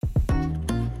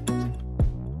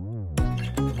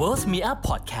Worth Me Up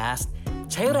Podcast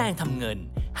ใช้แรงทำเงิน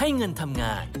ให้เงินทำง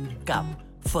านกับ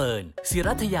เฟิร์น ศิ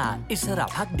รัทยาอิสระ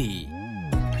ภักดี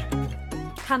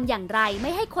ทำอย่างไรไ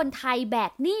ม่ให้คนไทยแบ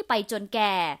กหนี้ไปจนแ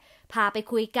ก่พาไป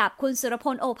คุยกับคุณสุรพ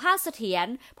ล โอภาสเสถียร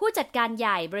ผู้จัดการให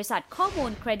ญ่บริษัทข้อมู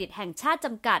ลเครดิตแห่งชาติจ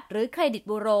ำกัดหรือเครดิต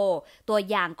บูโรตัว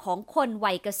อย่างของคน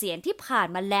วัยเกษียณที่ผ่าน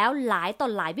มาแล้วหลายต่อ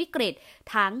หลายวิกฤต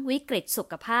ทั้งวิกฤตสุ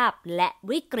ขภาพและ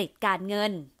วิกฤตการเงิ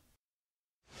น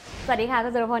สวัสดีค่ะคุ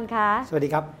ณสุรพลคะสวัสดี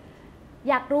ครับ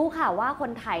อยากรู้ค่ะว่าค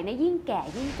นไทยเนี่ยยิ่งแก่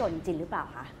ยิ่งจนจริงหรือเปล่า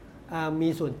คะมี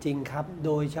ส่วนจริงครับโ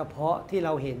ดยเฉพาะที่เร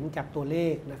าเห็นจากตัวเล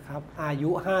ขนะครับอายุ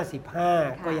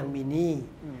55ก็ยังมีหนี้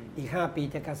อีก5ปี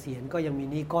จะเกษียณก็ยังมี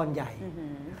หนี้ก้อนใหญ่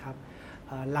นะครับ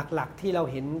หลักๆที่เรา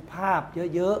เห็นภาพ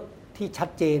เยอะๆที่ชัด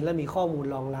เจนและมีข้อมูล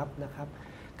รองรับนะครับ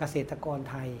เกษตรกร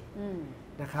ไทย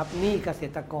นะครับหนี้เกษ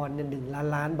ตรกรเนี่ย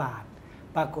1 ล้านบาท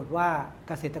ปรากฏว่าเ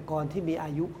กษตรกรที่มีอ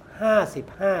ายุ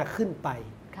55ขึ้นไป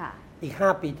อีก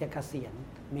5ปีจะเกษียณ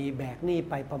มีแบกหนี้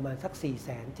ไปประมาณสัก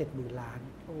 470,000 ล้าน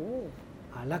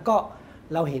แล้วก็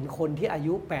เราเห็นคนที่อา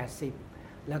ยุ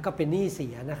80แล้วก็เป็นหนี้เสี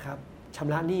ยนะครับช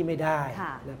ำระหนี้ไม่ได้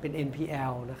นะเป็น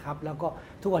NPL นะครับแล้วก็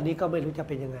ทุกวันนี้ก็ไม่รู้จะ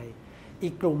เป็นยังไงอี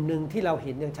กกลุ่มหนึ่งที่เราเ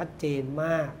ห็นอย่างชัดเจนม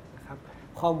ากนะครับ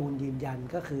ข้อมูลยืนยัน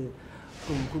ก็คือก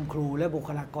ลุ่มคุณครูและบุค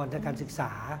ลากรทางการศึกษ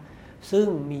าซึ่ง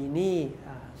มีหนี้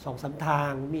2-3 ทา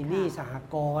งมีหนี้สห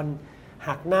กรณ์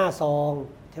หักหน้าซอง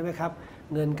ใช่ไหมครับ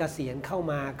เงินเกษียณเข้า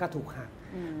มาก็ถูกหัก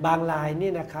บางราย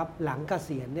นี่นะครับหลังเก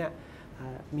ษียณเนี่ย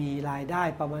มีรายได้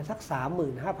ประมาณสัก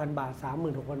 35,000 บาท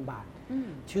 36,000 บาท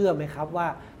เชื่อไหมครับว่า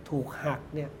ถูกหัก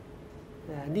เนี่ย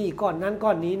หนี้ก้อนนั้นก้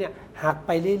อนนี้เนี่ยหักไ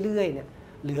ปเรื่อยๆเนี่ย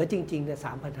เหลือจริงๆเนี่ย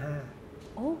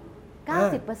 3,500 โอ้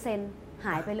 90% ห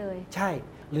ายไปเลยใช่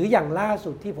หรืออย่างล่าสุ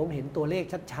ดที่ผมเห็นตัวเลข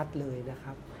ชัดๆเลยนะค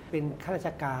รับเป็นข้าราช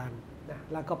การนะ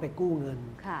แล้วก็ไปกู้เงิน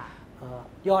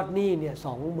ยอดหนี้เนี่ย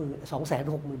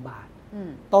 260,000 บาท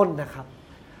ต้นนะครับ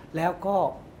แล้วก็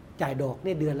จ่ายดอกเ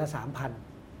นี่ยเดือนละ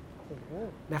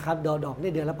 3,000 นะครับดอกเนี่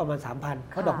ยเดือนละประมาณ 3,000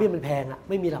 เพราะดอกเบี้ยมันแพงอ่ะ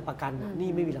ไม่มีหลักประกันนี่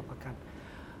ไม่มีหลักประกัน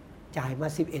จ่ายมา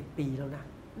11 ปีแล้วนะ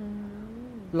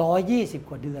120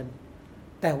 กว่าเดือน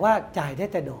แต่ว่าจ่ายได้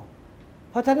แต่ดอก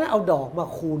เพราะฉะนั้นเอาดอกมา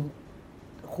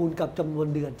คูณกับจำนวน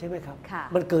เดือนใช่ไหมครับ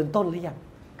มันเกินต้นหรือยัง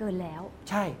เกินแล้ว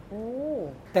ใช่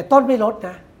แต่ต้นไม่ลดน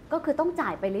ะก็คือต้องจ่า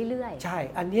ยไปเรื่อยๆใช่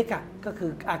อันนี้ก็คื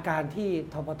ออาการที่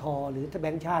ธปท.หรือแบ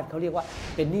งก์ชาติเขาเรียกว่า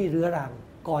เป็นหนี้เรื้อรัง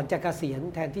ก่อนจะเกษียณ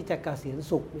แทนที่จะเกษียณ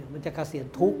สุขเนี่ยมันจะเกษียณ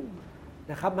ทุกข์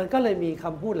นะครับมันก็เลยมีค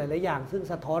ำพูดหลายๆอย่างซึ่ง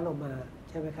สะท้อนออกมา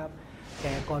ใช่ไหมครับแ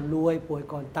ก่ก่อนรวยป่วย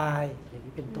ก่อนตายอย่าง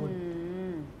นี้เป็นต้น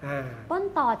ต้น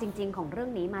ตอจริงๆของเรื่อ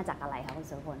งนี้มาจากอะไรคะคุณ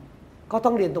สุรพลก็ต้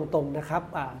องเรียนตรงๆนะครับ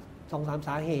2-3 ส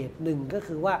าเหตุ1ก็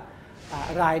คือว่า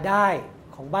รายได้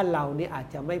ของบ้านเรานี่อาจ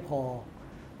จะไม่พอ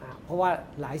เพราะว่า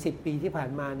หลาย10 ปีที่ผ่าน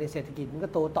มาในเศรษฐกิจมันก็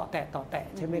โตต่อแตะ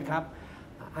ใช่ไหมครับ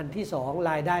อันที่2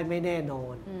รายได้ไม่แน่นอ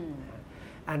น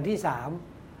อันที่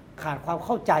3ขาดความเ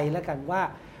ข้าใจแล้วกันว่า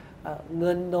เ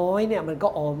งินน้อยเนี่ยมันก็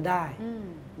ออมได้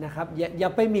นะครับอย่า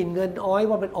ไปหมิ่นเงินน้อย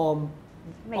ว่ามันออม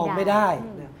ไม่ได้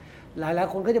นะหลาย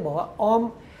คนก็จะบอกว่าออม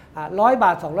100 บ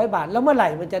าท200 บาทแล้วเมื่อไหร่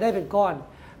มันจะได้เป็นก้อน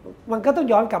มันก็ต้อง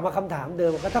ย้อนกลับมาคำถามเดิ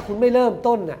มว่าถ้าคุณไม่เริ่ม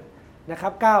ต้นนะครั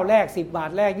บก้าวแรก10 บาท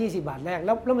แรก20 บาทแรกแ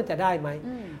ล้วมันจะได้ไหม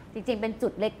จริงๆเป็นจุ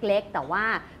ดเล็กๆแต่ว่า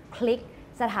คลิก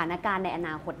สถานการณ์ในอน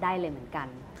าคตได้เลยเหมือนกัน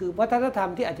คือวัฒนธรรม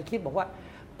ที่อาจจะคิดบอกว่า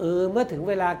เมื่อถึง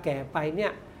เวลาแก่ไปเนี่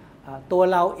ยตัว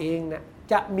เราเองเนี่ย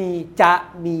จะ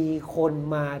มีคน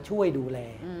มาช่วยดูแล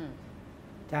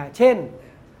เช่น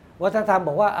วัฒนธรรมบ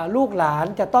อกว่าลูกหลาน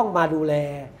จะต้องมาดูแล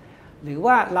หรือ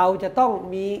ว่าเราจะต้อง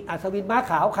มีอัศวินม้า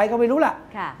ขาวใครก็ไม่รู้ล่ะ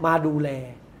มาดูแล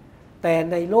แต่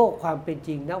ในโลกความเป็นจ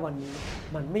ริงณวันนี้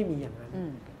มันไม่มีอย่างนั้น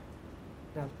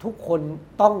ทุกคน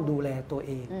ต้องดูแลตัวเ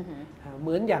องเห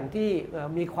มือนอย่างที่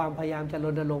มีความพยายามจะร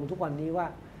ณรงค์ทุกวันนี้ว่า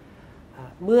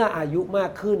เมื่ออายุมา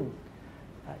กขึ้น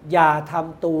อย่าท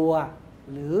ำตัว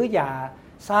หรืออย่า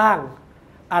สร้าง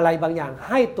อะไรบางอย่าง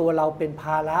ให้ตัวเราเป็นภ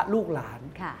าระลูกหลาน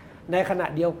ในขณะ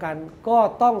เดียวกันก็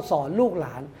ต้องสอนลูกหล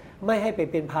านไม่ให้ไป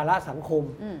เป็นภาระสังคม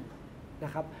น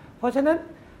ะครับเพราะฉะนั้น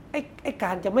ไอ้ก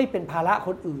ารจะไม่เป็นภาระค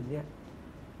นอื่นเนี่ย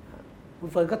คุณ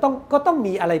เฟิร์นก็ต้อง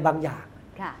มีอะไรบางอย่าง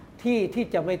ที่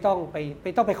จะไม่ต้อง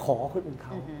ไปขอคนอื่นเข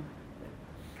า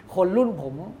คนรุ่นผ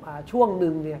มช่วงห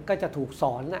นึ่งเนี่ยก็จะถูกส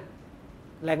อน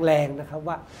แรงๆนะครับ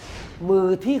ว่ามือ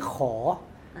ที่ขอ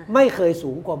ไม่เคย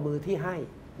สูงกว่ามือที่ให้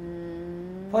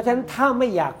เพราะฉะนั้นถ้าไม่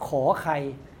อยากขอใคร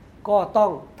ก็ต้อ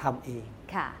งทำเอง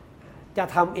จะ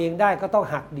ทำเองได้ก็ต้อง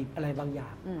หักดิบอะไรบางอย่า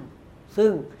ง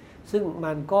ซึ่ง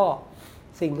มันก็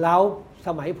สิ่งเล้าส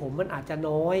มัยผมมันอาจจะ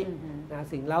น้อยนะ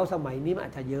สิ่งเล้าสมัยนี้มันอ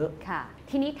าจจะเยอะค่ะ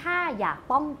ทีนี้ถ้าอยาก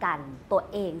ป้องกันตัว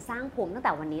เองสร้างภูมิตั้งแ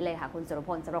ต่วันนี้เลยค่ะคุณสุรพ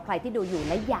ลสำหรับใครที่ดูอยู่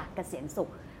และอยากเกษียณสุข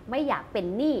ไม่อยากเป็น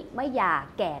หนี้ไม่อยาก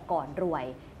แก่ก่อนรวย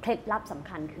เคล็ดลับสำ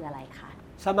คัญคืออะไรคะ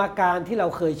สมการที่เรา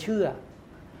เคยเชื่อ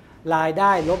รายไ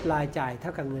ด้ลบรายจ่ายเท่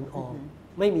ากับเงินออม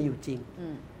ไม่มีอยู่จริง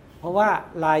เพราะว่า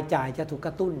รายจ่ายจะถูกก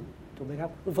ระตุ้นถูกไหมครั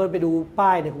บคุณเฟิร์นไปดูป้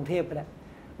ายในกรุงเทพไปแล้ว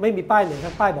ไม่มีป้ายไหน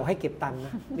ทั้งป้ายบอกให้เก็บตังค์น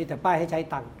ะมีแต่ป้ายให้ใช้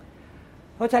ตังค์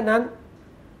เพราะฉะนั้น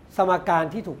สมการ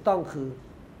ที่ถูกต้องคือ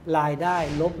รายได้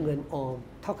ลบเงินออม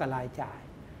เท่ากับรายจ่าย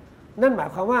นั่นหมาย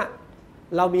ความว่า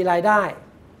เรามีรายได้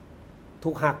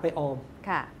ถูกหักไปออม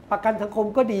ประกันสังคม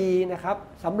ก็ดีนะครับ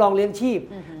สำรองเลี้ยงชีพ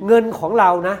เงินของเรา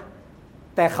นะ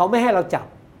แต่เขาไม่ให้เราจับ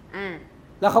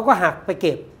แล้วเขาก็หักไปเ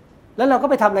ก็บแล้วเราก็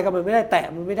ไปทำอะไรกับมันไม่ได้แตะ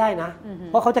มันไม่ได้นะ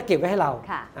เพราะเขาจะเก็บไว้ให้เรา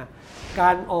กา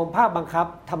รออมภาคบังคับ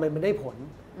ทำไมมันได้ผล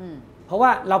เพราะว่า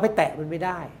เราไปแตะมันไม่ไ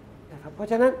ด้นะครับเพราะ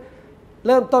ฉะนั้นเ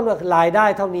ริ่มต้นว่ารายได้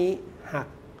เท่านี้หัก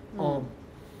ออม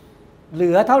เหลื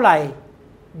อเท่าไหร่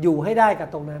อยู่ให้ได้กับ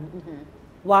ตรงนั้น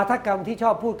วาทกรรมที่ช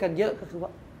อบพูดกันเยอะก็คือว่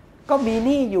าก็มีห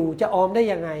นี้อยู่จะออมได้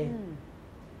ยังไง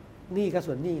หนี้ก็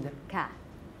ส่วนหนี้นะ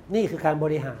นี่คือการบ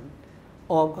ริหาร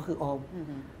ออมก็คือออม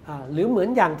หรือเหมือน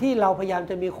อย่างที่เราพยายาม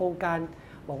จะมีโครงการ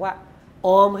บอกว่าอ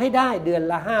อมให้ได้เดือน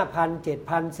ละ 5,000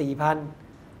 7,000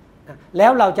 4,000 แล้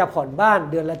วเราจะผ่อนบ้าน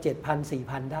เดือนละ 7,000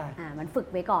 4,000 ได้มันฝึก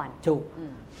ไว้ก่อนถูก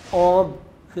ออม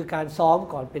คือการซ้อม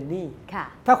ก่อนเป็นหนี้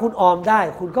ถ้าคุณออมได้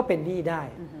คุณก็เป็นหนี้ได้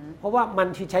เพราะว่ามัน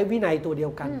ใช้วินัยตัวเดีย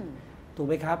วกันถูกไ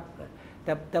หมครับ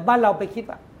แต่บ้านเราไปคิด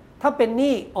ว่าถ้าเป็นห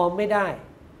นี้ออมไม่ได้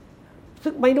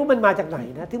ซึ่งไม่รู้มันมาจากไหน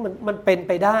นะที่มันเป็นไ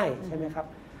ปได้ใช่ไหมครับ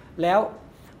แล้ว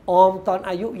ออมตอน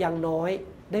อายุยังน้อย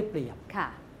ได้เปรียบค่ะ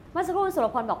เมื่อสักครู่สุร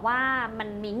พลบอกว่ามัน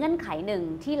มีเงื่อนไขหนึ่ง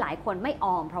ที่หลายคนไม่อ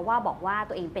อมเพราะว่าบอกว่า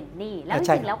ตัวเองเป็นหนี้แล้วจ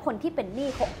ริงๆแล้วคนที่เป็นหนี้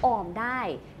เขาออมได้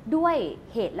ด้วย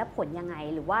เหตุและผลยังไง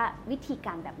หรือว่าวิธีก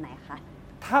ารแบบไหนคะ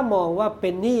ถ้ามองว่าเป็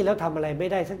นหนี้แล้วทำอะไรไม่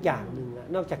ได้สักอย่างหนึ่ง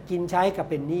นอกจากกินใช้กับ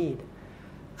เป็นหนี้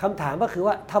คำถามก็คือ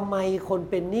ว่าทำไมคน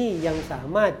เป็นหนี้ยังสา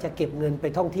มารถจะเก็บเงินไป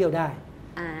ท่องเที่ยวได้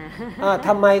ท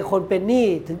ำไมคนเป็นหนี้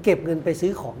ถึงเก็บเงินไปซื้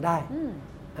อของได้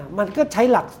มันก็ใช้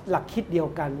หลักคิดเดียว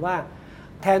กันว่า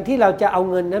แทนที่เราจะเอา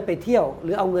เงินนั้นไปเที่ยวห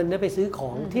รือเอาเงินนั้นไปซื้อข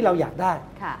องที่เราอยากได้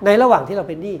ในระหว่างที่เรา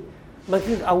เป็นหนี้มัน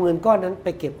คือเอาเงินก้อนนั้นไป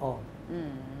เก็บออม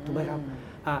ถูกไหมครับ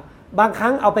บางครั้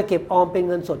งเอาไปเก็บออมเป็น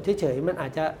เงินสดเฉยๆมันอา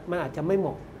จจะไม่เหม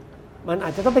าะมันอา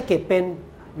จจะต้องไปเก็บเป็น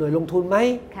หน่วยลงทุนไหม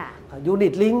ยูนิ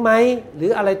ตลิงก์ไหมหรื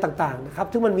ออะไรต่างๆนะครับ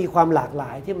ซึ่งมันมีความหลากหล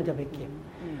ายที่มันจะไปเก็บ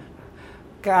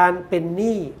การเป็นห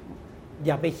นี้อ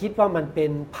ย่าไปคิดว่ามันเป็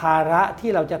นภาระที่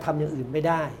เราจะทำอย่างอื่นไม่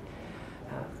ได้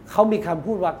เขามีคำ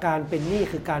พูดว่าการเป็นหนี้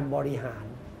คือการบริหาร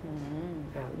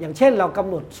อย่างเช่นเรากำ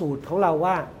หนดสูตรของเรา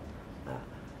ว่า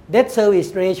debt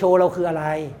service ratio เราคืออะไร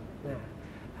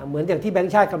เหมือนอย่างที่แบง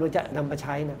ก์ชาติกำลังจะนำมาใ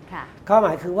ช้นะข้อหม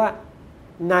ายคือว่า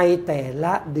ในแต่ล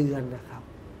ะเดือนนะครับ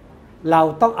เรา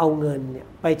ต้องเอาเงินเนี่ย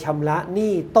ไปชำระห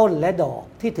นี้ต้นและดอก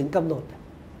ที่ถึงกำหนด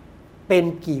เป็น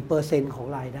กี่เปอร์เซ็นต์ของ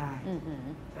รายได้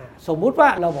สมมุติว่า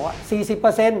เราบอกว่า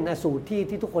 40% สูตร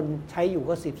ที่ทุกคนใช้อยู่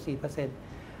ก็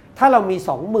 14%ถ้าเรามี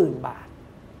 20,000 บาท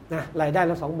นะรายได้เ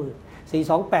รา 20,000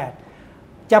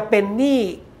 428จะเป็นหนี้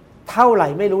เท่าไหร่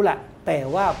ไม่รู้แหละแต่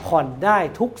ว่าผ่อนได้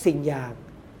ทุกสิ่งอย่าง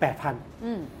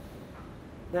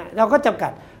 8,000 นะเราก็จำกั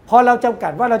ดพอเราจำกั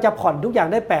ดว่าเราจะผ่อนทุกอย่าง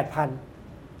ได้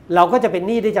 8,000 เราก็จะเป็นห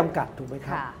นี้ได้จำกัดถูกไหมค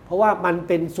รับเพราะว่ามันเ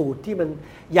ป็นสูตรที่มัน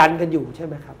ยันกันอยู่ใช่ไ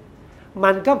หมครับ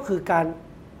มันก็คือการ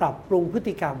ปรับปรุงพฤ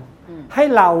ติกรรมให้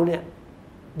เราเนี่ย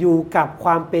อยู่กับค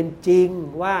วามเป็นจริง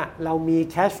ว่าเรามี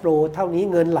cash flow เท่านี้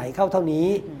เงินไหลเข้าเท่านี้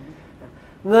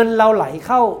เงินเราไหลเ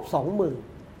ข้า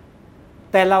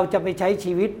 20,000 แต่เราจะไปใช้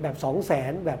ชีวิตแบบ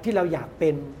 200,000 แบบที่เราอยากเป็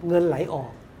นเงินไหลออ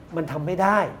กมันทำไม่ไ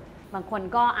ด้บางคน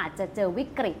ก็อาจจะเจอวิ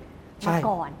กฤตมา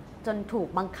ก่อนจนถูก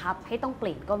บังคับให้ต้องเป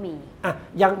ลี่ยนก็มี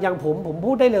อย่างผม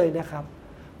พูดได้เลยนะครับ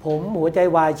ผมหัวใจ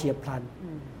วายเฉียบพลัน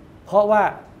เพราะว่า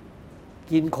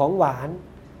กินของหวาน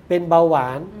เป็นเบาหวา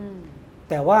น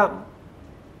แต่ว่า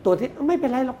ตัวที่ไม่เป็น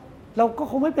ไรหรอกเราก็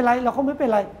คงไม่เป็นไรเราก็ไม่เป็น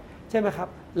ไรใช่ไหมครับ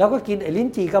เราก็กินไอ้ลิ้น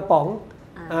จี่กระป๋อง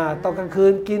ตอนกลางคื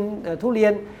นกินทุเรีย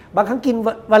นบางครั้งกิน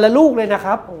วันละลูกเลยนะค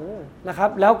รับ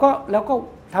แล้วก็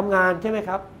ทำงานใช่ไหมค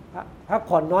รับพัก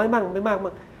ผ่อนน้อยมั่งไม่มาก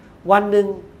มั่งวันหนึ่ง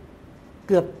เ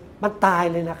กือบมันตาย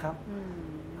เลยนะครับ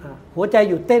หัวใจ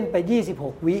หยุดเต้นไป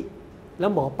26 วิแล้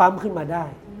วหมอปั๊มขึ้นมาได้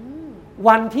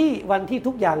วันที่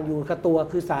ทุกอย่างอยู่กับตัว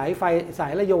คือสายไฟสา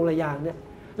ยระยงระยางเนี่ย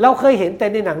เราเคยเห็นแต่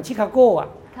ในหนังชิคาโกอ่ะ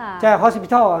ใช่ฮอสพิ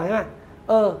ทอลใช่ไหม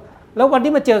แล้ววัน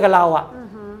ที่มาเจอกับเราอ่ะ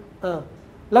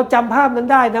เราจำภาพนั้น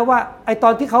ได้นะว่าไอตอ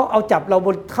นที่เขาเอาจับเราบ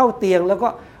นเข้าเตียงแล้วก็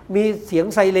มีเสียง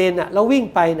ไซเรนอ่ะเราวิ่ง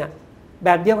ไปน่ะแบ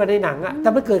บเดียวกันในหนังอ่ะแต่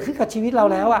มันเกิดขึ้นกับชีวิตเรา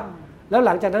แล้วอ่ะแล้วห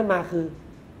ลังจากนั้นมาคือ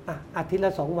อาทิตย์ล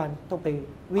ะ 2 วันต้องไป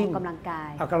วิ่งออกกำลังกาย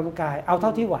เอาเท่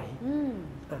าที่ไหว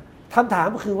คำถาม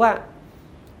ก็คือว่า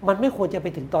มันไม่ควรจะไป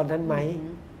ถึงตอนนั้นไหม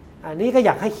อันนี้ก็อย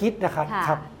ากให้คิดนะครับ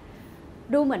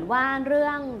ดูเหมือนว่าเรื่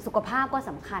องสุขภาพก็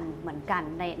สำคัญเหมือนกัน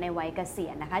ในวัยเกษี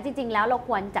ยณนะคะจริงๆแล้วเราค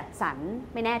วรจัดสรร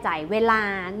ไม่แน่ใจเวลา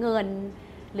เงิน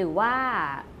หรือว่า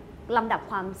ลำดับ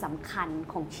ความสำคัญ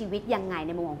ของชีวิตยังไงใ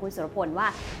นมุมของคุณสุรพลว่า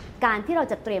การที่เรา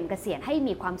จะเตรียมเกษียณให้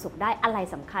มีความสุขได้อะไร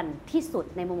สำคัญที่สุด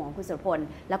ในมุมของคุณสุรพล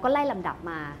แล้วก็ไล่ลำดับ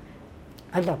มา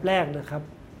อันดับแรกนะครับ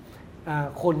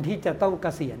คนที่จะต้องเก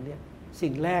ษียณเนี่ย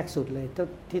สิ่งแรกสุดเลย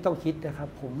ที่ต้องคิดนะครับ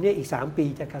ผมเนี่ยอีก3ปี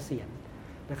จะเกษียณ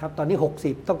นะครับตอนนี้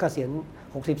60ต้องเกษียณ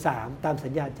63ตามสั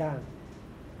ญญาจ้าง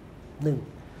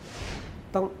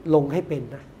1ต้องลงให้เป็น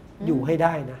นะอยู่ให้ไ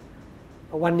ด้นะ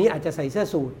วันนี้อาจจะใส่เสื้อ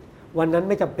สูทวันนั้น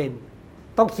ไม่จำเป็น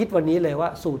ต้องคิดวันนี้เลยว่า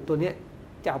สูตรตัวนี้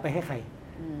จะเอาไปให้ใคร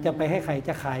จะไปให้ใครจ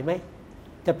ะขายไหม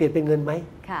จะเปลี่ยนเป็นเงินไหม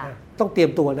ต้องเตรีย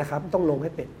มตัวนะครับต้องลงใ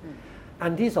ห้เป็นอั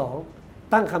นที่สอง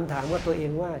ตั้งคำถามว่าตัวเอ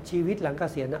งว่าชีวิตหลังเก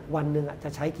ษียณวันหนึ่งจะ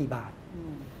ใช้กี่บาท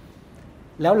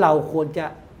แล้วเราควรจะ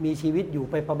มีชีวิตอยู่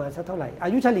ไปประมาณสักเท่าไหร่อา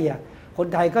ยุเฉลี่ยคน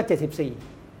ไทยก็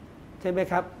74ใช่ไหม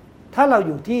ครับถ้าเราอ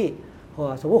ยู่ที่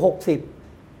สมมติ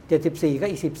60 74ก็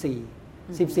อีก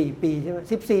14ปีใช่ไหม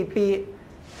14ปี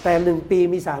แต่1ปี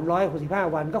มี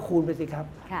365วันก็คูณไปสิครับ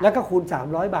แล้วก็คูณ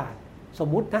300บาทสม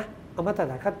มุตินะเอามาตร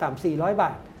ฐานขั้นต่ำ400บ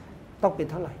าทต้องเป็น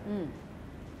เท่าไหร่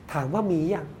ถามว่ามี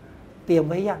ยังเตรียม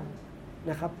ไว้ยัง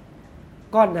นะครับ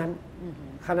ก้อนนั้น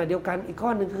ขณะเดียวกันอีกก้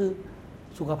อนหนึ่งคือ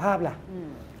สุขภาพล่ะ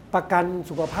ประกัน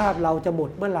สุขภาพเราจะหมด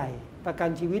เมื่อไหร่ประกัน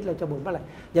ชีวิตเราจะหมดเมื่อไหร่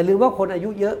อย่าลืมว่าคนอายุ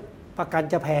เยอะประกัน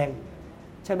จะแพง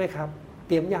ใช่ไหมครับเ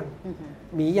ตรียมยัง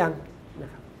มียังนะ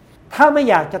ครับถ้าไม่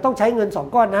อยากจะต้องใช้เงิน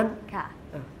2ก้อนนั้น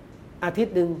อาทิต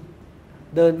ย์หนึ่ง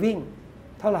เดินวิ่ง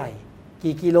เท่าไหร่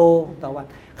กี่กิโลต่อวัน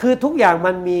คือทุกอย่าง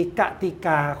มันมีกติก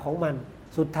าของมัน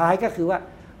สุดท้ายก็คือว่า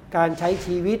การใช้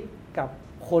ชีวิตกับ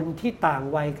คนที่ต่าง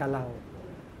วัยกับเรา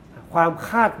ความค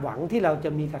าดหวังที่เราจะ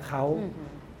มีกับเขา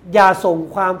อย่าส่ง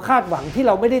ความคาดหวังที่เ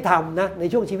ราไม่ได้ทำนะใน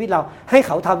ช่วงชีวิตเราให้เ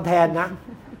ขาทำแทนนะ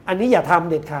อันนี้อย่าทำ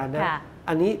เด็ดขาดนะ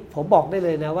อันนี้ผมบอกได้เล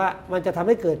ยนะว่ามันจะทำใ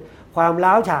ห้เกิดความ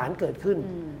ร้าวฉานเกิดขึ้น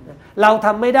เราท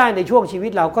ำไม่ได้ในช่วงชีวิ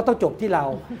ตเราก็ต้องจบที่เรา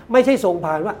ไม่ใช่ส่ง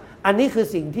ผ่านว่าอันนี้คือ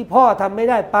สิ่งที่พ่อทำไม่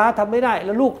ได้ป้าทำไม่ได้แ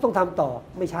ล้วลูกต้องทำต่อ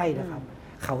ไม่ใช่นะครับ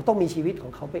เขาต้องมีชีวิตขอ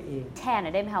งเขาไปเองแชร์หน่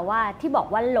อยได้ไหมคะว่าที่บอก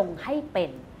ว่าลงให้เป็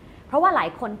นเพราะว่าหลาย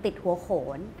คนติดหัวโข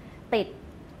นติด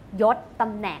ยศต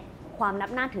ำแหน่งความนั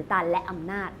บหน้าถือตาและอ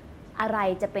ำนาจอะไร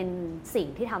จะเป็นสิ่ง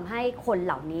ที่ทำให้คนเ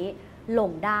หล่านี้ล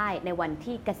งได้ในวัน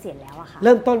ที่เกษียณแล้วอะค่ะเ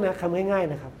ริ่มต้นนะคำง่าย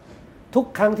ๆนะครับทุก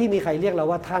ครั้งที่มีใครเรียกเรา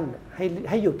ว่าท่าน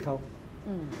ให้หยุดเขา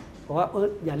บอกว่า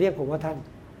อย่าเรียกผมว่าท่าน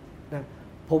นะ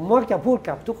ผมมักจะพูด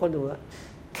กับทุกคนดูว่า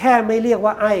แค่ไม่เรียก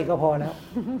ว่าไอ้ก็พอแล้ว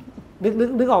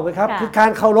นึกออกไหมครับคือกา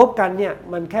รเคารพกันเนี่ย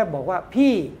มันแค่บอกว่า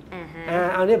พี่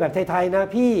เอาเนี่ยแบบไทยๆนะ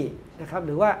พี่นะครับห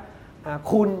รือว่า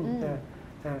คุณ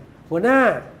หัวหน้า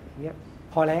อย่างเงี้ย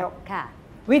พอแล้ว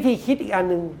วิธีคิดอีกอัน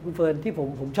หนึ่งคุณเฟิร์นที่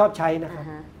ผมชอบใช้นะครับ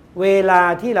เวลา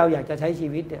ที่เราอยากจะใช้ชี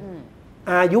วิตเนี่ย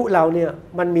อายุเราเนี่ย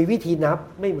มันมีวิธีนับ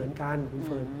ไม่เหมือนกันคุณเ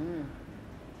ฟิร์น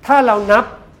ถ้าเรานับ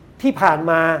ที่ผ่าน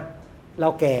มาเรา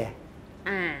แก่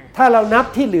ถ้าเรานับ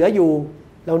ที่เหลืออยู่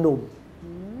เราหนุ่ม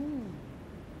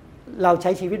เราใ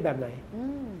ช้ชีวิตแบบไหน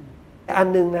อัน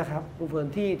นึงนะครับคุณเฟิร์น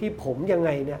ที่ผมยังไง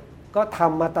เนี่ยก็ท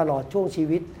ำมาตลอดช่วงชี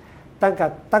วิตตั้งแ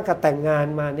ต่แต่งงาน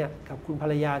มาเนี่ยกับคุณภร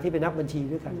รยาที่เป็นนักบัญชี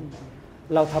ด้วยกัน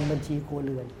เราทำบัญชีครัวเ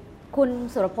รือนคุณ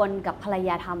สุรพลกับภรรย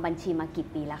าทำบัญชีมากี่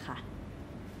ปีแล้วคะ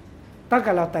ตั้งแ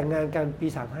ต่เราแต่งงานกันปี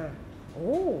35โ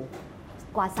อ้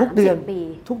กว่า30 ปี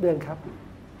ทุกเดือนครับ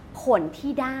ผล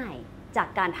ที่ได้จาก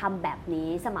การทำแบบนี้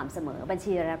สม่ำเสมอบัญ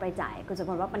ชีรายรับรายจ่ายคุณสุร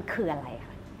พลว่ามันคืออะไรค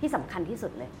ะที่สำคัญที่สุ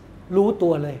ดเลยรู้ตั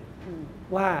วเลย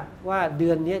ว่าเดื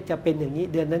อนนี้จะเป็นอย่างนี้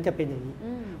เดือนนั้นจะเป็นอย่างนี้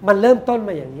มันเริ่มต้นม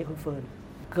าอย่างนี้คุณเฟิร์น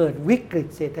เกิดวิกฤต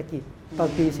เศรษฐกิจตอน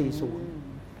ปี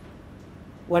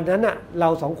40วันนั้นน่ะเรา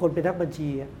2คนเป็นนักบัญชี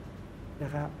น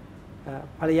ะครับ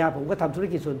ภรรยาผมก็ทำธุร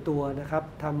กิจส่วนตัวนะครับ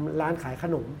ทำร้านขายข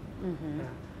นม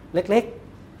เล็ก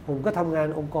ๆผมก็ทำงาน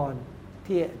องค์กร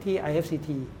ที่ IFCT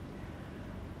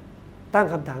ตั้ง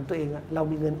คำถามตัวเองว่าเรา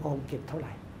มีเงินออมเก็บเท่าไห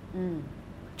ร่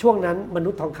ช่วงนั้นมนุ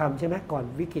ษย์ทองคำใช่ไหมก่อน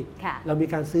วิกฤตเรามี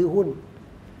การซื้อหุ้น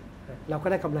เราก็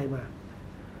ได้กำไรมา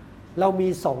เรามี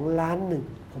2 ล้าน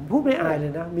 1ผมพูดไม่อายเล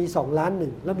ยนะมี2 ล้าน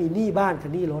 1แล้วมีหนี้บ้านกั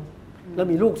บหนี้รถแล้ว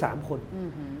มีลูก3 คน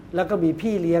แล้วก็มี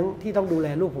พี่เลี้ยงที่ต้องดูแล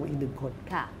ลูกผมอีก1 คน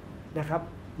นะครับ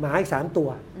หมาอีก3 ตัว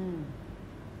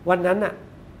วันนั้นน่ะ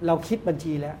เราคิดบัญ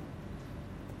ชีแล้ว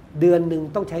เดือนหนึ่ง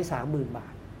ต้องใช้ 30,000 บา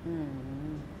ท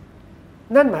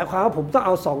นั่นหมายความว่าผมต้องเอ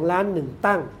า2 ล้าน 1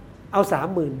ตั้งเอา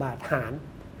 30,000 บาทหาร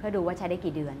เพื่อดูว่าใช้ได้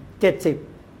กี่เดือน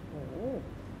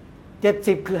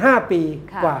70คือ5 ปี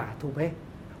กว่าถูกไหม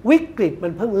วิกฤตมั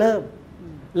นเพิ่งเริ่ม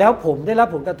แล้วผมได้รับ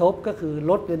ผลกระทบก็คือ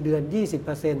ลดเงินเดือน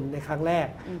 20% ในครั้งแรก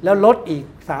แล้วลดอีก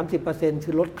 30% คื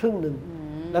อลดครึ่งหนึ่ง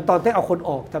แล้วตอนที่เอาคน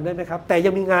ออกจำได้ไหมครับแต่ยั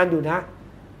งมีงานอยู่นะ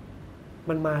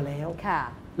มันมาแล้วค่ะ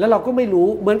แล้วเราก็ไม่รู้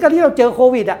เหมือนกับที่เราเจอโค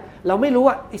วิดอ่ะเราไม่รู้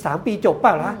ว่าอีก3 ปีจบเป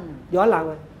ล่าล่ะย้อนหลัง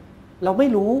ไปเราไม่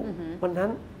รู้วันนั้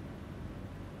น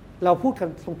เราพูดกัน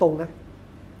ตรงๆนะ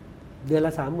เดือนล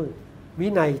ะ 30,000 วิ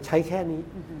นัยใช้แค่นี้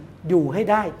อยู่ให้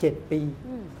ได้7 ปี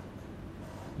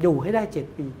อยู่ให้ได้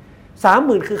7 ปี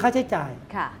 30,000 คือค่าใช้จ่าย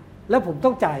แล้วผมต้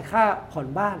องจ่ายค่าผ่อน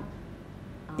บ้าน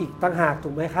อีกต่างหากถู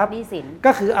กไหมครับหนี้สิน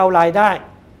ก็คือเอารายได้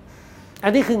อั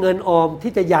นนี้คือเงินออม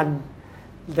ที่จะยัน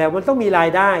แต่มันต้องมีราย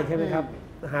ได้ใช่ไหมครับ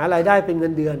หารายได้เป็นเงิ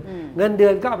นเดือนเงินเดื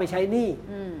อนก็เอาไปใช้หนี้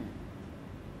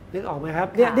นึกออกไหมครับ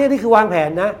นี่คือวางแผน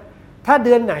นะถ้าเ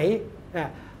ดือนไหน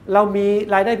เรามี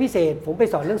รายได้พิเศษผมไป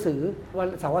สอนหนังสือวัน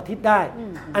เสาร์อาทิตย์ได้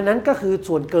อันนั้นก็คือ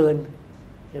ส่วนเกิน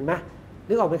เห็นไหม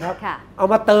นึกออกไหมครับเอา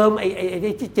มาเติมไ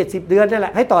อ้70 เดือนนั่นแหล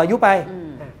ะให้ต่ออายุไป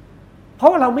เพรา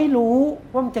ะว่าเราไม่รู้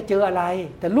ว่ามันจะเจออะไร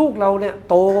แต่ลูกเราเนี่ย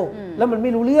โตแล้วมันไ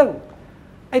ม่รู้เรื่อง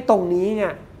ไอ้ตรงนี้เนี่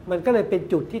ยมันก็เลยเป็น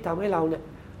จุดที่ทำให้เราเนี่ย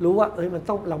รู้ว่ามัน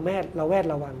ต้องเราแวด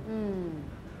ระวัง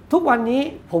ทุกวันนี้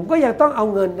ผมก็ยังต้องเอา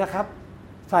เงินนะครับ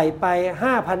ใส่ไป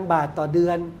 5,000 บาทต่อเดื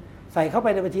อนใส่เข้าไป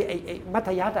ในบัญชีไอ้มัธ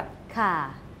ยัสถ์อ่ะค่ะ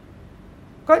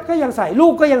ก็ยังใส่ลู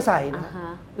กก็ยังใส่นะ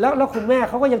แล้วคุณแม่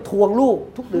เขาก็ยังทวงลูก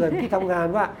ทุกเดือนที่ทำงาน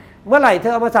ว่าเมื่อไหร่เธ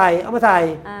อเอามาใส่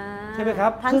ใช่ไหมครั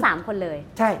บทั้ง3 คนเลย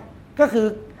ใช่ก็คือ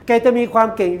แกจะมีความ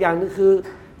เก่งอย่างนึงคือ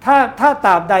ถ้าต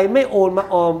ราบใดไม่โอนมา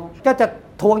ออมก็จะ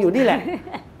ทวงอยู่นี่แหละ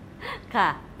ค่ะ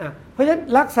เพราะฉะนั้น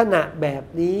ลักษณะแบบ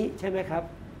นี้ใช่ไหมครับ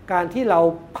การที่เรา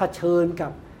เผชิญกั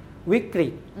บวิกฤ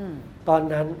ตตอน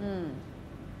นั้น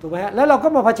ถูกไหมฮะแล้วเราก็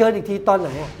มาเผชิญอีกทีตอนไหน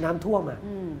น้ำท่วม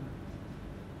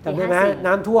จำได้ไหม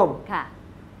น้ำท่วม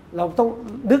เราต้อง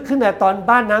นึกขึ้นแต่ตอน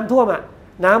บ้านน้ำท่วม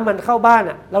น้ำมันเข้าบ้าน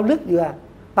เรานึกอยู่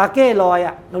ปาเก้ลอย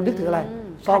เรานึกถึงอะไร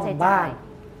ซ่อมบ้าน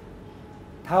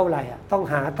เท่าไหร่ต้อง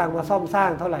หาตังค์มาซ่อมสร้า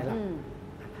งเท่าไหร่ละ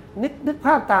นึกภ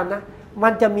าพตามนะมั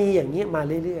นจะมีอย่างนี้มา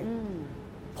เรื่อย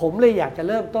ๆผมเลยอยากจะ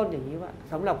เริ่มต้นอย่างนี้ว่า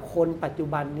สำหรับคนปัจจุ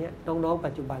บันเนี้ยน้องๆ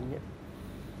ปัจจุบันเนี้ย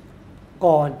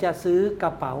ก่อนจะซื้อกร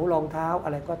ะเป๋ารองเท้าอ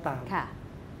ะไรก็ตาม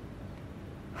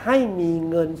ให้มี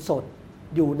เงินสด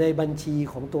อยู่ในบัญชี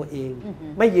ของตัวเอง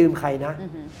ไม่ยืมใครนะ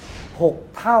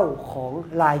6 เท่าของ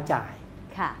รายจ่าย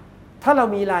ถ้าเรา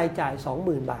มีรายจ่าย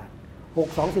 20,000 บาท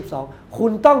6 2 12คุ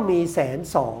ณต้องมี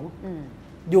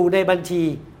120,000อยู่ในบัญชี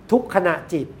ทุกขณะ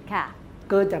จิต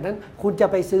เกินจากนั้นคุณจะ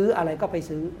ไปซื้ออะไรก็ไป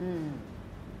ซื้อ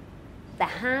แต่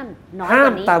ห้ามน้อยกว่านี้ห้า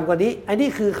มต่ำกว่านี้อันนี้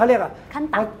คือเขาเรียกขั้น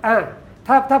ต่ำ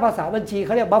ถ้าภาษาบัญชีเข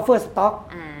าเรียก buffer stock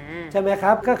ใช่ไหมค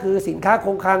รับก็คือสินค้าค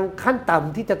งคลังขั้นต่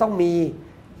ำที่จะต้องมี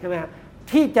ใช่ไหม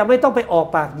ที่จะไม่ต้องไปออก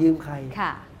ปากยืมใคร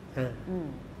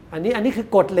อันนี้คือ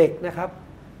กฎเหล็กนะครับ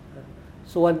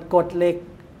ส่วนกฎเหล็ก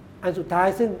อันสุดท้าย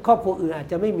ซึ่งครอบครัวอื่นอาจ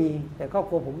จะไม่มีแต่ครอบ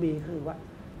ครัวผมมีคือว่า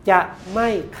จะไม่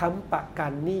ค้ำประกั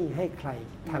นหนี้ให้ใคร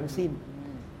ทั้งสิ้น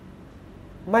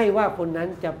ไม่ว่าคนนั้น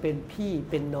จะเป็นพี่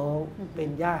เป็นน้องเป็น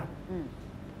ญาติ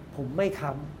ผมไม่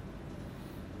ค้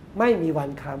ำไม่มีวั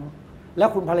นค้ำแล้ว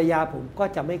คุณภรรยาผมก็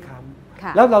จะไม่ค้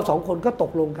ำแล้วเรา2 คนก็ต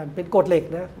กลงกันเป็นกฎเหล็ก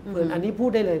นะอันนี้พูด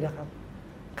ได้เลยนะครับ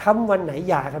ค้ำวันไหน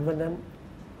หย่ากันวันนั้น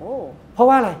เพราะ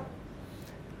ว่าอะไร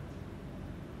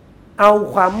เอา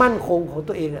ความมั่นคงของ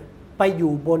ตัวเองไปอ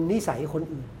ยู่บนนิสัยคน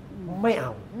อื่นไม่เอ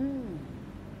า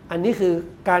อันนี้คือ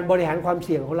การบริหารความเ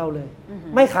สี่ยงของเราเลย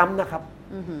ไม่ค้ำนะครับ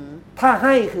ถ้าใ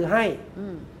ห้คือให้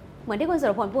เหมือนที่คุณสุ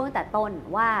รพลพูดตั้งแต่ต้น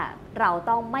ว่าเรา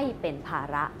ต้องไม่เป็นภา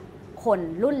ระคน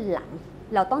รุ่นหลัง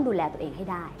เราต้องดูแลตัวเองให้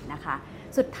ได้นะคะ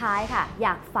สุดท้ายค่ะอย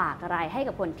ากฝากอะไรให้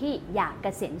กับคนที่อยากเก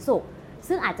ษียณสุข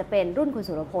ซึ่งอาจจะเป็นรุ่นคุณ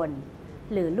สุรพล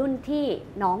หรือรุ่นที่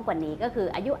น้องกว่านี้ก็คือ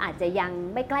อายุอาจจะยัง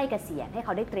ไม่ใกล้เกษียณให้เข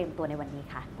าได้เตรียมตัวในวันนี้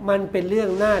ค่ะมันเป็นเรื่อง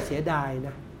น่าเสียดายน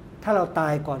ะถ้าเราตา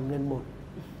ยก่อนเงินหมด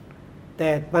แต่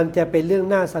มันจะเป็นเรื่อง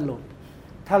น่าสลด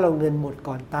ถ้าเราเงินหมด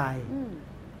ก่อนตาย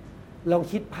ลอง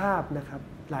คิดภาพนะครับ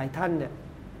หลายท่านเนี่ย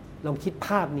ลองคิดภ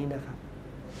าพนี้นะครับ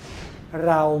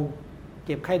เราเ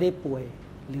จ็บไข้ได้ป่วย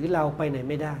หรือเราไปไหน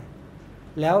ไม่ได้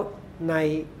แล้วใน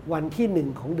วันที่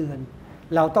1ของเดือน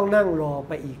เราต้องนั่งรอไ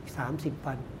ปอีก30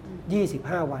 วัน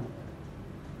25 วัน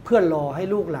เพื่อรอให้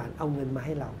ลูกหลานเอาเงินมาใ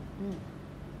ห้เรา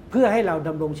เพื่อให้เราด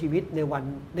ำรงชีวิต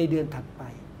ในเดือนถัดไป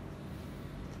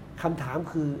คำถาม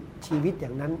คือชีวิตอย่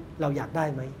างนั้นเราอยากได้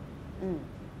ไหม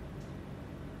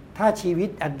ถ้าชีวิต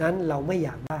อันนั้นเราไม่อย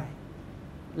ากได้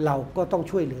เราก็ต้อง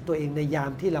ช่วยเหลือตัวเองในยา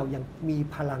มที่เรายังมี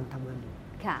พลังทำงานอยู่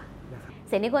ค่ะ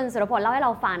สิ่งที่คุณสุรพลเล่าให้เร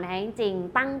าฟังนะคะจริง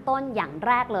ๆตั้งต้นอย่างแ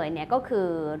รกเลยเนี่ยก็คือ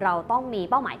เราต้องมี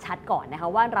เป้าหมายชัดก่อนนะคะ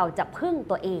ว่าเราจะพึ่ง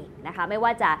ตัวเองนะคะไม่ว่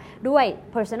าจะด้วย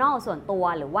personal ส่วนตัว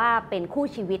หรือว่าเป็นคู่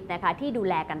ชีวิตนะคะที่ดู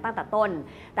แลกันตั้งแต่ต้น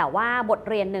แต่ว่าบท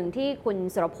เรียนหนึ่งที่คุณ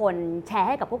สุรพลแชร์ใ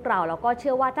ห้กับพวกเราแล้วก็เ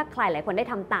ชื่อว่าถ้าใครหลายคนได้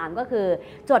ทำตามก็คือ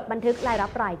จดบันทึกรายรั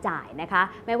บรายจ่ายนะคะ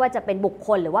ไม่ว่าจะเป็นบุคค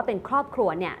ลหรือว่าเป็นครอบครัว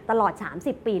เนี่ยตลอด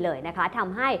30 ปีเลยนะคะท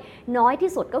ำให้น้อย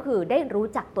ที่สุดก็คือได้รู้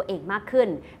จักตัวเองมากขึ้น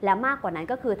และมากกว่านั้น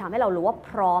ก็คือทำให้เรารู้ว่า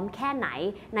พร้อมแค่ไหน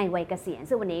ในวัยเกษียณ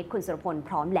ซึ่งวันนี้คุณสุรพลพ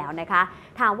ร้อมแล้วนะคะ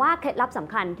ถามว่าเคล็ดลับส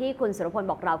ำคัญที่คุณสุรพล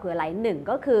บอกเราคืออะไรหนึ่ง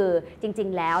ก็คือจริง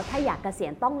ๆแล้วถ้าอยากเกษีย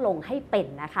ณต้องลงให้เป็น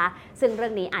นะคะซึ่งเรื่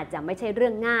องนี้อาจจะไม่ใช่เรื่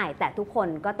องง่ายแต่ทุกคน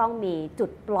ก็ต้องมีจุ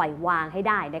ดปล่อยวางให้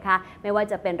ได้นะคะไม่ว่า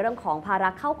จะเป็นเรื่องของภาระ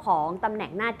เข้าของตำแหน่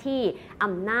งหน้าที่อ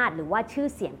ำนาจหรือว่าชื่อ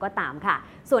เสียงก็ตามค่ะ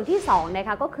ส่วนที่2นะค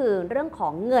ะก็คือเรื่องขอ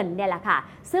งเงินเนี่ยแหละค่ะ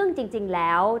ซึ่งจริงๆแ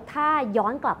ล้วถ้าย้อ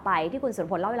นกลับไปที่คุณสุร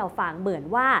พลเล่าให้เราฟังเหมือน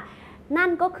ว่านั่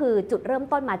นก็คือจุดเริ่ม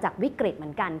ต้นมาจากวิกฤตเหมื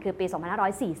อนกันคือปี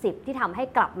 2540 ที่ทำให้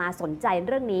กลับมาสนใจ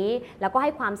เรื่องนี้แล้วก็ใ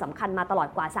ห้ความสำคัญมาตลอด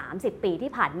กว่า30 ปี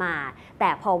ที่ผ่านมาแต่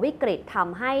พอวิกฤตท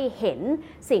ำให้เห็น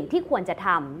สิ่งที่ควรจะท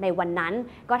ำในวันนั้น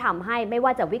ก็ทำให้ไม่ว่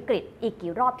าจะวิกฤตอีก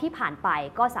กี่รอบที่ผ่านไป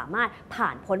ก็สามารถผ่า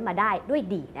นพ้นมาได้ด้วย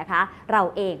ดีนะคะเรา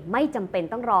เองไม่จำเป็น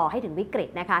ต้องรอให้ถึงวิกฤต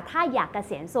นะคะถ้าอยากเก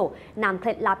ษียณสุขนำเค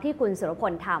ล็ดลับที่คุณสุรพ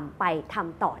ลทำไปท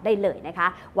ำต่อได้เลยนะคะ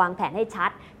วางแผนให้ชัด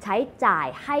ใช้จ่าย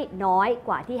ให้น้อย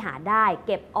กว่าที่หาได้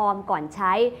เก็บออมก่อนใ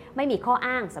ช้ไม่มีข้อ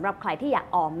อ้างสำหรับใครที่อยาก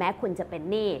ออมแม้คุณจะเป็น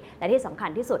หนี้และที่สำคัญ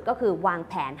ที่สุดก็คือวาง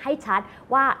แผนให้ชัด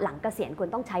ว่าหลังเกษียณคุณ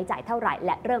ต้องใช้จ่ายเท่าไหร่แ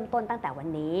ละเริ่มต้นตั้งแต่วัน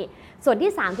นี้ส่วน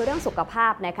ที่3คือเรื่องสุขภา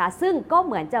พนะคะซึ่งก็เ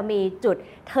หมือนจะมีจุด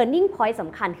turning point ส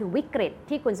ำคัญคือวิกฤต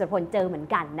ที่คุณสุรพลเจอเหมือน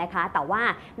กันนะคะแต่ว่า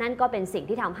นั่นก็เป็นสิ่ง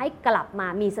ที่ทำให้กลับมา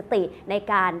มีสติใน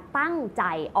การตั้งใจ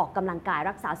ออกกำลังกาย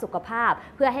รักษาสุขภาพ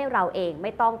เพื่อให้เราเองไ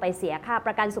ม่ต้องไปเสียค่าป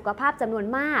ระกันสุขภาพจำนวน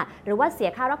มากหรือว่าเสีย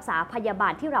ค่ารักษาพยาบา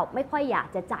ลที่เราไม่ค่อยอยาก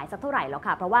จะจ่ายสักเท่าไหร่หรอก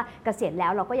ค่ะเพราะว่าเกษียณแล้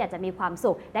วเราก็อยากจะมีความ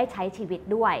สุขได้ใช้ชีวิต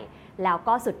ด้วยแล้ว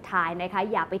ก็สุดท้ายนะคะ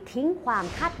อย่าไปทิ้งความ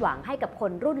คาดหวังให้กับค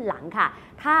นรุ่นหลังค่ะ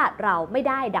ถ้าเราไม่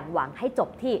ได้ดั่งหวังให้จบ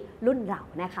ที่รุ่นเรา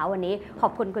นะคะวันนี้ขอ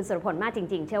บคุณคุณสุรพลมากจ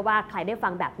ริงๆเชื่อว่าใครได้ฟั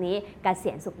งแบบนี้เกษี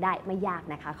ยณสุขได้ไม่ยาก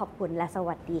นะคะขอบคุณและส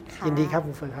วัสดีค่ะยินดีครับ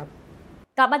คุณเฟิร์นครับ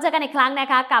กลับมาเจอกันอีกครั้งนะ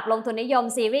คะกับลงทุนนิยม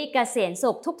ซีรีส์เกษียณสุ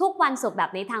ขทุกๆวันศุกร์แบ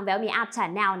บนี้ทาง Wealth Me Up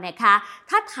Channel นะคะ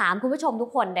ถ้าถามคุณผู้ชมทุก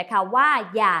คนนะคะว่า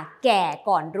อยากแก่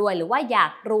ก่อนรวยหรือว่าอยา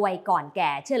กรวยก่อนแ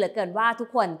ก่เชื่อเหลือเกินว่าทุก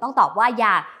คนต้องตอบว่าอย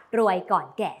ากรวยก่อน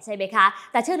แก่ใช่ไหมคะ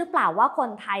แต่เชื่อหรือเปล่าว่าคน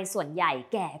ไทยส่วนใหญ่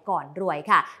แก่ก่อนรวย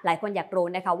ค่ะหลายคนอยากรู้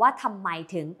นะคะว่าทำไม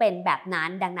ถึงเป็นแบบนั้น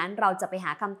ดังนั้นเราจะไปห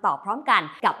าคำตอบพร้อมกัน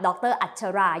กับดร.อัช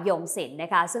รายมศิลป์น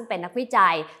ะคะซึ่งเป็นนักวิจั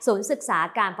ยศูนย์ศึกษา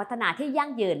การพัฒนาที่ยั่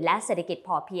งยืนและเศรษฐกิจพ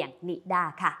อเพียงนิดา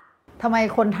ค่ะทำไม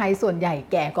คนไทยส่วนใหญ่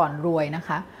แก่ก่อนรวยนะค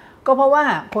ะก็เพราะว่า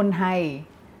คนไทย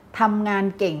ทำงาน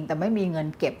เก่งแต่ไม่มีเงิน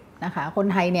เก็บนะคะคน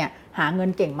ไทยเนี่ยหาเงิน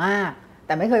เก่งมาก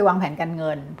แต่ไม่เคยวางแผนการเ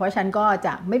งินเพราะฉะนั้นก็จ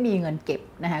ะไม่มีเงินเก็บ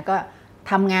นะคะก็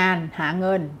ทำงานหาเ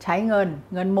งินใช้เงิน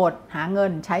เงินหมดหาเงิ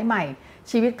นใช้ใหม่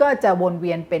ชีวิตก็จะวนเ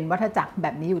วียนเป็นวัฏจักรแบ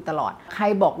บนี้อยู่ตลอดใคร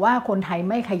บอกว่าคนไทย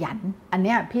ไม่ขยันอันเ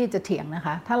นี้ยพี่จะเถียงนะค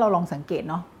ะถ้าเราลองสังเกต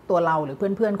เนาะตัวเราหรือ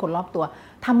เพื่อนๆคนรอบตัว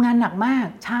ทำงานหนักมาก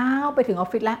เช้าไปถึงออฟ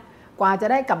ฟิศแล้วกว่าจะ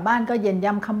ได้กลับบ้านก็เย็น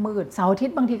ย่ำค่ำมืดเสาร์อาทิต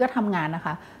ย์บางทีก็ทำงานนะค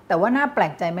ะแต่ว่าน่าแปล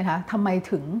กใจไหมคะทำไม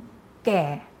ถึงแก่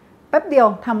แป๊บเดียว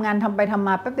ทำงานทำไปทำม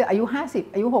าแป๊บเดียวอายุ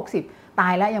50อายุ60ตา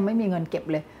ยแล้วยังไม่มีเงินเก็บ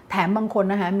เลยแถมบางคน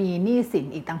นะคะมีหนี้สิน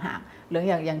อีกต่างหากหรือ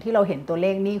อย่างที่เราเห็นตัวเล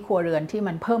ขหนี้ครัวเรือนที่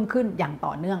มันเพิ่มขึ้นอย่างต่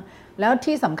อเนื่องแล้ว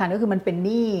ที่สำคัญก็คือมันเป็นห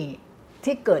นี้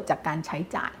ที่เกิดจากการใช้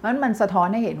จ่ายเพราะฉะนั้นมันสะท้อน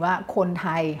ให้เห็นว่าคนไท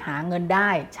ยหาเงินได้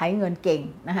ใช้เงินเก่ง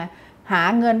นะคะหา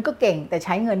เงินก็เก่งแต่ใ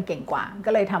ช้เงินเก่งกว่าก็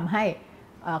เลยทำให้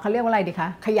เขาเรียกว่าอะไรดีคะ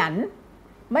ขยัน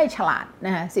ไม่ฉลาดน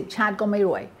ะคะ10 ชาติก็ไม่ร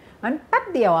วยงั้นแป๊บ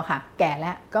เดียวอะค่ะแก่แ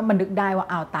ล้วก็มันนึกได้ว่า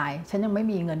เอาตายฉันยังไม่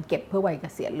มีเงินเก็บเพื่อวัยเก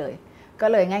ษียณเลย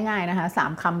ก็เลยง่ายๆนะคะ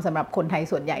3 คำสำหรับคนไทย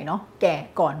ส่วนใหญ่เนาะแก่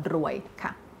ก่อนรวยค่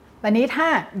ะตอนนี้ถ้า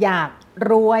อยาก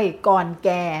รวยก่อนแ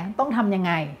ก่ต้องทำยัง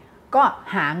ไงก็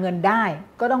หาเงินได้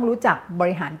ก็ต้องรู้จักบ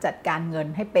ริหารจัดการเงิน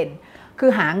ให้เป็นคื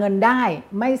อหาเงินได้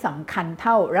ไม่สำคัญเ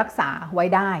ท่ารักษาไว้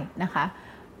ได้นะคะ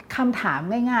คำถาม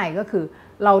ง่ายๆก็คือ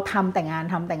เราทำแต่งาน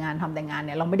เ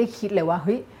นี่ยเราไม่ได้คิดเลยว่าเ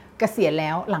ฮ้ยเกษียณแล้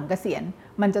วหลังเกษียณ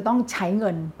มันจะต้องใช้เงิ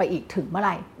นไปอีกถึงเมื่อไห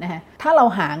ร่นะฮะถ้าเรา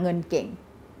หาเงินเก่ง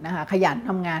นะคะขยันท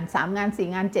ำงาน3 งาน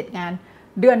4 งาน7 งาน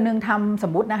เดือนหนึ่งทำส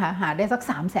มมตินะคะหาได้สัก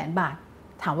300,000 บาท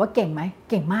ถามว่าเก่งไหม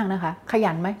เก่งมากนะคะข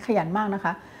ยันไหมขยันมากนะค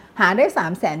ะหาได้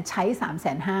300,000ใช้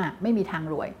350,000ไม่มีทาง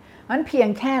รวยมันเพียง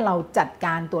แค่เราจัดก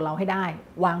ารตัวเราให้ได้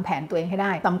วางแผนตัวเองให้ไ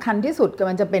ด้สำคัญที่สุดก็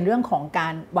มันจะเป็นเรื่องของกา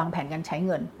รวางแผนการใช้เ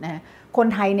งินนะฮะคน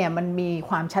ไทยเนี่ยมันมี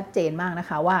ความชัดเจนมากนะ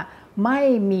คะว่าไม่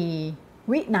มี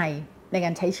วินัยในก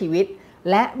ารใช้ชีวิต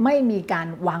และไม่มีการ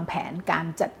วางแผนการ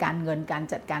จัดการเงินการ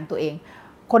จัดการตัวเอง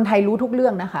คนไทยรู้ทุกเรื่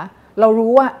องนะคะเรา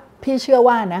รู้ว่าพี่เชื่อ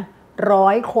ว่านะ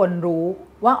 100 คนรู้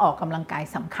ว่าออกกำลังกาย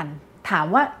สำคัญถาม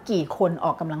ว่ากี่คนอ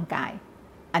อกกำลังกาย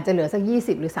อาจจะเหลือสัก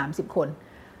20หรือ30คน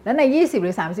แล้วใน20ห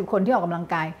รือ30คนที่ออกกำลัง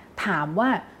กายถามว่า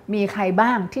มีใครบ้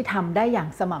างที่ทำได้อย่าง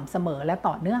สม่ำเสมอและ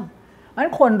ต่อเนื่องเพราะฉะนั้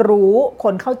นคนรู้ค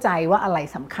นเข้าใจว่าอะไร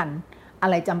สำคัญอะ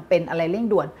ไรจำเป็นอะไรเร่ง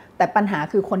ด่วนแต่ปัญหา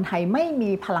คือคนไทยไม่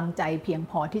มีพลังใจเพียง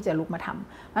พอที่จะลุกมาท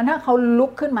ำแล้วถ้าเขาลุ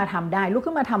กขึ้นมาทำได้ลุก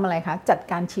ขึ้นมาทำอะไรคะจัด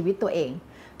การชีวิตตัวเอง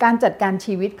การจัดการ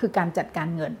ชีวิตคือการจัดการ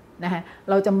เงินนะคะ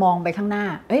เราจะมองไปข้างหน้า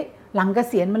หลังเก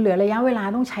ษียณมันเหลือระยะเวลา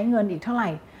ต้องใช้เงินอีกเท่าไหร่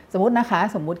สมมตินะคะ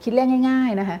สมมติคิดเลขง่าย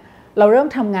ๆนะคะเราเริ่ม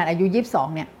ทำงานอายุ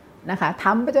22เนี่ยนะคะท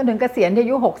ำไปจนถึงเกษียณอา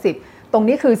ยุ60ตรง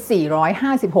นี้คือ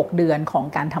456เดือนของ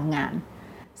การทำงาน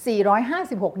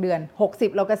456เดือน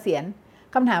60เราเกษียณ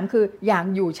คำถามคืออยาก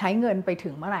อยู่ใช้เงินไปถึ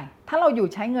งเมื่อไหร่ถ้าเราอยู่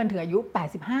ใช้เงินถึงอายุ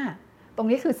85ตรง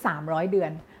นี้คือ300เดือ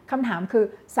นคำถามคือ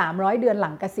300เดือนหลั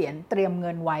งเกษียณเตรียมเ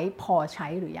งินไว้พอใช้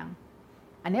หรือยัง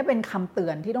อันนี้เป็นคำเตื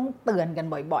อนที่ต้องเตือนกัน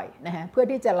บ่อยๆนะฮะเพื่อ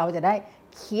ที่เราจะได้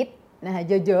คิดนะฮะ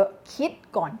เยอะๆคิด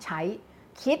ก่อนใช้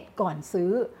คิดก่อนซื้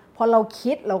อพอเรา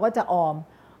คิดเราก็จะออม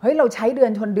เฮ้ยเราใช้เดือ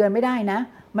นชนเดือนไม่ได้นะ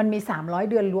มันมี300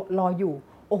เดือนรออยู่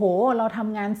โอ้โหเราท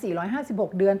ำงาน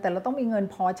456เดือนแต่เราต้องมีเงิน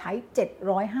พอใช้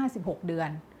756เดือน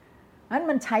นั้น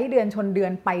มันใช้เดือนชนเดือ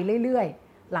นไปเรื่อย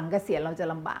ๆหลังเกษียณเราจะ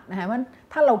ลำบากนะฮะมัน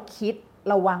ถ้าเราคิด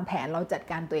เราวางแผนเราจัด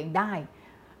การตัวเองได้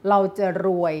เราจะร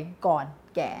วยก่อน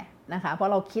แก่นะคะเพรา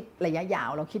ะเราคิดระยะยาว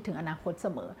เราคิดถึงอนาคตเส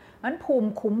มอนั้นภูมิ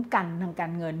คุ้มกันทางกา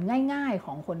รเงินง่ายๆข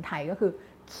องคนไทยก็คือ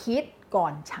คิดก่อ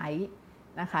นใช้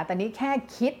นะคะแต่นี้แค่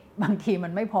คิดบางทีมั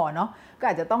นไม่พอเนาะก็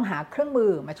อาจจะต้องหาเครื่องมื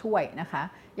อมาช่วยนะคะ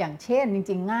อย่างเช่นจ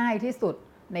ริงๆง่ายที่สุด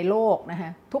ในโลกนะค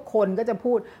ะทุกคนก็จะ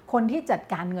พูดคนที่จัด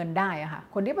การเงินได้อะค่ะ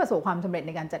คนที่ประสบความสำเร็จใ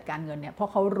นการจัดการเงินเนี่ยเพราะ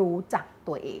เขารู้จัก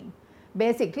ตัวเองเบ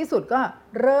สิกที่สุดก็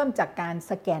เริ่มจากการ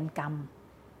สแกนกรรม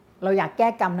เราอยากแก้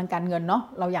กรรมทางการเงินเนาะ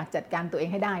เราอยากจัดการตัวเอง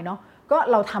ให้ได้เนาะก็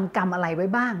เราทำกรรมอะไรไว้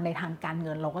บ้างในทางการเ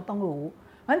งินเราก็ต้องรู้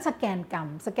เพราะฉะนั้นสแกนกร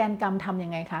รมทำยั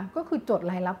งไงคะก็คือจด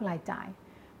รายรับรายจ่าย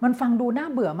มันฟังดูน่า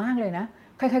เบื่อมากเลยนะ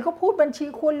ใครๆก็พูดบัญชี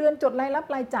ครัวเรือนจดรายรับ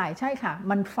รายจ่ายใช่ค่ะ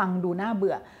มันฟังดูน่าเ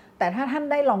บื่อแต่ถ้าท่าน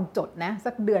ได้ลองจดนะ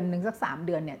สักเดือนนึงสัก3เ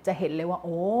ดือนเนี่ยจะเห็นเลยว่าโ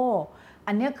อ้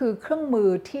อันนี้คือเครื่องมือ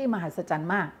ที่มหัศจรรย์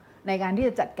มากในการที่จ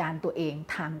ะจัดการตัวเอง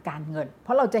ทางการเงินเพร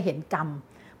าะเราจะเห็นกรรม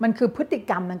มันคือพฤติ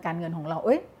กรรมทางการเงินของเรา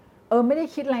ไม่ได้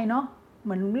คิดอะไรเนาะเห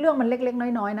มือนเรื่องมันเล็ก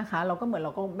ๆน้อยๆนะคะเราก็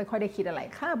ไม่ค่อยได้คิดอะไร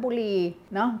ค่าบุหรี่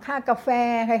เนาะค่ากาแฟ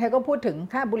ใครๆก็พูดถึง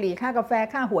ค่าบุหรี่ค่ากาแฟ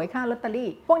ค่าหวยค่าลอตเตอรี่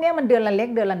พวกนี้มันเดือนละเล็ก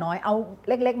เดือนละน้อยเอา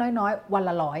เล็กๆน้อยๆวันล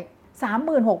ะ100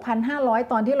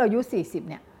 36,500ตอนที่เราอายุ40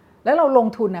เนี่ยแล้วเราลง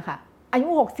ทุนนะคะอายุ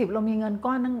60เรามีเงิน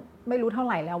ก้อนนึงไม่รู้เท่าไ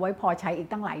หร่แล้วไว้พอใช้อีก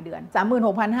ตั้งหลายเดือน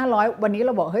 36,500 วันนี้เร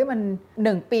าบอกเฮ้ยมัน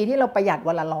1ปีที่เราประหยัด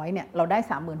วันละ100เนี่ยเราได้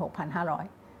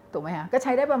 36,500 ถูกไหมคะก็ใ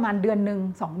ช้ได้ประมาณเดือนนึง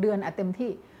2เดือนเต็ม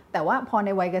ที่แต่ว่าพอใน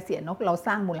วัยเกษียณเราส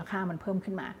ร้างมูลค่ามันเพิ่ม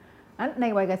ขึ้นมาใน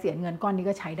วัยเกษียณเงินก้อนนี้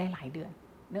ก็ใช้ได้หลายเดือน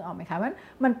นึกออกไหมคะ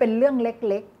มันเป็นเรื่องเ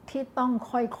ล็กๆที่ต้อง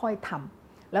ค่อยๆท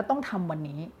ำแล้วต้องทำวัน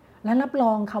นี้และรับร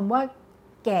องคำว่า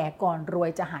แก่ก่อนรวย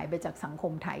จะหายไปจากสังค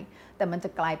มไทยแต่มันจะ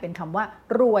กลายเป็นคำว่า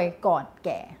รวยก่อนแ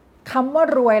ก่คำว่า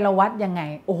รวยเราวัดยังไง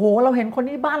โอ้โหเราเห็นคน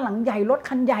ที่บ้านหลังใหญ่รถ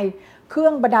คันใหญ่เครื่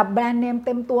องประดับแบรนด์เนมเ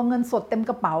ต็มตัวเงินสดเต็ม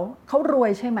กระเป๋าเขารวย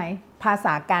ใช่ไหมภาษ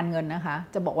าการเงินนะคะ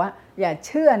จะบอกว่าอย่าเ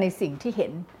ชื่อในสิ่งที่เห็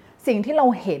นสิ่งที่เรา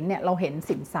เห็นเนี่ยเราเห็น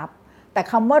สินทรัพย์แต่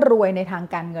คำว่ารวยในทาง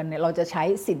การเงินเนี่ยเราจะใช้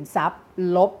สินทรัพย์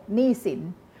ลบหนี้สิน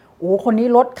โอ้คนนี้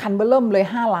รถคันเบ้อเริ่มเลย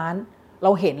5 ล้านเร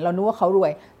าเห็นเรานึกว่าเขารว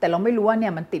ยแต่เราไม่รู้ว่าเนี่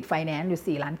ยมันติดไฟแนนซ์อ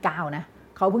ยู่4.9 ล้านนะ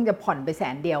เขาเพิ่งจะผ่อนไป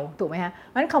100,000ถูกไหมฮะ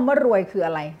งั้นคำว่ารวยคืออ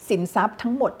ะไรสินทรัพย์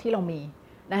ทั้งหมดที่เรามี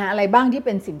นะฮะอะไรบ้างที่เ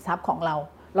ป็นสินทรัพย์ของเร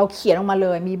าเขียนออกมาเล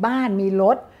ยมีบ้านมีร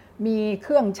ถมีเค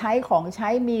รื่องใช้ของใช้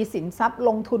มีสินทรัพย์ล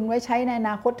งทุนไว้ใช้ในอ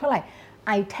นาคตเท่าไหร่ไ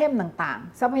อเทมต่าง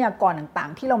ๆทรัพยากรต่าง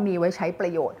ๆที่เรามีไว้ใช้ปร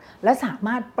ะโยชน์และสาม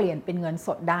ารถเปลี่ยนเป็นเงินส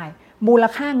ดได้มูล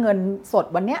ค่าเงินสด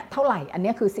วันนี้เท่าไหร่อัน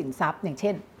นี้คือสินทรัพย์อย่างเ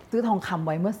ช่นซื้อทองคำไ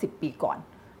ว้เมื่อ10 ปีก่อน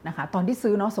นะคะตอนที่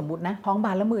ซื้อเนาะสมมุตินะทองบ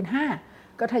าทละ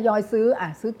 15,000 ก็ทยอย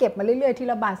ซื้อเก็บมาเรื่อยๆที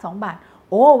ละบาท2 บาท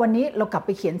โอ้วันนี้เรากลับไป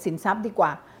เขียนสินทรัพย์ดีกว่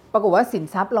าปรากฏว่าสิน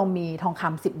ทรัพย์เรามีทองค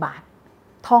ำ10 บาท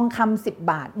ทองคำ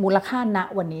10 บาทมูลค่าณ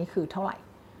วันนี้คือเท่าไหร่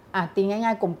ตีง่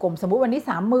ายๆกลมๆสมมุติวันนี้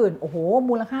 30,000 โอ้โห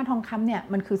มูลค่าทองคำเนี่ย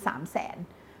มันคือ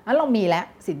 300,000นั้นเรามีแล้ว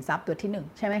สินทรัพย์ตัวที่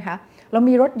1ใช่ไหมคะเรา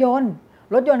มีรถยน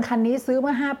ต์คันนี้ซื้อเ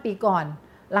มื่อ5 ปีก่อน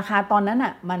ราคาตอนนั้น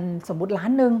มันสมมุติ1 ล้า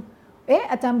น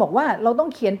อาจารย์บอกว่าเราต้อง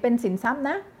เขียนเป็นสินทรัพย์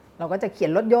นะเราก็จะเขีย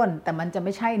นรถยนต์แต่มันจะไ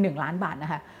ม่ใช่1 ล้านบาทน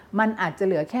ะคะมันอาจจะเ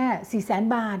หลือแค่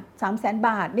 400,000 บาท 300,000 บ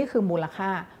าทนี่คือมูลค่า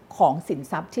ของสิน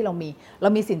ทรัพย์ที่เรา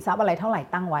มีสินทรัพย์อะไรเท่าไหร่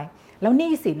ตั้งไว้แล้วห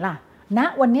นี้สินล่ะณ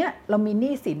วันนี้เรามีห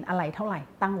นี้สินอะไรเท่าไหร่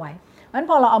ตั้งไว้งั้น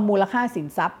พอเราเอามูลค่าสิน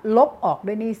ทรัพย์ลบออก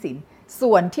ด้วยหนี้สิน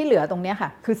ส่วนที่เหลือตรงนี้ค่ะ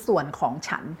คือส่วนของ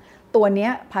ฉันตัวนี้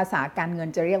ภาษาการเงิน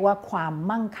จะเรียกว่าความ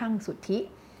มั่งคั่งสุทธิ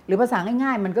หรือภาษาง่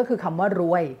ายๆมันก็คือคำว่าร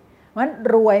วย เพราะฉะนั้น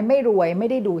รวยไม่รวยไม่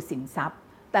ได้ดูสินทรัพย์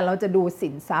แต่เราจะดูสิ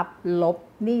นทรัพย์ลบ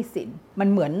หนี้สินมัน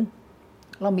เหมือน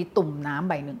เรามีตุ่มน้ำ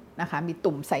ใบหนึ่งนะคะมี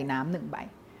ตุ่มใส่น้ำหนึ่งใบ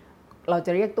เราจ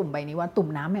ะเรียกตุ่มใบนี้ว่าตุ่ม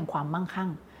น้ำแห่งความมั่งคั่ง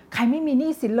ใครไม่มีห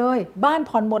นี้สินเลยบ้าน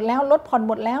ผ่อนหมดแล้วรถผ่อนห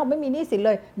มดแล้วไม่มีหนี้สินเ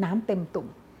ลยน้ำเต็มตุ่ม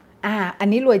อัน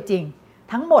นี้รวยจริง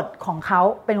ทั้งหมดของเขา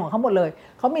เป็นของเขาหมดเลย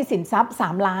เขามีสินทรัพย์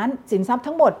3 ล้านสินทรัพย์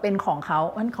ทั้งหมดเป็นของเขา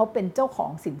เพราะฉะนั้นเขาเป็นเจ้าขอ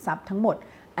งสินทรัพย์ทั้งหมด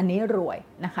อันนี้รวย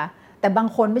นะคะแต่บาง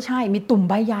คนไม่ใช่มีตุ่ม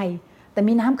ใบใหญ่แต่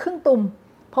มีน้ำครึ่งตุ่ม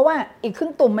เพราะว่าอีกครึ่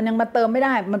งตุ่มมันยังมาเติมไม่ไ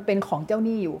ด้มันเป็นของเจ้าห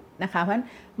นี้อยู่นะคะเพราะฉะนั้น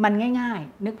มันง่าย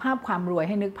ๆนึกภาพความรวยใ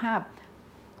ห้นึกภาพ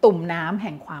ตุ่มน้ำแ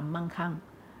ห่งความมั่งคั่ง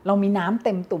เรามีน้ำเ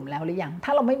ต็มตุ่มแล้วหรือยังถ้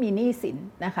าเราไม่มีหนี้สิน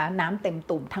นะคะน้ำเต็ม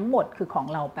ตุ่มทั้งหมดคือของ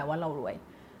เราแปลว่าเรารวย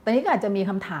ตอนนี้ก็อาจจะมี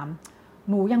คำถาม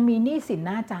หนูยังมีหนี้สินน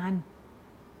ะอาจารย์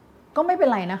ก็ไม่เป็น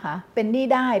ไรนะคะเป็นหนี้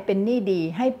ได้เป็นหนี้ดี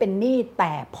ให้เป็นหนี้แ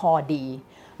ต่พอดี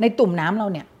ในตุ่มน้ำเรา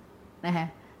เนี่ยนะคะ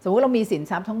สมมติเรามีสิน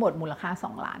ทรัพย์ทั้งหมดมูลค่า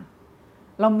2 ล้าน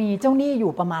เรามีเจ้าหนี้อ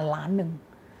ยู่ประมาณ1 ล้าน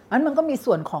นั้นมันก็มี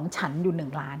ส่วนของฉันอยู่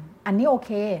1 ล้านอันนี้โอเ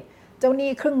คเจ้าหนี้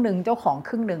ครึ่งหนึ่งเจ้าของค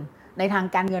รึ่งหนึ่งในทาง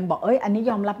การเงินบอกอันนี้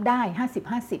ยอมรับได้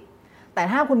50-50แต่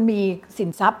ถ้าคุณมีสิน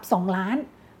ทรัพย์2 ล้าน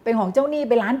เป็นของเจ้าหนี้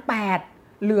ไป1.8 ล้าน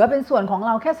เหลือเป็นส่วนของเ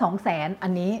ราแค่200,000อั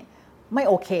นนี้ไม่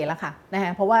โอเคแล้วค่ะนะค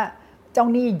ะเพราะว่าเจ้า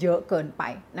หนี้เยอะเกินไป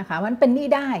นะคะมันเป็นหนี้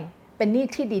ได้เป็นหนี้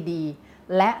ที่ดี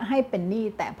ๆและให้เป็นหนี้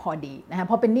แต่พอดีนะคะ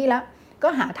พอเป็นหนี้แล้ว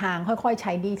ก็หาทางค่อยๆใ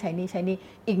ช้หนี้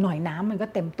อีกหน่อยน้ำมันก็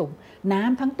เต็มตุ่มน้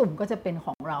ำทั้งตุ่มก็จะเป็นข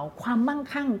องเราความมั่ง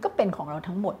คั่งก็เป็นของเรา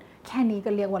ทั้งหมดแค่นี้ก็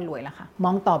เรียกว่ารวยแล้วค่ะม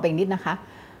องต่อไปนิดนะคะ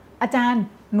อาจารย์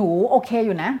หนูโอเคอ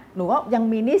ยู่นะหนูว่ายัง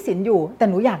มีหนี้สินอยู่แต่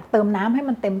หนูอยากเติมน้ำให้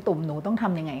มันเต็มตุ่มหนูต้องท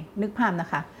ำยังไงนึกภาพนะ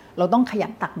คะเราต้องขยั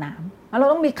นตักน้ำแล้วเรา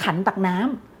ต้องมีขันตักน้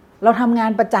ำเราทำงา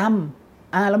นประจ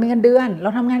ำเรามีเงินเดือนเรา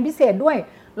ทำงานพิเศษด้วย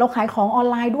เราขายของออน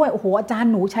ไลน์ด้วยโอ้โหอาจาร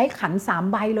ย์หนูใช้ขัน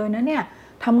3 ใบเลยนะเนี่ย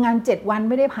ทำงาน7 วัน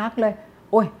ไม่ได้พักเลย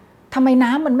โอ้ยทำไม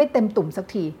น้ำมันไม่เต็มตุ่มสัก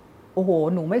ทีโอ้โห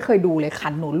หนูไม่เคยดูเลยขั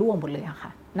นหนูร่วงหมดเลยอะค่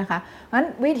ะนะคะเพราะฉะนั้น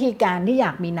วิธีการที่อย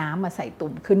ากมีน้ำมาใส่ตุ่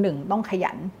มคือ1ต้องข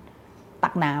ยันตั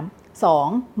กน้ำ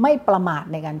2ไม่ประมาท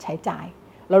ในการใช้จ่าย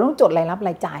เราต้องจดรายรับร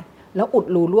ายจ่ายแล้วอุด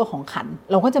รูรั่วของขัน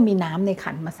เราก็จะมีน้ำใน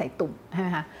ขันมาใส่ตุ่มใช่ไหม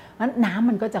คะงั้นน้ำ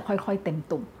มันก็จะค่อยๆเต็ม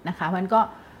ตุ่มนะคะมันก็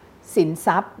สินท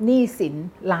รัพย์หนี้สิน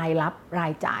รายรับรา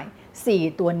ยจ่าย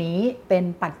4ตัวนี้เป็น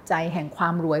ปัจจัยแห่งควา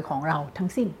มรวยของเราทั้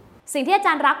งสิ้น สิ่งที่อาจ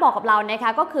ารย์รักบอกกับเรานะค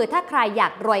ะก็คือถ้าใครอยา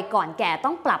กรวยก่อนแก่ต้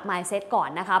องปรับ mindset ก่อน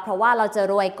นะคะเพราะว่าเราจะ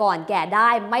รวยก่อนแก่ได้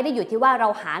ไม่ได้อยู่ที่ว่าเรา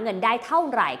หาเงินได้เท่า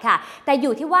ไหร่ค่ะแต่อ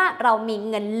ยู่ที่ว่าเรามี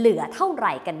เงินเหลือเท่าไห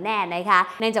ร่กันแน่นะคะ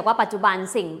เนื่องจากว่าปัจจุบัน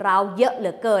สิ่งเราเยอะเหลื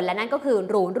อเกินและนั่นก็คือ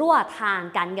รูรั่วทาง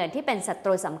การเงินที่เป็นศัต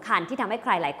รูสำคัญที่ทำให้ใค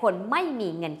รหลายคนไม่มี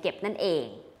เงินเก็บนั่นเอง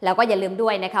แล้วก็อย่าลืมด้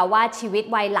วยนะคะว่าชีวิต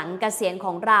วัยหลังเกษียณข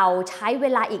องเราใช้เว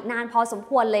ลาอีกนานพอสม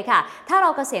ควรเลยค่ะถ้าเรา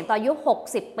เกษียณตอนอายุ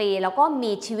60 ปีแล้วก็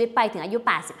มีชีวิตไปถึงอายุ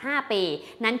85 ปี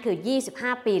นั่นคือ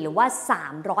25 ปีหรือว่า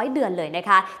300 เดือนเลยนะค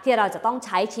ะที่เราจะต้องใ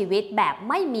ช้ชีวิตแบบ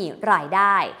ไม่มีรายไ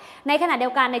ด้ในขณะเดี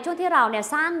ยวกันในช่วงที่เราเนี่ย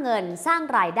สร้างเงินสร้าง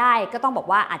รายได้ก็ต้องบอก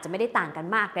ว่าอาจจะไม่ได้ต่างกัน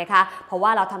มากนะคะเพราะว่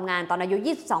าเราทำงานตอนอายุ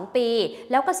22 ปี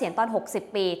แล้วเกษียณตอน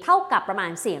60 ปีเท่ากับประมา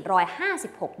ณ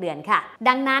456 เดือนค่ะ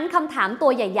ดังนั้นคำถามตั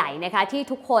วใหญ่ๆนะคะที่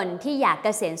ทุกคนที่อยากเก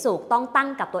ษียณสุขต้องตั้ง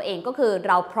กับตัวเองก็คือ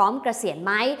เราพร้อมเกษียณไ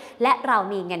หมและเรา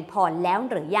มีเงินพอแล้ว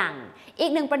หรือยังอี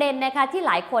กหนึ่งประเด็นนะคะที่ห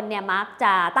ลายคนเนี่ยมักจ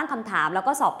ะตั้งคำถามแล้ว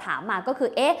ก็สอบถามมาก็คือ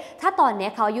ถ้าตอนนี้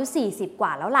เขาอายุ40 กว่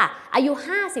าแล้วล่ะอายุ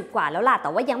50 กว่าแล้วล่ะแต่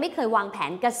ว่ายังไม่เคยวางแผ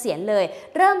นเกษียณเลย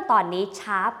เริ่มตอนนี้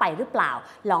ช้าไปหรือเปล่า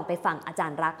ลองไปฟังอาจา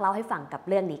รย์รักเล่าให้ฟังกับ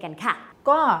เรื่องนี้กันค่ะ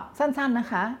ก็สั้นๆนะ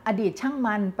คะอดีตช่าง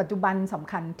มันปัจจุบันส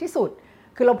ำคัญที่สุด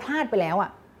คือเราพลาดไปแล้วอ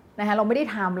ะนะคะเราไม่ได้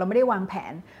ทำเราไม่ได้วางแผ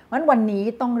นวันนี้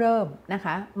ต้องเริ่มนะค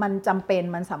ะมันจำเป็น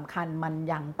มันสำคัญมัน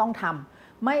ยังต้องท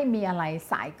ำไม่มีอะไร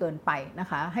สายเกินไปนะ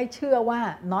คะให้เชื่อว่า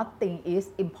nothing is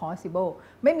impossible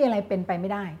ไม่มีอะไรเป็นไปไม่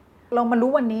ได้เรามา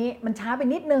รู้วันนี้มันช้าไป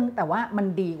นิดนึงแต่ว่ามัน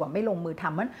ดีกว่าไม่ลงมือท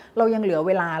ำมันเรายังเหลือเ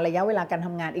วลาระยะเวลาการท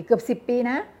ำงานอีกเกือบ10 ปี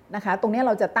นะคะตรงนี้เ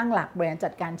ราจะตั้งหลักบริหารจั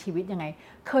ดการชีวิตยังไง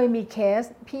เคยมีเคส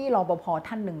พี่รปภ.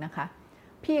ท่านหนึ่งนะคะ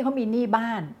พี่เขามีหนี้บ้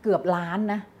านเกือบล้าน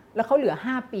นะแล้วเขาเหลือ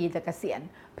5 ปีจะเกษียณ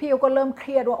พี่ก็เริ่มเค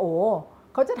รียดว่า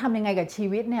เขาจะทำยังไงกับชี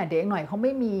วิตเนี่ยเด็กหน่อยเขาไ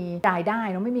ม่มีรายได้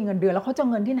เขาไม่มีเงินเดือนแล้วเขาจะ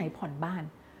เงินที่ไหนผ่อนบ้าน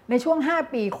ในช่วง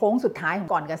5 ปีโค้งสุดท้ายของ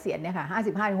ก่อนเกษียณเนี่ยค่ะ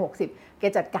55-60แก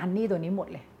จัดการหนี้ตัวนี้หมด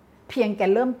เลยเพียงแก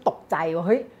เริ่มตกใจว่าเ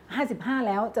ฮ้ย55แ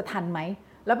ล้วจะทันไหม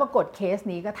แล้วปรากฏเคส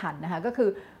นี้ก็ทันนะคะก็คือ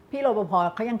พี่รปภ.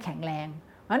เขายังแข็งแรง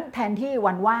งั้นแทนที่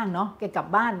วันว่างเนาะแกกลับ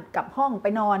บ้านกลับห้องไป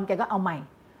นอนแกก็เอาใหม่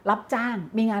รับจ้าง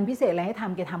มีงานพิเศษอะไรให้ท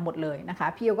ำแกทำหมดเลยนะคะ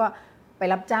พี่ก็ไป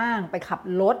รับจ้างไปขับ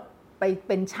รถไปเ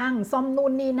ป็นช่างซ่อมนู่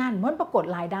นนี่นั่นมันปรากฏ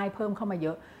รายได้เพิ่มเข้ามาเย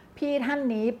อะพี่ท่าน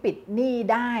นี้ปิดหนี้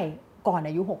ได้ก่อน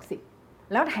อายุ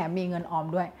60แล้วแถมมีเงินออม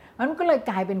ด้วยมันก็เลย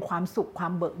กลายเป็นความสุขควา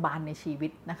มเบิกบานในชีวิ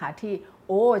ตนะคะที่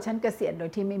ฉันเกษียณโดย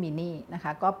ที่ไม่มีหนี้นะค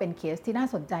ะก็เป็นเคสที่น่า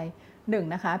สนใจ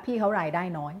 1นะคะพี่เขารายได้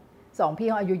น้อย2พี่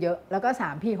เขาอายุเยอะแล้วก็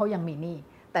3พี่เขายังมีหนี้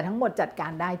แต่ทั้งหมดจัดกา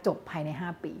รได้จบภายใน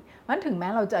5ปีเพราะฉะนั้นถึงแม้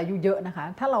เราจะอายุเยอะนะคะ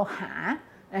ถ้าเราหา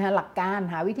หลักการ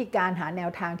หาวิธีการหาแนว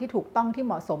ทางที่ถูกต้องที่เ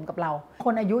หมาะสมกับเราค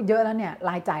นอายุเยอะแล้วเนี่ย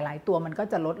รายจ่ายหลายตัวมันก็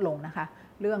จะลดลงนะคะ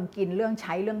เรื่องกินเรื่องใ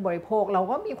ช้เรื่องบริโภคเรา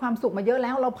ก็มีความสุขมาเยอะแ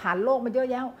ล้วเราผ่านโลกมาเยอะ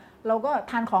แล้วเราก็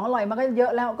ทานของอร่อยมาก็เยอ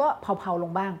ะแล้วก็เผาๆล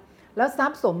งบ้างแล้วทรั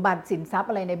พย์สมบัติสินทรัพย์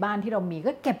อะไรในบ้านที่เรามี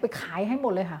ก็เก็บไปขายให้หม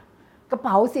ดเลยค่ะกระเ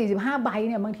ป๋า45ใบเ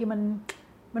นี่ยบางที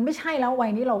มันไม่ใช่แล้ววั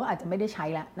ยนี้เราก็อาจจะไม่ได้ใช้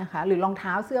แล้วนะคะหรือรองเ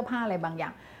ท้าเสื้อผ้าอะไรบางอย่า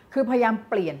งคือพยายาม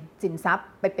เปลี่ยนสินทรัพย์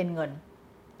ไปเป็นเงิน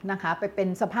นะคะไปเป็น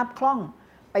สภาพคล่อง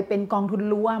ไปเป็นกองทุน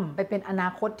รวมไปเป็นอนา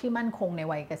คตที่มั่นคงใน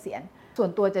วัยเกษียณส่วน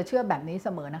ตัวจะเชื่อแบบนี้เส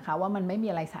มอนะคะว่ามันไม่มี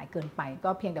อะไรสายเกินไปก็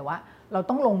เพียงแต่ว่าเรา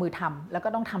ต้องลงมือทำแล้วก็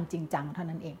ต้องทำจริงจังเท่า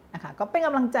นั้นเองนะคะก็เป็นก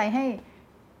ำลังใจให้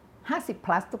50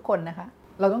 plus ทุกคนนะคะ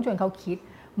เราต้องชวนเขาคิด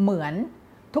เหมือน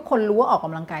ทุกคนรู้ว่าออกก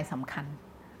ำลังกายสำคัญ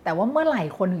แต่ว่าเมื่อไหร่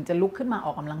คนถึงจะลุกขึ้นมาอ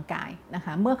อกกำลังกายนะค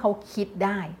ะเมื่อเขาคิดไ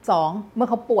ด้2เมื่อ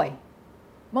เขาป่วย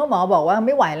เมื่อหมอบอกว่าไ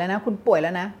ม่ไหวแล้วนะคุณป่วยแล้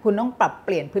วนะคุณต้องปรับเป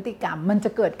ลี่ยนพฤติกรรมมันจะ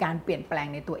เกิดการเปลี่ยนแปลง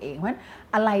ในตัวเองเพราะฉะนั้น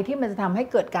อะไรที่มันจะทำให้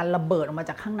เกิดการระเบิดออกมา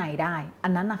จากข้างในได้อั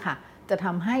นนั้นนะคะจะท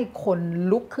ำให้คน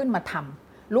ลุกขึ้นมาท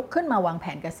ำลุกขึ้นมาวางแผ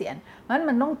นเกษียณเพราะฉะนั้น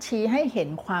มันต้องชี้ให้เห็น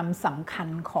ความสำคัญ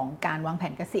ของการวางแผ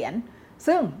นเกษียณ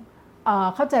ซึ่ง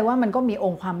เข้าใจว่ามันก็มีอ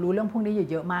งค์ความรู้เรื่องพวกนี้อยู่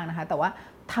เยอะมากนะคะแต่ว่า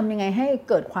ทำยังไงให้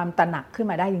เกิดความตระหนักขึ้น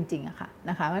มาได้จริงๆอะค่ะ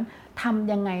นะคะมันท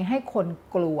ำยังไงให้คน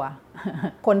กลัว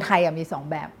คนไทยมี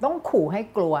2แบบต้องขู่ให้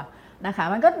กลัวนะคะ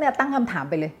มันก็เนี่ยตั้งคำถาม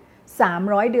ไปเลย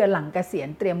300 เดือนหลังเกษียณ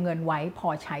เตรียมเงินไว้พอ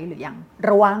ใช้หรือยัง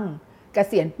ระวังเก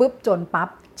ษียณปุ๊บจนปั๊บ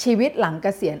ชีวิตหลังเก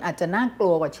ษียณอาจจะน่ากลั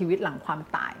วกว่าชีวิตหลังความ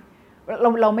ตาย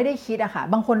เราไม่ได้คิดอะค่ะ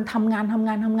บางคนทำงา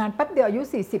นแป๊บเดียวอายุ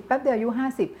40แป๊บเดียวอายุ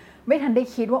50ไม่ทันได้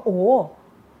คิดว่าโอ้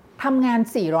ทำงาน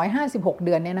456เ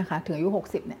ดือนเนี่ยนะคะถึงอายุ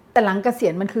60เนี่ยแต่หลังเกษีย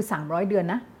ณมันคือ300เดือน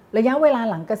นะระยะเวลา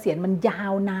หลังเกษียณมันยา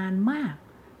วนานมาก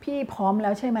พี่พร้อมแล้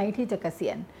วใช่ไหมที่จะเกษี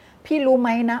ยณพี่รู้ไหม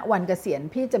นะวันเกษียณ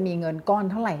พี่จะมีเงินก้อน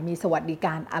เท่าไหร่มีสวัสดิก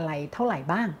ารอะไรเท่าไหร่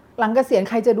บ้างหลังเกษียณ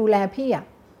ใครจะดูแลพี่อ่ะ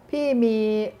พี่มี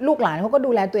ลูกหลานเขาก็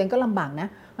ดูแลตัวเองก็ลำบากนะ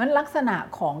เพราะฉะนั้นลักษณะ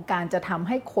ของการจะทำใ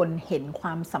ห้คนเห็นคว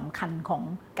ามสำคัญของ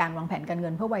การวางแผนการเงิ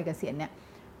นเพื่อวัยเกษียณเนี่ย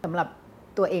สำหรับ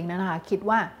ตัวเองนะคะคิด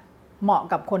ว่าเหมาะ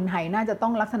กับคนไทยน่าจะต้อ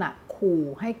งลักษณะขู่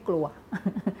ให้กลัว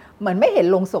เหมือนไม่เห็น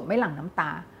ลงศพไม่หลั่งน้ำตา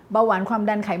เบาหวานความ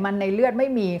ดันไขมันในเลือดไม่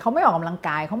มีเขาไม่ออกกำลังก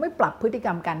ายเขาไม่ปรับพฤติกร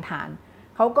รมการทาน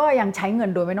เขาก็ยังใช้เงิน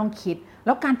โดยไม่ต้องคิดแ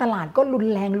ล้วการตลาดก็รุน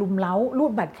แรงลุมเล้ารู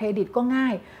ดบัตรเครดิตก็ง่า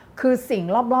ยคือสิ่ง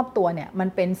รอบๆตัวเนี่ยมัน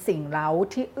เป็นสิ่งเร้า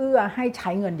ที่เอื้อให้ใช้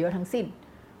เงินเยอะทั้งสิ้น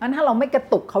งั้นถ้าเราไม่กระ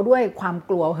ตุกเขาด้วยความ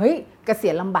กลัวเฮ้ยเกษี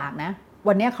ยณลำบากนะ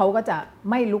วันนี้เขาก็จะ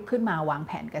ไม่ลุกขึ้นมาวางแ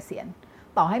ผนเกษียณ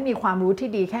ต่อให้มีความรู้ที่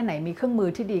ดีแค่ไหนมีเครื่องมือ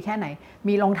ที่ดีแค่ไหน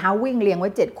มีรองเท้าวิ่งเรียงไว้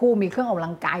7คู่มีเครื่องออกกำ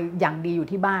ลังกายอย่างดีอยู่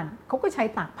ที่บ้านเขาก็ใช้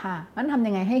ตากผ้านั้นทำ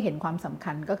ยังไงให้เห็นความสำ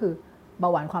คัญก็คือเบา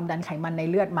หวานความดันไขมันใน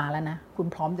เลือดมาแล้วนะคุณ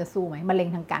พร้อมจะสู้ไหมมะเร็ง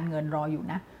ทางการเงินรออยู่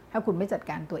นะถ้าคุณไม่จัด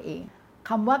การตัวเอง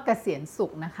คำว่าเกษียณสุ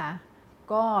ขนะคะ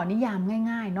ก็นิยาม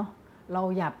ง่ายๆเนาะเรา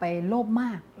อย่าไปโลภม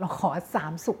ากเราขอ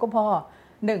3สุขก็พอ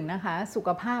1นะคะสุข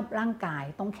ภาพร่างกาย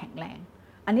ต้องแข็งแรง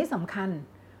อันนี้สำคัญ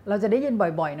เราจะได้ยิน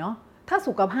บ่อยๆเนาะถ้า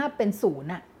สุขภาพเป็นศูนย์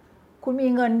น่ะคุณมี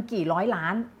เงินกี่ร้อยล้า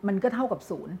นมันก็เท่ากับ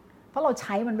ศูนย์เพราะเราใ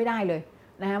ช้มันไม่ได้เลย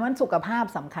นะคะมันสุขภาพ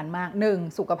สำคัญมาก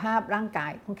1สุขภาพร่างกา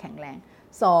ยต้องแข็งแรง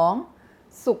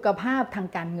2สุขภาพทาง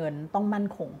การเงินต้องมั่น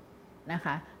คงนะค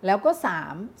ะแล้วก็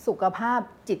3สุขภาพ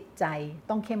จิตใจ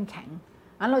ต้องเข้มแข็ง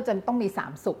งั้นเราจะต้องมี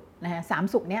3สุขนะคะ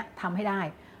3สุขเนี้ยทำให้ได้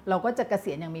เราก็จะเก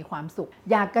ษียณอย่างมีความสุข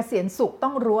อยากเกษียณสุขต้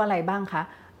องรู้อะไรบ้างคะ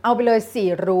เอาไปเลย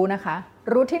4รู้นะคะ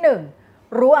รู้ที่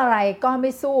1รู้อะไรก็ไ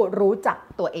ม่สู้รู้จัก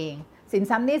ตัวเองสิน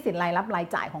ทรัพย์หนี้สินรายรับราย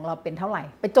จ่ายของเราเป็นเท่าไหร่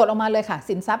ไปจดออกมาเลยค่ะ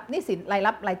สินทรัพย์หนี้สินราย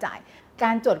รับรายจ่ายก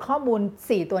ารจดข้อมูล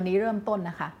4ตัวนี้เริ่มต้น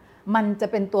นะคะมันจะ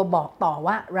เป็นตัวบอกต่อ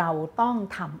ว่าเราต้อง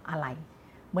ทำอะไร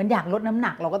เหมือนอยากลดน้ำห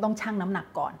นักเราก็ต้องชั่งน้ำหนัก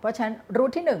ก่อนเพราะฉะนั้นรู้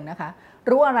ที่1นะคะ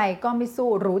รู้อะไรก็ไม่สู้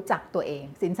รู้จักตัวเอง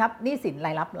สินทรัพย์หนี้สินร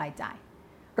ายรับรายจ่าย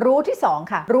รู้ที่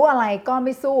2ค่ะรู้อะไรก็ไ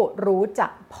ม่สู้รู้จั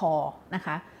กพอนะค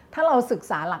ะถ้าเราศึก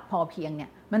ษาหลักพอเพียงเนี่ย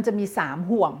มันจะมี3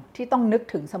ห่วงที่ต้องนึก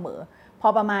ถึงเสมอพอ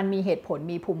ประมาณมีเหตุผล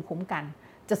มีภูมิคุ้มกัน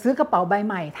จะซื้อกระเป๋าใบใ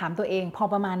หม่ถามตัวเองพอ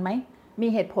ประมาณไหมมี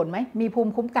เหตุผลไหมมีภู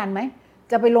มิคุ้มกันไหม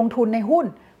จะไปลงทุนในหุ้น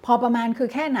พอประมาณคือ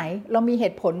แค่ไหนเรามีเห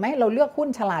ตุผลไหมเราเลือกหุ้น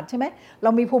ฉลาดใช่ไหมเร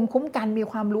ามีภูมิคุ้มกันมี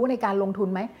ความรู้ในการลงทุน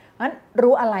ไหมงั้น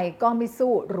รู้อะไรก็ไม่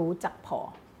สู้รู้จักพอ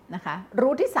นะคะ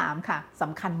รู้ที่3ค่ะส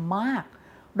ำคัญมาก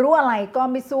รู้อะไรก็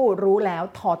ไม่สู้รู้แล้ว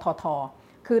ท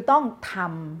คือต้องท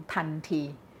ำทันที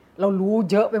เรารู้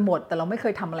เยอะไปหมดแต่เราไม่เค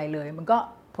ยทำอะไรเลยมันก็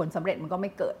ผลสำเร็จมันก็ไ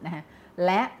ม่เกิดนะฮะแ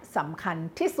ละสำคัญ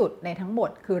ที่สุดในทั้งหมด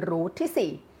คือรู้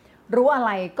ที่4รู้อะไ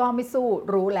รก็ไม่สู้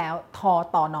รู้แล้ว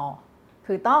ตน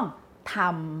คือต้องท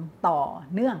ำต่อ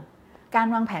เนื่องการ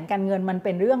วางแผนการเงินมันเ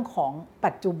ป็นเรื่องของ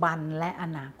ปัจจุบันและอ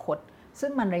นาคต ซึ่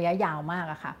งมันระยะยาวมาก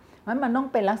อะค่ะมันต้อง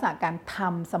เป็นลักษณะการท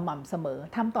ำสม่ำเสมอ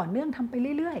ทำต่อเนื่องทำไป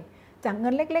เรื่อยๆจากเงิ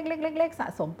นเล็กๆๆๆสะ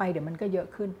สมไปเดี๋ยวมันก็เยอะ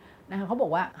ขึ้นนะคะเขาบอ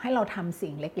กว่าให้เราทำ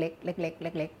สิ่งเล็กๆเล็ก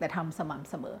ๆเล็กๆแต่ทำสม่ำ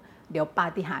เสมอเดี๋ยวปา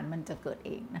ฏิหาริย์มันจะเกิดเ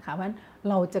องนะคะเพราะฉะนั้น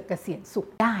เราจะเกษียณสุข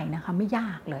ได้นะคะไม่ย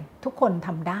ากเลยทุกคนท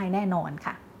ำได้แน่นอน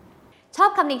ค่ะชอ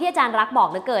บคำนี้ที่อาจารย์รักบอก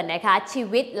เหลือเกินนะคะชี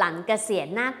วิตหลังเกษียณ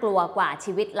น่ากลัวกว่า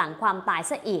ชีวิตหลังความตาย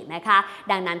ซะอีกนะคะ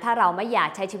ดังนั้นถ้าเราไม่อยาก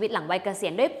ใช้ชีวิตหลังวัยเกษีย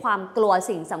ณด้วยความกลัว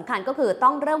สิ่งสำคัญก็คือต้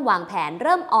องเริ่มวางแผนเ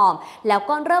ริ่มออมแล้ว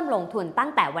ก็เริ่มลงทุนตั้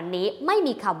งแต่วันนี้ไม่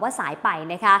มีคำว่าสายไป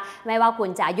นะคะไม่ว่าคุณ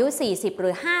จะอายุ40หรื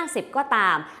อ50ก็ตา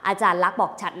มอาจารย์รักบอ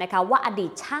กชัดนะคะว่าอดี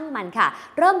ตช่างมันค่ะ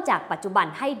เริ่มจากปัจจุบัน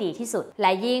ให้ดีที่สุดแล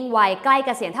ะยิ่งวัยใกล้เก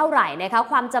ษียณเท่าไหร่นะคะ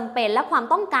ความจำเป็นและความ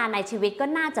ต้องการในชีวิตก็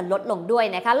น่าจะลดลงด้วย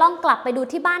นะคะลองกลับไปดู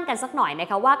ที่บ้านกันสักหน่อยน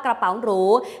ะคะว่ากระเป๋าหรู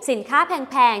สินค้าแ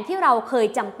พงๆที่เราเคย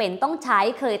จำเป็นต้องใช้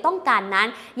เคยต้องการนั้น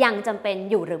ยังจำเป็น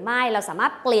อยู่หรือไม่เราสามาร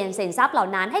ถเปลี่ยนสินทรัพย์เหล่า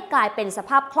นั้นให้กลายเป็นส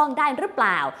ภาพคล่องได้หรือเป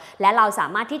ล่าและเราสา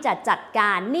มารถที่จะจัดก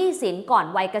ารหนี้สินก่อน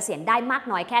วัยเกษียณได้มาก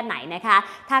น้อยแค่ไหนนะคะ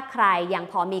ถ้าใครยัง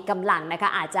พอมีกำลังนะคะ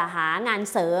อาจจะหางาน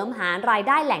เสริมหารายไ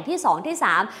ด้แหล่งที่2ที่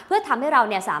3เพื่อทำให้เรา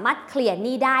เนี่ยสามารถเคลียร์ห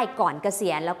นี้ได้ก่อนเกษี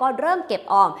ยณแล้วก็เริ่มเก็บ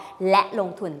ออมและลง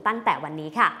ทุนตั้งแต่วันนี้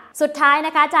ค่ะสุดท้ายน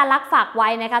ะคะอาจารย์ลักษณ์ฝากไว้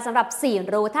นะคะสำหรับ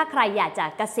4รู้ถ้าใครอยากจะ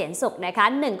เกษียณสุขนะคะ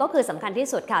1ก็คือสำคัญที่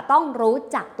สุดค่ะต้องรู้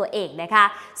จักตัวเองนะคะ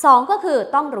2ก็คือ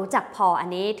ต้องรู้จักพออัน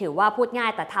นี้ถือว่าพูดง่า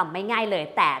ยแต่ทำไม่ง่ายเลย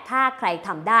แต่ถ้าใครท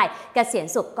ำได้เกษียณ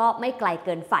สุขก็ไม่ไกลเ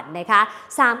กินฝันนะคะ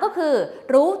3ก็คือ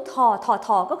รู้ท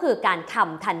ก็คือการท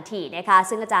ำทันทีนะคะ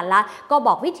ซึ่งอาจารย์ละก็บ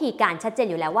อกวิธีการชัดเจน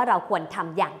อยู่แล้วว่าเราควรท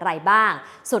ำอย่างไรบ้าง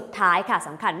สุดท้ายค่ะส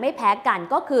ำคัญไม่แพ้กัน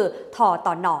ก็คือ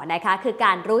ต่อหนอนะคะคือก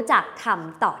ารรู้จักท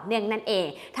ำต่อเนื่องนั่นเอง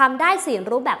ทำได้4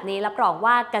รู้แบบนี้รับรอง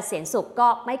ว่าเกษียณสุขก็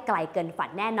ไม่ไกลเกินฝัน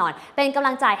แน่นอนเป็นกำ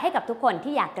ลังใจให้กับทุกคน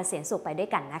ที่อยากเกษียณสุขไปด้วย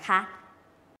กันนะคะ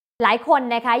หลายคน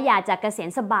นะคะอยากจะเกษียณ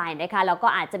สบายนะคะแล้วก็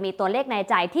อาจจะมีตัวเลขใน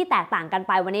ใจที่แตกต่างกันไ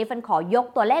ปวันนี้ฟันขอยก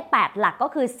ตัวเลข8หลักก็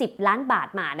คือ10ล้านบาท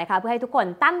มานะคะเพื่อให้ทุกคน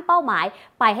ตั้งเป้าหมาย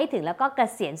ไปให้ถึงแล้วก็เก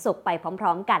ษียณสุขไปพร้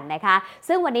อมๆกันนะคะ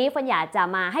ซึ่งวันนี้ฟันอยากจะ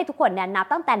มาให้ทุกคนนับ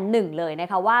ตั้งแต่1เลยนะ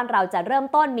คะว่าเราจะเริ่ม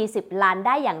ต้นมี10ล้านไ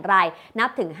ด้อย่างไรนับ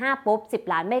ถึง5ปุ๊บ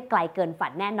10ล้านไม่ไกลเกินฝั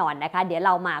นแน่นอนนะคะเดี๋ยวเร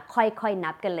ามาค่อยๆ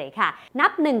นับกันเลยค่ะนั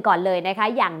บ1ก่อนเลยนะคะ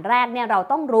อย่างแรกเนี่ยเรา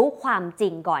ต้องรู้ความจริ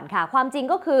งก่อนค่ะความจริง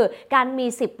ก็คือการมี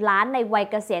10ล้านในวัย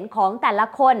เกษียณของแต่ละ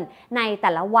คนในแ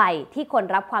ต่ละวัยที่คน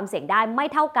รับความเสี่ยงได้ไม่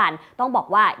เท่ากันต้องบอก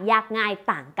ว่ายากง่าย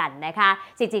ต่างกันนะคะ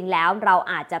จริงๆแล้วเรา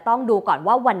อาจจะต้องดูก่อน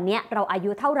ว่าวันนี้เราอา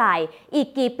ยุเท่าไหร่อีก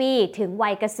กี่ปีถึงวั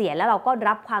ยเกษียณแล้วเราก็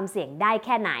รับความเสี่ยงได้แ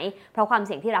ค่ไหนเพราะความเ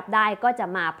สี่ยงที่รับได้ก็จะ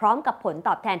มาพร้อมกับผลต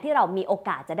อบแทนที่เรามีโอก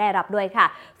าสจะได้รับด้วยค่ะ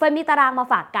เฟิร์นมีตารางมา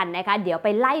ฝากกันนะคะเดี๋ยวไป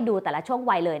ไล่ดูแต่ละช่วง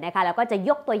วัยเลยนะคะแล้วก็จะย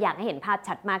กตัวอย่างให้เห็นภาพ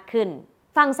ชัดมากขึ้น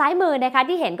ฝั่งซ้ายมือนะคะ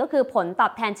ที่เห็นก็คือผลตอ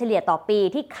บแทนเฉลี่ยต่อปี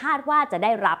ที่คาดว่าจะไ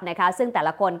ด้รับนะคะซึ่งแต่ล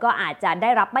ะคนก็อาจจะได้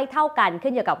รับไม่เท่ากันขึ้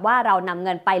นอยู่กับว่าเรานำเ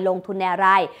งินไปลงทุนในอะไร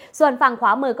ส่วนฝั่งขว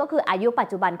ามือก็คืออายุปัจ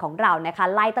จุบันของเรานะคะ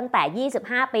ไล่ตั้งแต่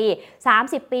25ปี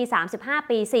30ปี35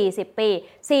ปี40ปี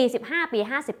45ปี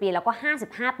50ปีแล้วก็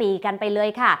55ปีกันไปเลย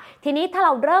ค่ะทีนี้ถ้าเร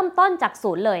าเริ่มต้นจาก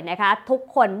ศูนย์เลยนะคะทุก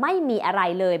คนไม่มีอะไร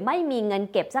เลยไม่มีเงิน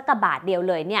เก็บสักบาทเดียว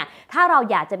เลยเนี่ยถ้าเรา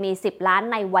อยากจะมี10ล้าน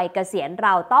ในวัยเกษียณเร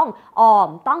าต้องออม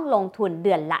ต้องลงทุนเ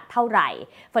ดือนละเท่าไหร่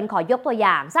ฝนขอยกตัวอ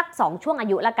ย่างสัก2ช่วงอา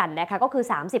ยุละกันนะคะก็คือ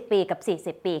30ปีกับ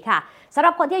40ปีค่ะสำห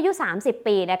รับคนที่อายุ30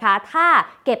ปีนะคะถ้า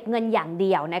เก็บเงินอย่างเ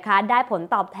ดียวนะคะได้ผล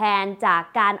ตอบแทนจาก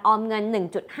การออมเงิน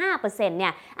 1.5% เนี่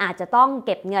ยอาจจะต้องเ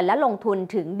ก็บเงินและลงทุน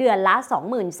ถึงเดือนละ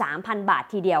 23,000 บาท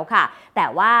ทีเดียวค่ะแต่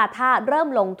ว่าถ้าเริ่ม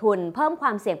ลงทุนเพิ่มคว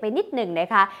ามเสี่ยงไปนิดหนึ่งนะ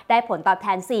คะได้ผลตอบแท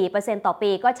น 4% ต่อ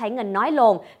ปีก็ใช้เงินน้อยล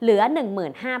งเหลือ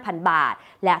 15,000 บาท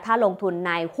และถ้าลงทุนใ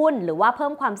นหุ้นหรือว่าเพิ่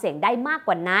มความเสี่ยงได้มากก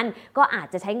ว่านั้นก็อาจ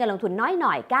จะใช้เงินลงทุนน้อยห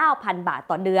น่อย 9,000 บาท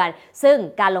ต่อเดือนซึ่ง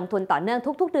การลงทุนต่อเนื่อง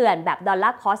ทุกๆเดือนแบบ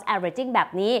dollar cost averaging แบบ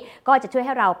นี้ก็จะช่วยใ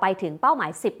ห้เราไปถึงเป้าหมา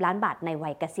ย10ล้านบาทในวั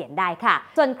ยเกษียณได้ค่ะ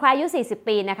ส่วนใครอายุ40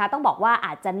ปีนะคะต้องบอกว่าอ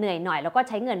าจจะเหนื่อยหน่อยแล้วก็ใ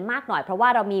ช้เงินมากหน่อยเพราะว่า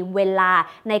เรามีเวลา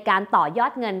ในการต่อยอ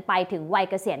ดเงินไปถึงวัย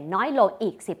เกษียณน้อยลงอี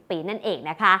ก10ปีนั่นเอง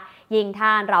นะคะยิ่งถ้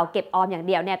าเราเก็บออมอย่างเ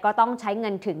ดียวเนี่ยก็ต้องใช้เงิ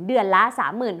นถึงเดือนละ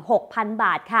 36,000 บ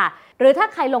าทค่ะหรือถ้า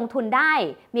ใครลงทุนได้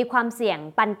มีความเสี่ยง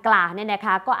ปานกลางเนี่ยนะค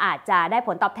ะก็อาจจะได้ผ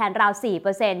ลตอบแทนราว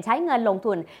 4% ใช้เงินลง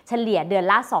ทุนเฉลี่ยเดือน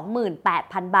ละ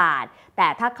 28,000 บาทแต่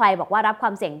ถ้าใครบอกว่ารับคว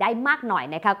ามเสี่ยงได้มากหน่อย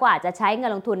นะคะก็อาจจะใช้เงิ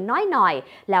นลงทุนน้อยหน่อย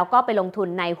แล้วก็ไปลงทุน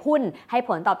ในหุ้นให้ผ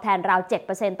ลตอบแทนราว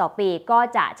 7% ต่อปีก็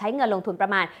จะใช้เงินลงทุนปร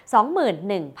ะมาณ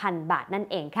 21,000 บาทนั่น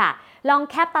เองค่ะลอง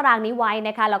แคปตารางนี้ไว้น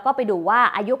ะคะแล้วก็ไปดูว่า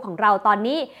อายุของเราตอน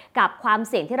นี้กับความ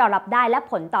เสี่ยงที่เรารับได้และ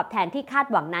ผลตอบแทนที่คาด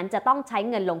หวังนั้นจะต้องใช้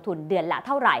เงินลงทุนเดือนละเ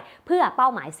ท่าไหร่เพื่อเป้า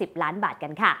หมาย10ล้านบาทกั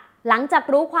นค่ะ หลังจาก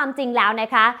รู้ความจริงแล้วน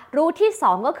ะคะรู้ที่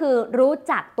2ก็คือรู้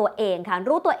จักตัวเองค่ะ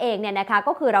รู้ตัวเองเนี่ยนะคะ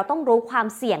ก็คือเราต้องรู้ความ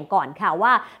เสี่ยงก่อนค่ะว่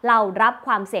าเรารับค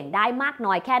วามเสี่ยงได้มาก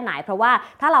น้อยแค่ไหนเพราะว่า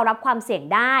ถ้าเรารับความเสี่ยง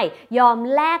ได้ยอม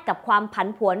แลกกับความผัน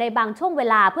ผวนในบางช่วงเว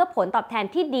ลาเพื่อผลตอบแทน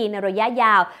ที่ดีในระยะย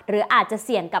าวหรืออาจจะเ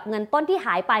สี่ยงกับเงินต้นที่ห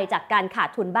ายไปจากการขาด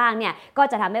ทุนบ้างเนี่ยก็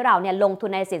จะทำให้เราเนี่ยลงทุ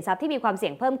นในสินทรัพย์ที่มีความเสี่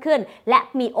ยงเพิ่มขึ้นและ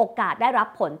มีโอกาสได้รับ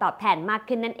ผลตอบแทนมาก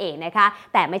ขึ้นนั่นเองนะคะ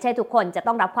แต่ไม่ใช่ทุกคนจะ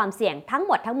ต้องรับความเสี่ยงทั้งห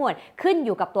มดขึ้นอ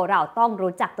ยู่กับตัวเราต้อง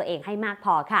รู้จักตัวเองให้มากพ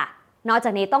อค่ะนอกจ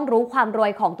ากนี้ต้องรู้ความรว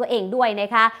ยของตัวเองด้วยนะ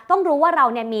คะต้องรู้ว่าเรา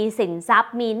เนี่ยมีสินทรัพ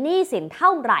ย์มีหนี้สินเท่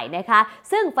าไหร่นะคะ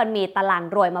ซึ่งฟันมีตาราง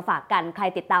รวยมาฝากกันใคร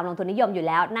ติดตามลงทุนนิยมอยู่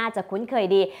แล้วน่าจะคุ้นเคย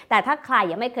ดีแต่ถ้าใคร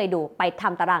ยังไม่เคยดูไปท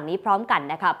ำตารางนี้พร้อมกัน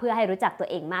นะคะเพื่อให้รู้จักตัว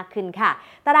เองมากขึ้นค่ะ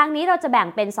ตารางนี้เราจะแบ่ง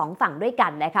เป็น2ฝั่งด้วยกั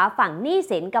นนะคะฝั่งหนี้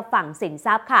สินกับฝั่งสินท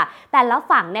รัพย์ค่ะแต่ละ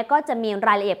ฝั่งเนี่ยก็จะมีร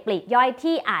ายละเอียดปลีกย่อย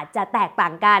ที่อาจจะแตกต่า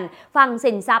งกันฝั่ง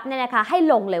สินทรัพย์เนี่ยนะคะให้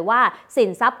ลงเลยว่าสิ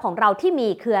นทรัพย์ของเราที่มี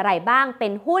คืออะไรบ้างเป็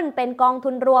นหุ้นเป็นกอง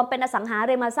ทุนรวมเป็นอสังหา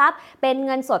ริมทรัพย์เป็นเ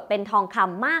งินสดเป็นทองค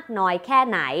ำมากน้อยแค่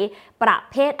ไหนประ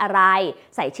เภทอะไร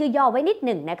ใส่ชื่อย่อไว้นิดห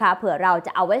นึ่งนะคะเผื่อเราจ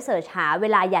ะเอาไว้เสิร์ชหาเว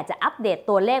ลาอยากจะอัปเดต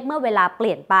ตัวเลขเมื่อเวลาเป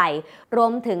ลี่ยนไปรว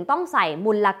มถึงต้องใส่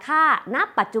มูลค่าณ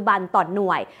ปัจจุบันต่อหน่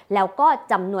วยแล้วก็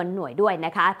จำนวนหน่วยด้วยน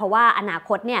ะคะเพราะว่าอนาค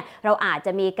ตเนี่ยเราอาจจ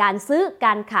ะมีการซื้อก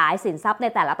ารขายสินทรัพย์ใน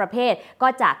แต่ละประเภทก็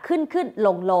จะขึ้น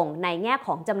ลงในแง่ข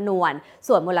องจำนวน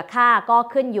ส่วนมูลค่าก็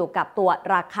ขึ้นอยู่กับตัว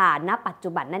ราคาณปัจจุ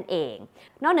บันนั่นเอง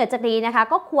นอกเหนือจากนี้นะคะ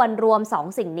ก็ควรรวม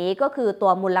2สิ่งนี้ก็คือตั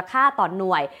วมูลค่าต่อห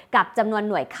น่วยกับจำนวน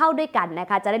หน่วยเข้าด้วยกันนะ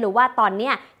คะจะได้รู้ว่าตอน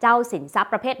นี้เจ้าสินทรัพ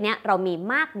ย์ประเภทนี้เรามี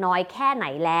มากน้อยแค่ไหน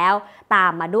แล้วตา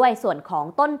มมาด้วยส่วนของ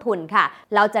ต้นทุนค่ะ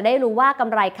เราจะได้รู้ว่าก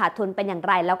ำไรขาดทุนเป็นอย่างไ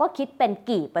รแล้วก็คิดเป็น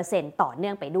กี่เปอร์เซ็นต์ต่อเนื่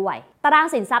องไปด้วยตาราง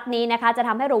สินทรัพย์นี้นะคะจะท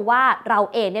ำให้รู้ว่าเรา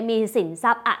เองมีสินท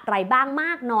รัพย์อะไรบ้างม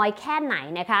ากน้อยแค่ไหน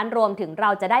นะคะรวมถึงเรา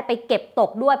จะได้ไปเก็บต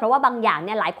กด้วยเพราะว่าบางอย่างเ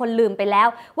นี่ยหลายคนลืมไปแล้ว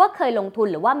ว่าเคยลงทุน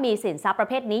หรือว่ามีสินทรัพย์ประ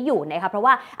เภทนี้อยู่นะคะเพราะ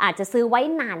ว่าอาจจะซื้อไว้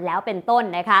นานแล้วเป็นต้น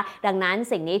นะคะดังนั้น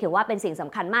สิ่งนี้ถือว่าเป็นสิ่งส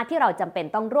ำคัญมากที่เราจำเป็น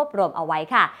ต้องรวบรวมเอาไว้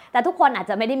ค่ะแต่ทุกคนอาจ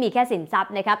จะไม่ได้มีแค่สินทรัพ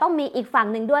ย์นะคะต้องมีอีกฝั่ง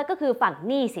หนึ่งด้วยก็คือฝั่งห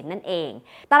นี้สินนั่นเอง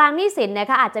ตารางหนี้สินนะ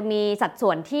คะอาจจะมีสัดส่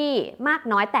วนที่มาก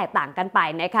น้อยแตกต่างกันไป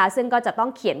นะคะซึ่งก็จะต้อง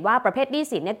เขียนว่าประเภทหนี้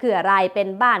สินเนี่ยคืออะไรเป็น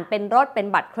บ้านเป็นรถเป็น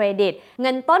บัตรเครดิตเ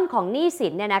งินต้นของหนี้สิ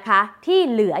นเนี่ยนะคะที่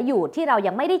เหลืออยู่ที่เรา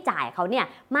ยังไม่ได้จ่ายเขาเนี่ย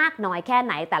มากน้อยแค่ไ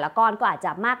หนแต่ละก้อนก็อาจจ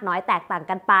ะมากน้อยแตกต่าง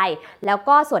กันไปแล้ว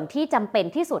ก็ส่วนที่จำเป็น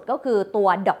ที่สุดก็คือตัว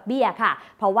ดอกเบี้ยค่ะ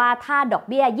เพราะว่าถ้าดอก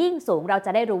เบี้ยยิ่งสูงเราจ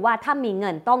ะได้รู้ว่าถ้ามีเงิ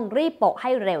นต้องรีบโปะให้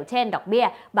เร็วเช่นดอกเบี้ย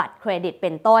บัตรเครดิตเ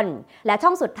ป็นต้นและช่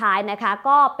องสุดท้ายนะคะ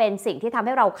ก็เป็นสิ่งที่ทำใ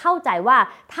ห้เราเข้าใจว่า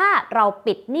ถ้าเรา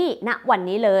ปิดหนี้ณวัน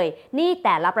นี้เลยหนี้แ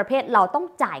ต่ละประเภทเราต้อง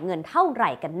จ่ายเงินเท่าไหร่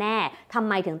กันแน่ทำ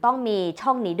ไมถึงต้องมีช่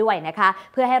องนี้ด้วยนะคะ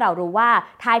เพื่อให้เรารู้ว่า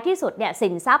ท้ายที่สุดเนี่ยสิ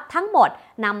นทรัพย์ทั้งหมด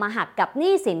นำมาหักกับห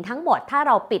นี้สินทั้งหมดถ้าเ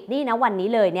ราปิดหนี้ณวันนี้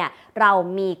เลยเนี่ยเรา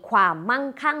มีความมั่ง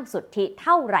คั่งสุทธิเ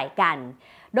ท่าไหร่กัน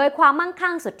โดยความมั่ง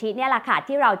คั่งสุทธิเนี่ยแหละค่ะ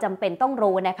ที่เราจำเป็นต้อง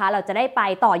รู้นะคะเราจะได้ไป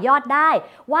ต่อยอดได้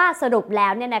ว่าสรุปแล้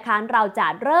วเนี่ยนะคะเราจะ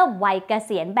เริ่มวัยเก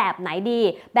ษียณแบบไหนดี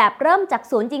แบบเริ่มจาก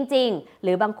ศูนย์จริงๆห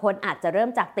รือบางคนอาจจะเริ่ม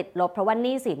จากติดลบเพราะว่าห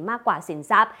นี้สินมากกว่าสิน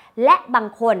ทรัพย์และบาง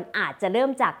คนอาจจะเริ่ม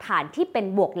จากฐานที่เป็น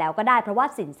บวกแล้วก็ได้เพราะว่า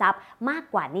สินทรัพย์มาก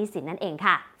กว่าหนี้สินนั่นเอง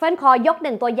ค่ะเฟิร์นขอยกห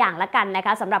นึ่งตัวอย่างละกันนะค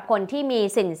ะสำหรับคนที่มี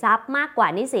สินทรัพย์มากกว่า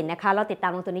หนี้สินนะคะเราติดตา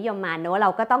มลงทุนนิยมมาเนอะเรา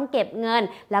ก็ต้องเก็บเงิน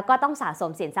แล้วก็ต้องสะส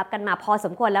มสินทรัพย์กันมาพอส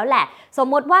มควรแล้วแหละสม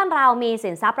มติว่าเรามี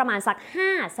สินทรัพย์ประมาณสัก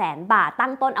 500,000 บาทตั้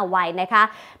งต้นเอาไว้นะคะ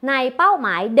ในเป้าหม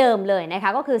ายเดิมเลยนะค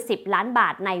ะก็คือ10 ล้านบา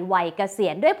ทในวัยเกษี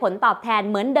ยณด้วยผลตอบแทน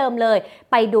เหมือนเดิมเลย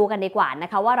ไปดูกันดีกว่านะ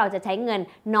คะว่าเราจะใช้เงิน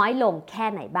น้อยลงแค่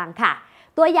ไหนบ้างค่ะ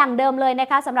ตัวอย่างเดิมเลยนะ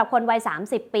คะสำหรับคนวัย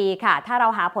30 ปีค่ะถ้าเรา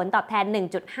หาผลตอบแทน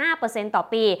 1.5% ต่อ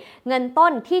ปีเงินต้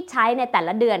นที่ใช้ในแต่ล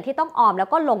ะเดือนที่ต้องออมแล้ว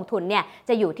ก็ลงทุนเนี่ย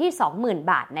จะอยู่ที่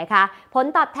 20,000 บาทนะคะผล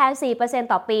ตอบแทน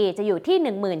 4% ต่อปีจะอยู่ที่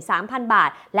 13,000 บาท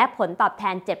และผลตอบแท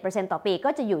น 7% ต่อปีก็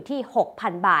จะอยู่ที่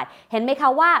 6,000 บาทเห็นไหมคะ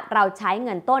ว่าเราใช้เ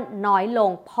งินต้นน้อยลง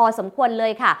พอสมควรเล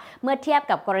ยค่ะเมื่อเทียบ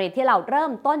กับกรณีที่เราเริ่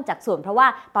มต้นจากศูนย์เพราะว่า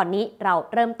ตอนนี้เรา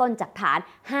เริ่มต้นจากฐาน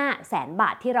 500,000 บา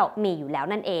ทที่เรามีอยู่แล้ว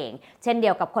นั่นเองเช่นเดี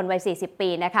ยวกับคนวัย40 ปี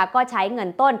นะคะก็ใช้เงิน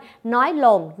ต้นน้อยล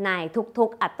งในทุก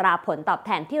ๆอัตราผลตอบแท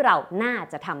นที่เราน่า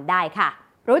จะทำได้ค่ะ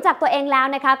รู้จักตัวเองแล้ว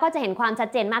นะคะก็จะเห็นความชัด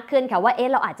เจนมากขึ้นค่ะว่า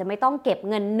เราอาจจะไม่ต้องเก็บ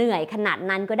เงินเหนื่อยขนาด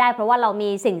นั้นก็ได้เพราะว่าเรามี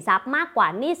สินทรัพย์มากกว่า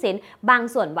หนี้สินบาง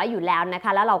ส่วนไว้อยู่แล้วนะค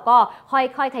ะแล้วเราก็ค่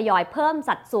อยๆทยอยเพิ่ม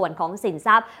สัดส่วนของสินท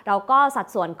รัพย์เราก็สัด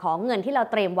ส่วนของเงินที่เรา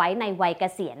เตรียมไว้ในวัยเก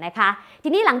ษียณนะคะที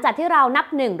นี้หลังจากที่เรานับ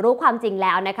1รู้ความจริงแ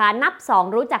ล้วนะคะนับ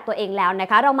2รู้จักตัวเองแล้วนะ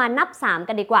คะเรามานับ3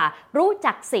กันดีกว่ารู้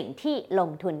จักสิ่งที่ลง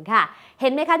ทุนค่ะเห็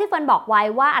นไหมคะที่เฟิร์นบอกไว้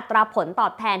ว่าอัตราผลตอ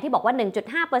บแทนที่บอกว่า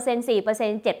 1.5%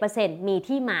 4% 7% มี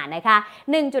ที่มานะคะ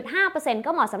 1.5%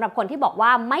 ก็เหมาะสำหรับคนที่บอกว่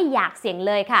าไม่อยากเสี่ยง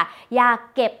เลยค่ะอยาก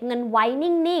เก็บเงินไว้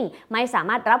นิ่งๆไม่สา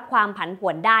มารถรับความผันผ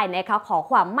วนได้นะคะขอ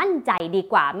ความมั่นใจดี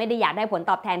กว่าไม่ได้อยากได้ผล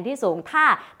ตอบแทนที่สูงถ้า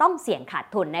ต้องเสี่ยงขาด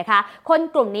ทุนนะคะคน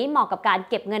กลุ่มนี้เหมาะกับการ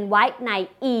เก็บเงินไว้ใน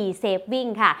e-saving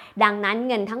ค่ะดังนั้น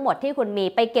เงินทั้งหมดที่คุณมี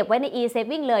ไปเก็บไว้ใน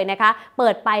e-saving เลยนะคะเปิ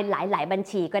ดไปหลายๆบัญ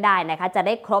ชีก็ได้นะคะจะไ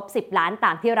ด้ครบ10ล้านต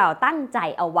ามที่เราตั้งใจ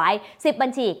เอาไว้10บั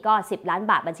ญชีก็10ล้าน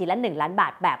บาทบัญชีละ1ล้านบา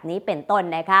ทแบบนี้เป็นต้น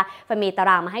นะคะมีตา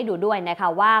รางมาให้ดูด้วยนะคะ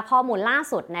ว่าข้อมูลล่า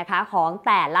สุดนะคะของแ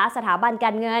ต่ละสถาบันก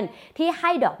ารเงินที่ใ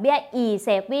ห้ดอกเบี้ย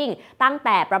e-saving ตั้งแ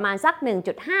ต่ประมาณสัก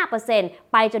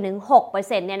 1.5% ไปจนถึง 6%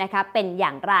 เนี่ยนะคะเป็นอย่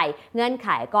างไรเงื่อนไข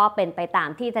ก็เป็นไปตาม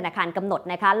ที่ธนาคารกำหนด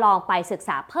นะคะลองไปศึกษ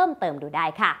าเพิ่มเติมดูได้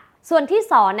ค่ะส่วนที่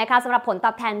2นะคะสำหรับผลต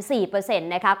อบแทน 4%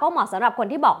 นะคะก็เหมาะสำหรับคน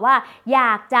ที่บอกว่าอย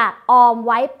ากจะออมไ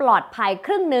ว้ปลอดภัยค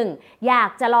รึ่งหนึ่งอยาก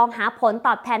จะลองหาผลต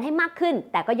อบแทนให้มากขึ้น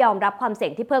แต่ก็ยอมรับความเสี่ย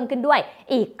งที่เพิ่มขึ้นด้วย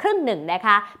อีกครึ่งหนึ่งนะค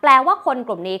ะแปลว่าคนก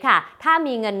ลุ่มนี้ค่ะถ้า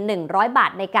มีเงิน100บา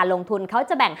ทในการลงทุนเขา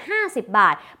จะแบ่ง50บา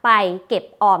ทไปเก็บ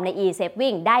ออมใน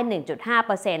e-saving ได้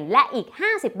 1.5% และอีก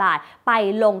50บาทไป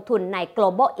ลงทุนใน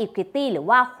global equity หรือ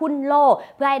ว่าหุ้นโลก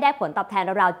เพื่อให้ได้ผลตอบแทน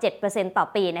ราวๆ 7% ต่อ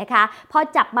ปีนะคะพอ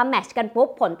จับมาแมทช์กันปุ๊บ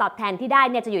ผลตอบแทนที่ได้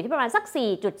เนี่ยจะอยู่ที่ประมาณสัก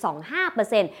 4.25%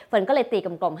 เฟิร์นก็เลยตีก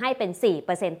ลมๆให้เป็น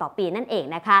 4% ต่อปีนั่นเอง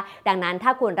นะคะดังนั้นถ้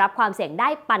าคุณรับความเสี่ยงได้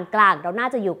ปานกลางเราน่า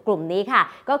จะอยู่กลุ่มนี้ค่ะ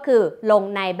ก็คือลง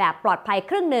ในแบบปลอดภัย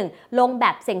ครึ่งหนึ่งลงแบ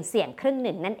บเสี่ยงครึ่งห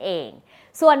นึ่งนั่นเอง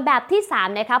ส่วนแบบที่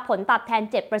3นะคะผลตอบแทน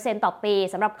 7% ต่อปี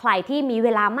สำหรับใครที่มีเว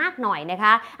ลามากหน่อยนะค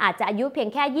ะอาจจะอายุเพียง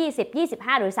แค่20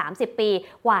 25หรือ30ปี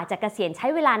กว่าจะเกษียณใช้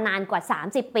เวลานานกว่า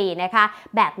30ปีนะคะ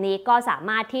แบบนี้ก็สา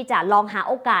มารถที่จะลองหา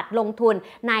โอกาสลงทุน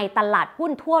ในตลาดหุ้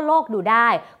นทั่วโลกดูได้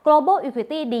global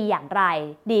equity ดีอย่างไร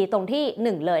ดีตรงที่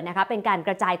1เลยนะคะเป็นการก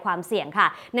ระจายความเสี่ยงค่ะ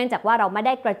เนื่องจากว่าเราไม่ไ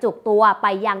ด้กระจุกตัวไป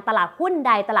ยังตลาดหุ้นใ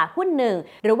ดตลาดหุ้นหนึ่ง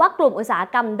หรือว่ากลุ่มอุตสาห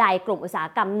กรรมใดกลุ่มอุตสาห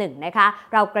กรรมหนึ่งนะคะ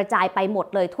เรากระจายไปหมด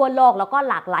เลยทั่วโลกแล้วก็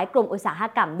หลากหลายกลุ่มอุตสาห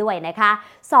กรรมด้วยนะคะ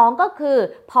2ก็คือ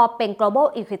พอเป็น global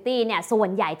equity เนี่ยส่วน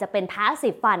ใหญ่จะเป็น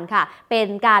passive fund ค่ะเป็น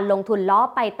การลงทุนล้อ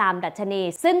ไปตามดัชนี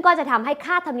ซึ่งก็จะทำให้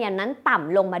ค่าธรรมเนียมนั้นต่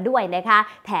ำลงมาด้วยนะคะ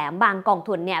แถมบางกอง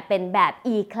ทุนเนี่ยเป็นแบบ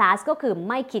e-class ก็คือ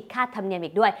ไม่คิดค่าธรรมเนียม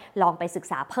อีกด้วยลองไปศึก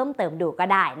ษาเพิ่มเติมดูก็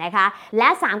ได้นะคะและ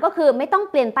3ก็คือไม่ต้อง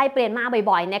เปลี่ยนไปเปลี่ยนมา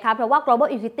บ่อยๆนะคะเพราะว่า global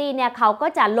equity เนี่ยเขาก็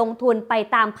จะลงทุนไป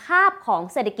ตามภาพของ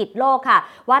เศรษฐกิจโลกค่ะ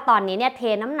ว่าตอนนี้เนี่ยเท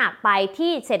น้ำหนักไป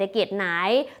ที่เศรษฐกิจไหน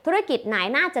ธุรกิจไหน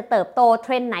น่าจะเติบโตเท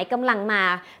รนด์ไหนกำลังมา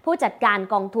ผู้จัดการ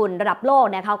กองทุนระดับโลก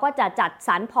เนี่ยเขาก็จะจัดส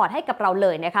รรพอร์ตให้กับเราเล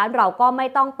ยนะคะเราก็ไม่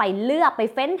ต้องไปเลือกไป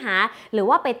เฟ้นหาหรือ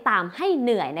ว่าไปตามให้เห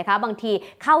นื่อยนะคะบางที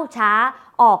เข้าช้า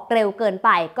ออกเร็วเกินไป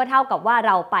ก็เท่ากับว่าเ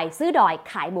ราไปซื้อดอย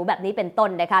ขายหมูแบบนี้เป็นต้น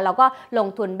นะคะแล้วก็ลง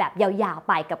ทุนแบบยาวๆ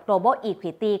ไปกับ global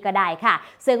equity ก็ได้ค่ะ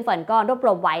ซึ่งฝนก็รวบร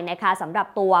วมไว้นะคะสำหรับ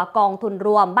ตัวกองทุนร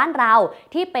วมบ้านเรา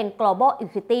ที่เป็น global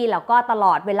equity แล้วก็ตล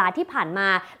อดเวลาที่ผ่านมา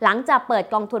หลังจากเปิด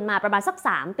กองทุนมาประมาณสัก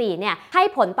3ปีเนี่ยให้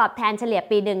ผลตอบแทนเฉลี่ย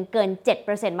ปีหนึ่งเกิน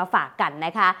 7% มาฝากกันน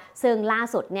ะคะซึ่งล่า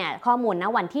สุดเนี่ยข้อมูลณ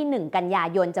วันที่1กันยา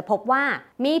ยนจะพบว่า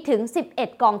มีถึง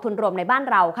11กองทุนรวมในบ้าน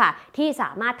เราค่ะที่ส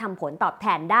ามารถทำผลตอบแท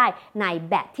นได้ใน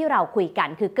แบบที่เราคุยกัน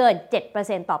คือเกิน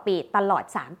 7% ต่อปีตลอด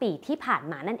3ปีที่ผ่าน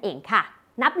มานั่นเองค่ะ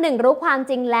นับ1รู้ความ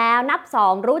จริงแล้วนับ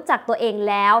2รู้จักตัวเอง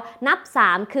แล้วนับ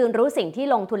3คือรู้สิ่งที่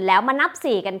ลงทุนแล้วมานับ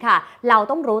4กันค่ะเรา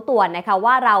ต้องรู้ตัวนะคะ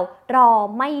ว่าเรารอ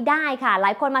ไม่ได้ค่ะหล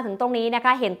ายคนมาถึงตรงนี้นะค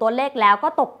ะเห็นตัวเลขแล้วก็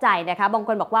ตกใจนะคะบางค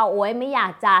นบอกว่าโอ๊ยไม่อยา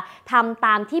กจะทำต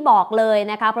ามที่บอกเลย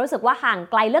นะคะเพราะรู้สึกว่าห่าง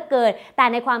ไกลเหลือเกินแต่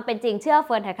ในความเป็นจริงเชื่อเ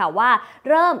ฟิร์นค่ะว่า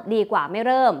เริ่มดีกว่าไม่เ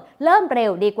ริ่มเร็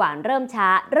วดีกว่าเริ่มช้า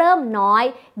เริ่มน้อย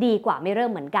ดีกว่าไม่เริ่ม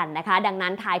เหมือนกันนะคะดังนั้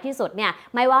นท้ายที่สุดเนี่ย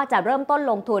ไม่ว่าจะเริ่มต้น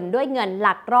ลงทุนด้วยเงินห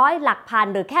ลักร้อยหลักพัน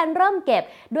หรือแค่เริ่มเก็บ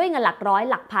ด้วยเงินหลักร้อย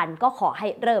หลักพันก็ขอให้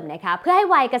เริ่มนะคะเพื่อให้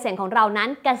วัยเกษียณของเรานั้น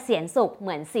เกษียณสุขเห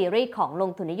มือนซีรีส์ของลง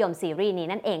ทุนนิยมซีรีส์นี้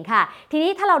นั่นเองค่ะที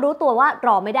นี้ถ้าเรารู้ตัวว่าร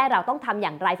อไม่ได้เราต้องทำอ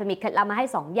ย่างไรมีเคล็ดลับมาให้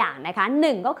2อย่างนะคะ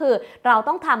1ก็คือเรา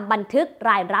ต้องทำบันทึก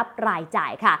รายรับรายจ่า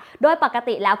ยค่ะโดยปก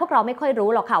ติแล้วพวกเราไม่ค่อยรู้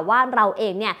หรอกค่ะว่าเราเอ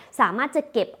งเนี่ยสามารถจะ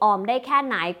เก็บออมได้แค่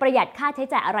ไหนประหยัดค่าใช้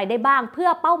จ่ายอะไรได้บ้างเพื่อ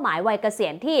เป้าหมายวัยเกษีย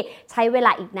ณที่ใช้เวล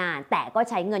าอีกนานแต่ก็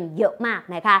ใช้เงินเยอะมาก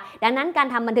นะคะดังนั้นการ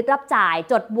ทำบันทึกรับจ่าย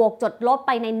จดบวกจดลบไ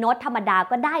ปในโน้ตธรรมดา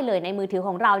ก็ได้เลยในมือถือข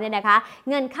องเราเนี่ยนะคะ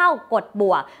เงินเข้ากดบ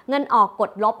วกเงินออกก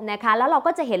ดลบนะคะแล้วเรา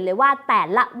ก็จะเห็นเลยว่าแต่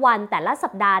ละวันแต่ละสั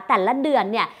ปดาห์แต่ละเดือน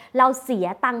เนี่ยเราเสีย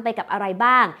ตังค์ไปกับอะไร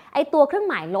บ้างไอ้ตัวเครื่อง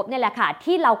หมายลบเนี่ยแหละค่ะ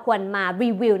ที่เราควรมารี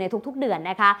วิวในทุกๆเดือน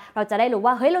นะคะเราจะได้รู้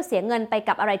ว่าเฮ้ยเราเสียเงินไป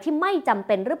กับอะไรที่ไม่จำเ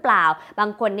ป็นหรือเปล่าบาง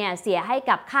คนเนี่ยเสียให้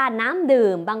กับค่าน้ำดื่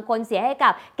มบางคนเสียให้กั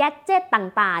บแกดเจ็ต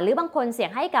ต่างๆหรือบางคนเสีย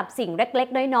ให้กับสิ่งเล็ก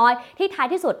ๆน้อยๆที่ท้าย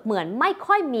ที่สุดเหมือนไม่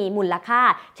ค่อยมีมูลค่า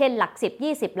เช่นหลัก10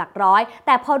 20หลักร้อยแ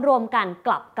ต่พอรวมกันก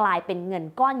ลับกลายเป็นเงิน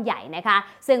ก้อนใหญ่นะคะ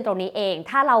ซึ่งตรงนี้เอง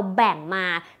ถ้าเราแบ่งมา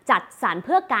จัดสรรเ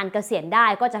พื่อการเกษียณได้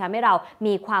ก็จะทำให้เรา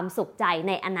มีความสุขใจใ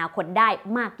นอนาคตได้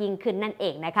มากยิ่งขึ้นนั่นเอ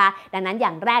งนะคะดังนั้นอย่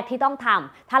างแรกที่ต้องท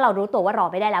ำถ้าเรารู้ตัวว่ารอ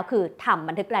ไม่ได้แล้วคือทำ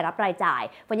บันทึกรายรับรายจ่าย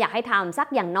ผมอยากให้ทำสัก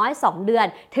อย่างน้อย2 เดือน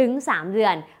ถึง3 เดื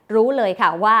อนรู้เลยค่ะ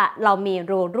ว่าเรามี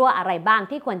รูรั่วอะไรบ้าง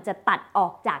ที่ควรจะตัดออ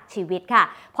กจากชีวิตค่ะ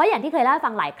เพราะอย่างที่เคยเล่าให้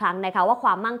ฟังหลายครั้งนะคะว่าคว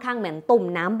ามมั่งคั่งเหมือนตุ่ม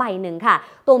น้ำใบหนึ่งค่ะ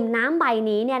ตุ่มน้ำใบ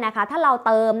นี้เนี่ยนะคะถ้าเรา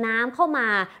เติมน้ำเข้ามา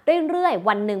เรื่อยๆ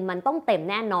วันหนึ่งมันต้องเต็ม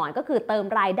แน่นอนก็คือเติม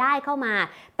รายได้เข้ามา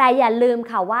แต่อย่าลืม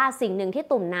ค่ะว่าสิ่งหนึ่งที่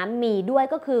ตุ่มน้ำมีด้วย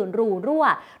ก็คือรูรั่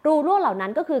วเหล่านั้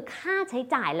นก็คือค่าใช้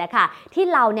จ่ายแหละค่ะที่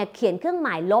เราเนี่ยเขียนเครื่องหม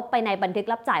ายลบไปในบันทึก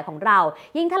รับจ่ายของเรา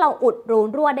ยิ่งถ้าเราอุดรู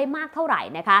รั่วได้มากเท่าไหร่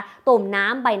นะคะตุ่มน้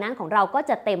ำใบนั้นของเราก็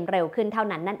จะเต็มเร็วขึ้นเท่า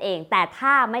นั้นนั่นเองแต่ถ้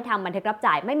าไม่ทำบันทึกรับ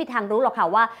จ่ายไม่มีทางรู้หรอกค่ะ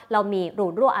ว่าเรามีรู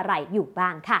รั่วอะไรอยู่บ้า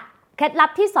งค่ะเคล็ดลับ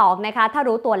ที่2นะคะถ้า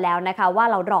รู้ตัวแล้วนะคะว่า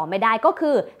เรารอไม่ได้ก็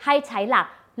คือให้ใช้หลัก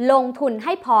ลงทุนใ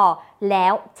ห้พอแล้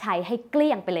วใช้ให้เก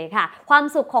ลี้ยงไปเลยค่ะความ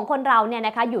สุขของคนเราเนี่ยน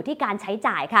ะคะอยู่ที่การใช้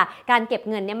จ่ายค่ะการเก็บ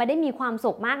เงินเนี่ยไม่ได้มีความ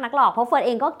สุขมากนักหรอกเพราะเฟิร์นเ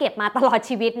องก็เก็บมาตลอด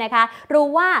ชีวิตนะคะรู้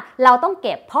ว่าเราต้องเ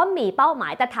ก็บเพราะมีเป้าหมา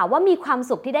ยแต่ถามว่ามีความ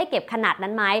สุขที่ได้เก็บขนาดนั้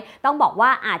นไหมต้องบอกว่า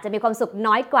อาจจะมีความสุข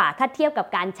น้อยกว่าถ้าเทียบกับ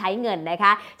การใช้เงินนะค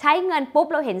ะใช้เงินปุ๊บ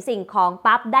เราเห็นสิ่งของ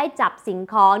ปั๊บได้จับสิ่ง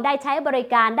ของได้ใช้บริ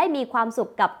การได้มีความสุ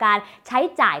ขกับการใช้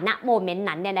จ่ายณโมเมนต์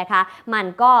นั้นเนี่ยนะคะมัน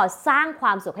ก็สร้างคว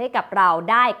ามสุขให้กับเรา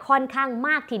ได้ค่อนข้างม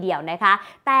ากทีเดียวนะคะ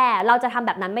แต่เราจะทำแ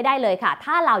บบนั้นไม่ได้เลยค่ะ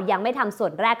ถ้าเรายังไม่ทำส่ว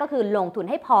นแรกก็คือลงทุน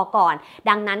ให้พอก่อน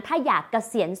ดังนั้นถ้าอยากเก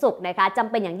ษียณสุขนะคะจำ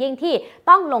เป็นอย่างยิ่งที่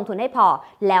ต้องลงทุนให้พอ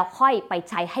แล้วค่อยไป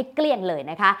ใช้ให้เกลี้ยงเลย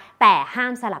นะคะแต่ห้า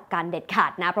มสลับกันเด็ดขา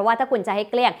ดนะเพราะว่าถ้าคุณจะให้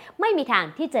เกลี้ยงไม่มีทาง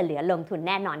ที่จะเหลือลงทุนแ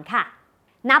น่นอนค่ะ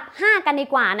นับ5กันดี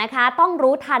กว่านะคะต้อง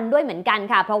รู้ทันด้วยเหมือนกัน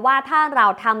ค่ะเพราะว่าถ้าเรา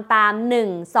ทำตาม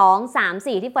1 2 3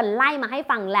 4ที่เฟิร์นไล่มาให้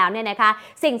ฟังแล้วเนี่ยนะคะ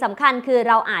สิ่งสำคัญคือ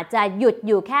เราอาจจะหยุดอ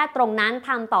ยู่แค่ตรงนั้นท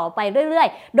ำต่อไปเรื่อย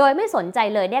ๆโดยไม่สนใจ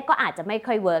เลยเนี่ยก็อาจจะไม่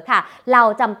ค่อยเวิร์คค่ะเรา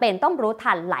จำเป็นต้องรู้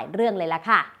ทันหลายเรื่องเลยละ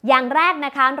ค่ะอย่างแรกน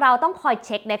ะคะเราต้องคอยเ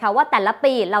ช็คนะคะว่าแต่ละ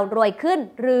ปีเรารวยขึ้น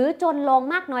หรือจนลง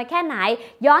มากน้อยแค่ไหน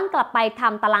ย้อนกลับไปท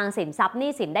ำตารางสินทรัพย์ห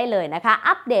นี้สินได้เลยนะคะ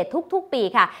อัปเดตทุกๆปี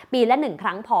ค่ะปีละ1 ค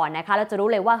รั้งพอนะคะเราจะรู้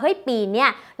เลยว่าเฮ้ยปีเนี้ย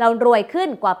เรารวยขึ้น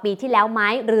กว่าปีที่แล้วไหม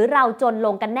หรือเราจนล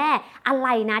งกันแน่อะไร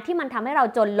นะที่มันทำให้เรา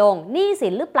จนลงหนี้สิ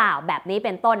นหรือเปล่าแบบนี้เ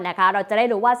ป็นต้นนะคะเราจะได้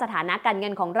รู้ว่าสถานะการเงิ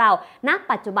นของเราณ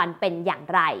ปัจจุบันเป็นอย่าง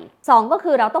ไร2ก็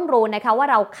คือเราต้องรู้นะคะว่า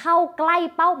เราเข้าใกล้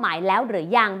เป้าหมายแล้วหรือ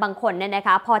ยังบางคนเนี่ยนะค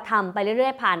ะพอทำไปเรื่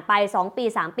อยๆผ่านไป2 ปี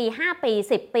3 ปี5 ปี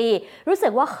10 ปีรู้สึ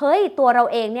กว่าเฮ้ยตัวเรา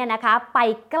เองเนี่ยนะคะไป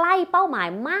ใกล้เป้าหมาย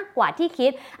มากกว่าที่คิ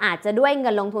ดอาจจะด้วยเงิ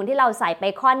นลงทุนที่เราใส่ไป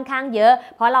ค่อนข้างเยอะ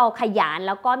เพราะเราขยันแ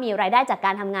ล้วก็มีรายได้จากก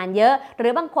ารทำงานเยอะหรื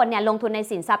อบางคนเนี่ยลงทุนใน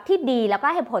สินทรัพย์ที่ดีแล้วก็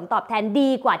ให้ผลตอบแทนดี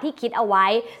กว่าที่คิดเอาไว้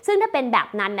ซึ่งถ้าเป็นแบบ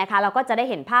นั้นนะคะเราก็จะได้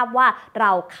เห็นภาพว่าเร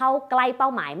าเข้าใกล้เป้า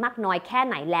หมายมากน้อยแค่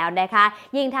ไหนแล้วนะคะ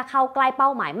ยิ่งถ้าเข้าใกล้เป้า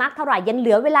หมายมากเท่าไหร่ยังเห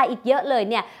ลือเวลาอีกเยอะเลย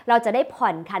เนี่ยเราจะได้ผ่อ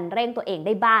นคันเร่งตัวเองไ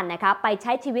ด้บ้างนะคะไปใ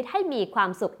ช้ชีวิตให้มีความ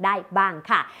สุขได้บ้าง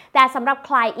ค่ะแต่สำหรับใ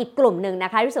ครอีกกลุ่มหนึ่งน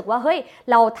ะคะรู้สึกว่าเฮ้ย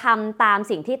เราทำตาม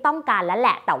สิ่งที่ต้องการแล้วแห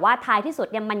ละแต่ว่าท้ายที่สุด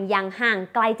เนี่ยมันยังห่าง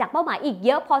ไกลจากเป้าหมายอีกเ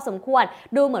ยอะพอสมควร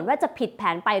ดูเหมือนว่าจะผิดแผ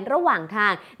นไประหว่างทา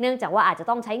งเนื่องจากว่าอาจจะ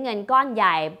ต้องใช้เงินก้อนให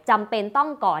ญ่จำเป็นต้อง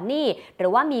ก่อหนี้หรื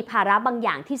อว่ามีภาระบางอ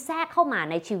ย่างที่แทรกเข้ามา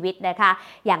ในชีวิตนะคะ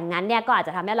อย่างนั้นเนี่ยก็อาจจ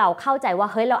ะทำให้เราเข้าใจว่า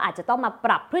เฮ้ยเราอาจจะต้องมาป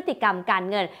รับพฤติกรรมการ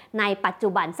เงินในปัจจุ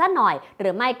บันซะหน่อยหรื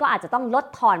อไม่ก็อาจจะต้องลด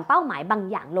ทอนเป้าหมายบาง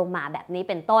อย่างลงมาแบบนี้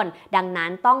เป็นต้นดังนั้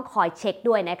นต้องคอยเช็ค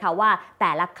ด้วยนะคะว่าแ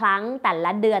ต่ละครั้งแต่ล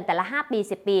ะเดือนแต่ละ5 ปี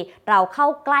10 ปีเราเข้า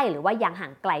ใกล้หรือว่ายังห่า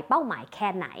งไกลเป้าหมายแค่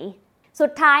ไหนสุ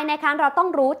ดท้ายนะคะเราต้อง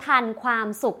รู้ทันความ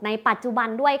สุขในปัจจุบัน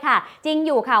ด้วยค่ะจริงอ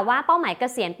ยู่ค่ะว่าเป้าหมายเก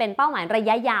ษียณเป็นเป้าหมายระ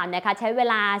ยะยาวนะคะใช้เว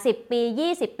ลา10 ปี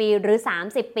20 ปีหรือ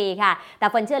30 ปีค่ะแต่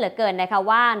เฟิร์นเชื่อเหลือเกินนะคะ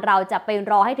ว่าเราจะไป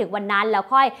รอให้ถึงวันนั้นแล้ว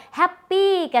ค่อยแฮป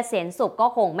ปี้เกษียณสุขก็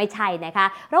คงไม่ใช่นะคะ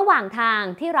ระหว่างทาง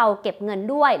ที่เราเก็บเงิน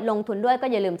ด้วยลงทุนด้วยก็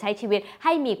อย่าลืมใช้ชีวิตใ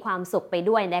ห้มีความสุขไป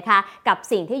ด้วยนะคะกับ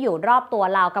สิ่งที่อยู่รอบตัว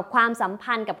เรากับความสัม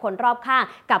พันธ์กับคนรอบข้าง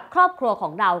กับครอบครัวขอ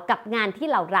งเรากับงานที่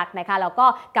เรารักนะคะแล้วก็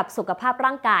กับสุขภาพ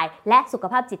ร่างกายและสุข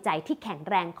ภาพจิตใจที่แข็ง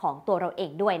แรงของตัวเราเอ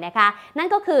งด้วยนะคะนั่น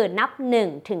ก็คือนับ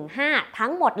1 ถึง 5ทั้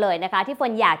งหมดเลยนะคะที่เฟิ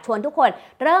ร์นอยากชวนทุกคน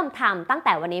เริ่มทำตั้งแ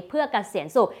ต่วันนี้เพื่อเกษียณ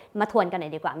สุขมาทวนกันหน่อ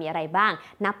ยดีกว่ามีอะไรบ้าง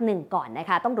นับ1ก่อนนะ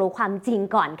คะต้องรู้ความจริง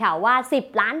ก่อนค่ะว่า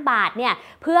10 ล้านบาทเนี่ย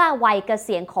เพื่อวัยเก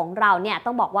ษียณของเราเนี่ยต้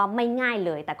องบอกว่าไม่ง่ายเ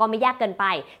ลยแต่ก็ไม่ยากเกินไป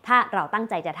ถ้าเราตั้ง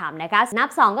ใจจะทำนะคะนับ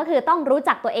2ก็คือต้องรู้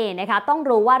จักตัวเองนะคะต้อง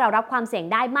รู้ว่าเรารับความเสี่ยง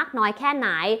ได้มากน้อยแค่ไหน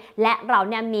และเรา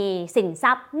เนี่ยมีสินท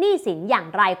รัพย์หนี้สินอย่าง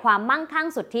ไรความมั่งคั่ง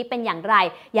สุทธิเป็นอย่าง อย่างไร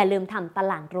อย่าลืมทำตา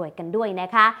รางรวยกันด้วยนะ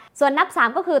คะส่วนนับ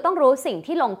3ก็คือต้องรู้สิ่ง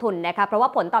ที่ลงทุนนะคะเพราะว่า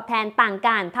ผลตอบแทนต่าง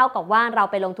กันเท่ากับว่าเรา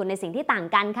ไปลงทุนในสิ่งที่ต่าง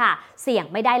กันค่ะเสี่ยง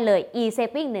ไม่ได้เลย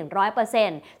e-saving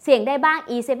 100% เสี่ยงได้บ้าง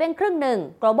e-saving ครึ่งหนึ่ง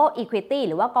global equity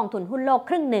หรือว่ากองทุนหุ้นโลก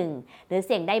ครึ่งหนึ่งหรือเ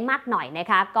สี่ยงได้มากหน่อยนะ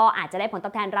คะก็อาจจะได้ผลต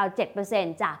อบแทนราว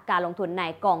 7% จากการลงทุนใน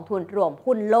กองทุนรวม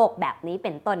หุ้นโลกแบบนี้เ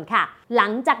ป็นต้นค่ะหลั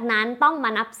งจากนั้นต้องมา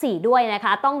นับ4ด้วยนะค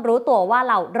ะต้องรู้ตัวว่า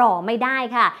เรารอไม่ได้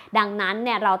ค่ะดังนั้นเ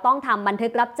นี่ยเราต้องทำบันทึ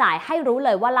กรับจ่ายให้รู้เล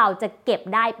ยว่าเราจะเก็บ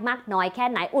ได้มากน้อยแค่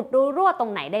ไหนอุดรูรั่วตร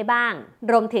งไหนได้บ้าง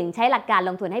รวมถึงใช้หลักการล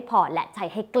งทุนให้พอและใช้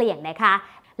ให้เกลี้ยงนะคะ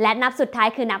และนับสุดท้าย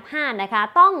คือนับ5นะคะ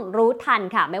ต้องรู้ทัน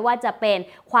ค่ะไม่ว่าจะเป็น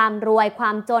ความรวยคว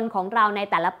ามจนของเราใน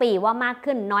แต่ละปีว่ามาก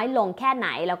ขึ้นน้อยลงแค่ไหน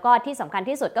แล้วก็ที่สำคัญ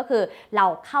ที่สุดก็คือเรา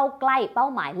เข้าใกล้เป้า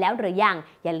หมายแล้วหรือยัง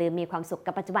อย่าลืมมีความสุข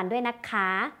กับปัจจุบันด้วยนะคะ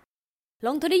ล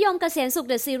งทุนนิยมเกษียณสุข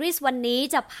The Series วันนี้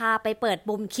จะพาไปเปิด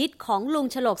มุมคิดของลุง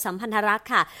ฉลกสัมพันธรักษ์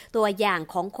ค่ะตัวอย่าง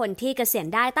ของคนที่เกษียณ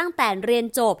ได้ตั้งแต่เรียน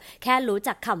จบแค่รู้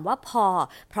จักคำว่าพอ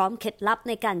พร้อมเคล็ดลับใ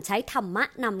นการใช้ธรรมะ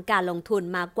นำการลงทุน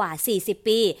มากว่า40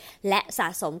ปีและสะ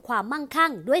สมความมั่งคั่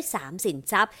งด้วย3สิน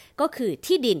ทรัพย์ก็คือ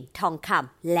ที่ดินทองค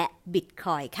ำและบิตค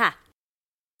อยน์ค่ะ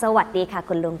สวัสดีค่ะ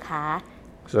คุณลุงคะ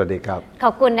สวัสดีครับข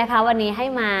อบคุณนะคะวันนี้ให้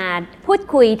มาพูด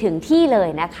คุยถึงที่เลย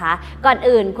นะคะก่อน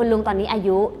อื่นคุณลุงตอนนี้อา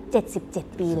ยุ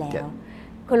77ปีแล้ว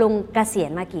คุณลุงเกษียณ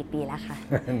มากี่ปีแล้วคะ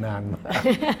นานมาก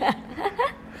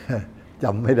จ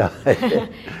ำไม่ได้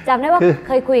จำได้ว่าเ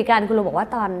คยคุยกันคุณลุงบอกว่า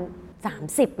ตอน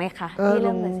30ไหมคะที่เ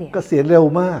ริ่มเกษียณเร็ว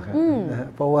มากนะฮะ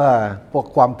เพราะว่าพวก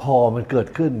ความพอมันเกิด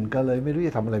ขึ้นก็เลยไม่รู้จ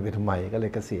ะทำอะไรไปทำไมก็เล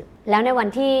ยเกษียณแล้วในวัน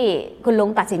ที่คุณลุง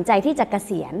ตัดสินใจที่จะเก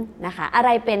ษียณนะคะอะไร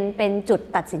เป็นจุด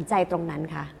ตัดสินใจตรงนั้น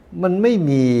คะมันไม่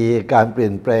มีการเปลี่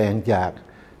ยนแปลงจาก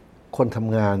คนท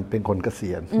ำงานเป็นคนเก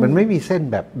ษียณมันไม่มีเส้น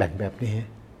แบบแบ่งแบบนี้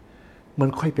มัน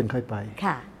ค่อยเป็นค่อยไป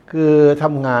ค่ะคือท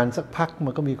ำงานสักพักมั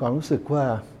นก็มีความรู้สึกว่า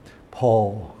พอ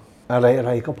อะไ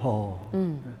รก็พอ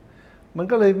มัน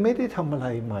ก็เลยไม่ได้ทำอะไร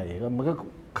ใหม่มันก็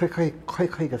ค่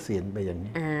อยๆเกษียณไปอย่าง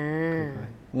นี้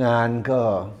งานก็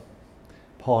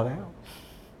พอแล้ว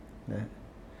นะ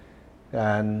ก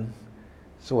าร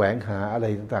แสวงหาอะไร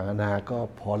ต่างๆนานาก็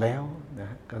พอแล้วนะ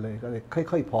ก็เลย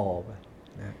ค่อยๆพอไป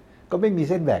นะก็ไม่มี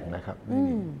เส้นแบ่งนะครับ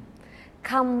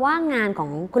คำว่างานของ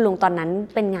คุณลุงตอนนั้น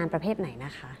เป็นงานประเภทไหนน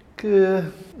ะคะคือ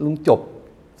ลุงจบ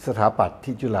สถาปัตย์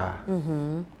ที่จุฬา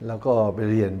แล้วก็ไป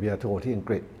เรียนปริญญาโทที่อัง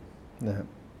กฤษนะครับ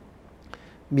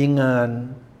มีงาน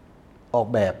ออก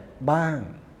แบบบ้าง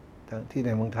ที่ใน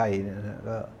เมืองไทยเนี่ยนะ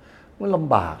ก็มันล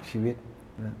ำบากชีวิต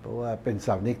นะเพราะว่าเป็นส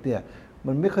ถาปนิกเนี่ย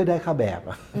มันไม่ค่อยได้ค่าแบบ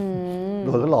โด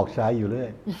นก็หลอกใช้อยู่เรื่อย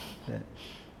นะ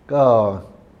ก็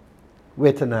เว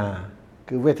ทนา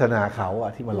คือเวทนาเขาอ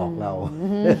ะที่มาหลอกเรา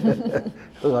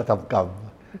เพื่อทำกรรม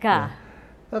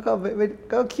แล้ว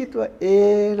ก็คิดว่า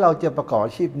เราจะประกอบอ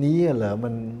าชีพนี้เหรอมั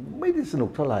นไม่ได้สนุ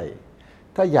กเท่าไหร่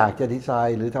ถ้าอยากจะดีไซ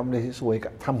น์หรือทำอะไรสวย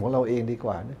ๆทำของเราเองดีก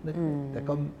ว่านึกแต่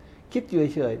ก็คิด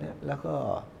เฉยๆนะแล้วก็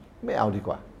ไม่เอาดีก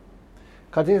ว่า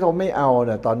คราวที่เราไม่เอาเ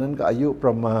นี่ยตอนนั้นก็อายุป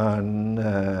ระมาณ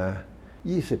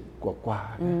20กว่า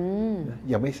นะ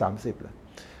ยังไม่30เลย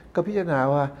ก็พิจารณา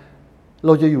ว่าเร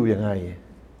าจะอยู่ยังไง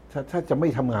ถ้าจะไม่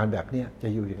ทำงานแบบนี้จะ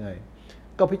อยู่ยังไง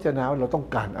ก็พิจารณาว่าเราต้อง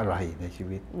การอะไรในชี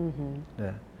วิตน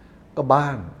ะก็บ้า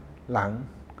นหลัง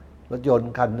รถยน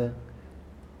ต์คันนึง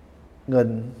เงิน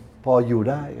พออยู่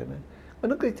ได้กันนะมัน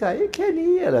ต้องกระจายแค่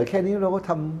นี้เหรอแค่นี้เราก็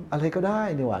ทำอะไรก็ได้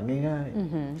นี่หว่าง่าย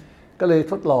ๆก็เลย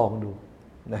ทดลองดู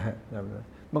นะฮะ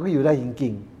มันก็อยู่ได้จริ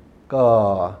งๆก็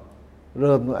เ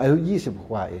ริ่มอายุ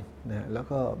20กว่าเองนะแล้ว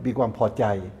ก็มีความพอใจ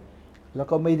แล้ว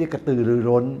ก็ไม่ได้กระตือรือ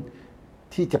ร้น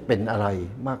ที่จะเป็นอะไร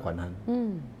มากกว่านั้น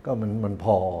ก็มันพ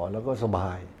อแล้วก็สบ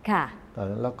ายค่ะ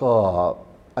แล้วก็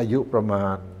อายุประมา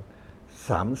ณ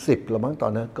30แล้วมั้งตอ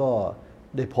นนั้นก็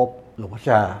ได้พบหลวงพ่อ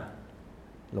ชา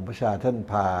ท่าน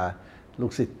พาลู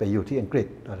กศิษย์ไปอยู่ที่อังกฤษ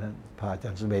ตอนนั้นพาอาจา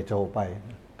รย์สุเมโธไป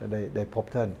ก็ได้พบ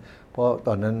ท่านเพราะต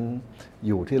อนนั้นอ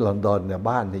ยู่ที่ลอนดอนเนี่ย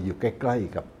บ้านเนี่ยอยู่ใกล้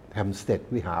ๆกับแฮมสเตด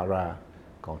วิหารา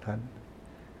ของท่าน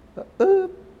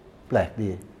แปลก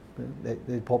ดีไ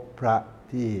ด้พบพระ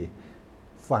ที่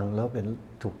ฟังแล้วเป็น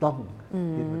ถูกต้อง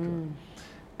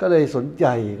ก็เลยสนใจ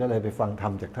ก็เลยไปฟังธร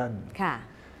รมจากท่าน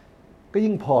ก็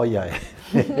ยิ่งพอใหญ่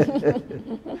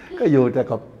ก็อยู่แต่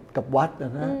กับวัดน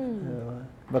ะ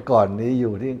เมื่อก่อนนี้อ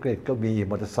ยู่ที่อังกฤษก็มี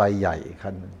มอเตอร์ไซค์ใหญ่คั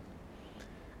นนึง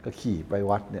ก็ขี่ไป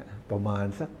วัดเนี่ยประมาณ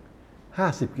สัก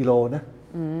50กิโลนะ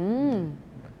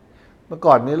เมื่อ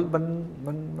ก่อนนี้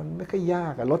มันไม่ค่อยยา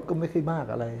กรถก็ไม่ค่อยมาก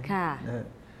อะไรนะ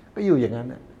ก็อยู่อย่างนั้น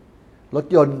รถ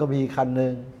ยนต์ก็มีคันนึ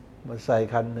งมอเตอร์ไซ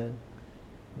ค์คันนึง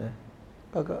นะ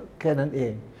ก็แค่นั้นเอ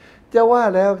งจะว่า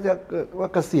แล้วจะว่า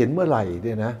เกษียณเมื่อไหร่เ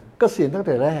นี่ยนะเกษียณตั้งแ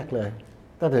ต่แรกเลย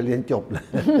ตั้งแต่เรียนจบเลย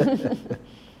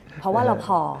เพราะว่าเราพ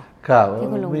อครับ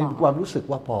มีความรู้สึก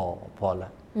ว่าพอล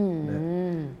ะ นะ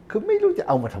คือไม่รู้จะเ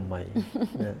อามาทำไม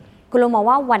นะคุณลุงมอง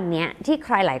ว่าวันนี้ที่ใค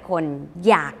รหลายคน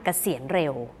อยากเกษียณเร็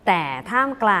วแต่ท่าม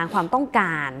กลางความต้องก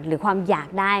ารหรือความอยาก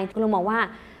ได้คุณลุงมองว่า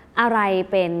อะไร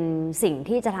เป็นสิ่ง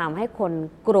ที่จะทำให้คน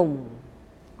กลุ่ม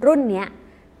รุ่นนี้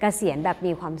เกษียณแบบ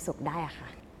มีความสุขได้อะคะ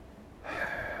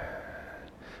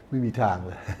ไม่มีทางเ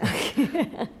ลย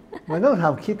มันต้องท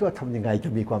ำคิดว่าทำยังไงจะ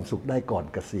มีความสุขได้ก่อน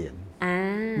เกษียณ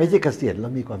ไม่ใช่เกษียณแล้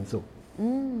วมีความสุข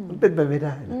มันเป็นไปไม่ไ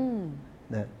ด้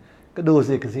นะก็ดู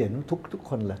สิเกษียณทุก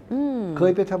คนแหละเค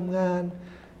ยไปทำงาน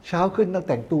เช้าขึ้นต้อง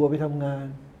แต่งตัวไปทำงาน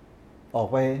ออก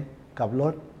ไปขับร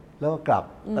ถแล้วก็กลับ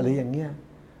อะไรอย่างเงี้ย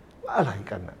อะไร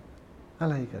กันอะอะ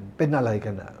ไรกันเป็นอะไร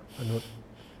กันอะมนุษย์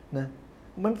นะ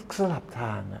มันสลับท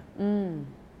างอะ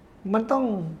มันต้อง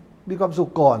มีความสุ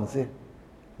ขก่อนสิ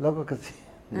แล้วก็เกษียณ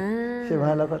ใช่ไหม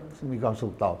แล้วก็มีความสุ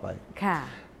ขต่อไป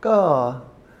ก็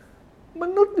ม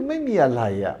นุษย์ไม่มีอะไร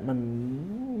อ่ะ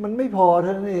มันไม่พอเท่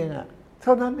านั้นเองอ่ะเ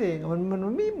ท่านั้นเองมัน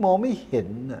ไม่มองไม่เห็น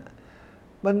อ่ะ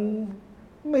มัน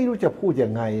ไม่รู้จะพูดยั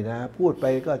งไงนะพูดไป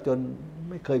ก็จน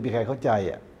ไม่เคยมีใครเข้าใจ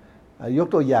อ่ะยก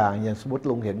ตัวอย่างสมมติ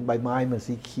ลุงเห็นใบไม้มัน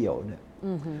สีเขียวเนี่ย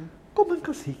ก็มัน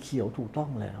ก็สีเขียวถูกต้อง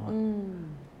แล้ว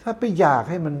ถ้าไปอยาก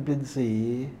ให้มันเป็นสี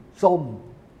ส้ม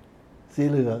สี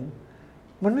เหลือง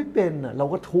มันไม่เป็นอ่ะเรา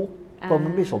ก็ทุกข์เพราะมั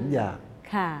นไม่สมอยาก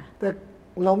แต่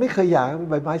เราไม่เคยอยาก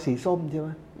ใบไม้สีส้มใช่ไหม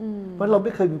เพราะเราไ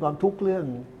ม่เคยมีความทุกข์เรื่อง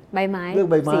ใบไม้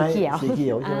สีเขี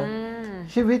ยวใช่ไหม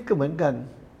ชีวิตก็เหมือนกัน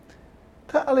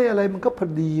ถ้าอะไรมันก็พอ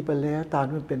ดีไปแล้วตาม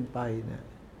ที่มันเป็นไปเนี่ย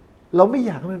เราไม่อ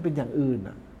ยากให้มันเป็นอย่างอื่น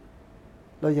อ่ะ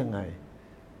แล้วยังไง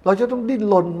เราจะต้องดิ้น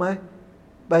รนไหม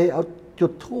ไปเอาจุ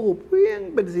ดธูปเวียง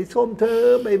เป็นสีส้มเธอ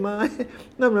ใบไม้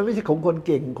นั่นมันไม่ใช่ของคนเ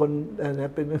ก่งคนน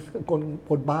ะเป็น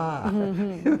คนบ้า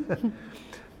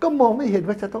ก็มองไม่เห็น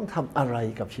ว่าจะต้องทำอะไร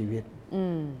กับชีวิต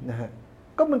นะฮะ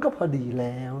ก็มันก็พอดีแ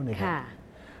ล้วเนี่ย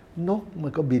นกมั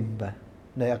นก็บินไป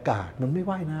ในอากาศมันไม่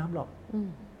ว่ายน้ำหรอก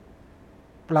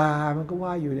ปลามันก็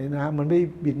ว่ายอยู่ในน้ำมันไม่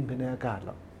บินไปในอากาศห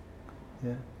รอกน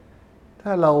ะถ้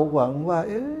าเราหวังว่า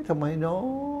ทำไม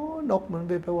นกมัน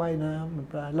ไปว่ายน้ำมัน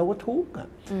ปลาเราก็ทุกข์อ่ะ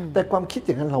แต่ความคิดอ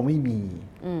ย่างนั้นเราไม่มี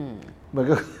มัน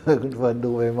ก็คุณเฟิร์นดู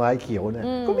ใบไม้เขียวเนี่ย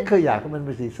ก็ไม่เคยอยากให้มันเ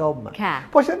ป็นสีส้มอ่ะ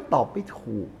เพราะฉะนั้นตอบไม่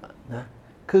ถูกนะ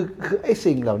คือไอ้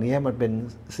สิ่งเหล่านี้มันเป็น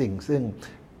สิ่งซึ่ง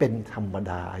เป็นธรรม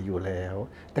ดาอยู่แล้ว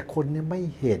แต่คนเนี่ยไม่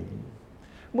เห็น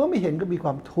เมื่อไม่เห็นก็มีคว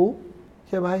ามทุกข์ใ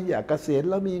ช่ไหมอยากเกษียณ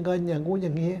แล้วมีเงินอย่างงู้นอย่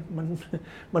างนี้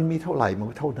มันมีเท่าไหร่มัน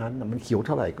ก็เท่านั้นมันเขียวเ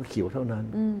ท่าไหร่ก็เขียวเท่านั้น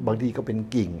บางทีก็เป็น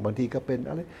กิ่งบางทีก็เป็น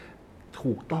อะไร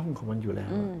ถูกต้องของมันอยู่แล้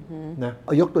วนะเอ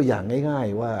ายกตัวอย่างง่าย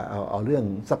ๆว่าเอาเรื่อง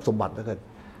ทรัพย์สมบัติแล้วกัน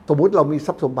สมมติเรามีท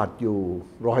รัพย์สมบัติอยู่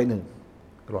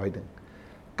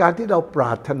100การที่เราปร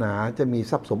ารถนาจะมี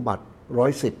ทรัพย์สมบัติ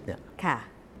110เนี่ย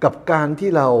กับการที่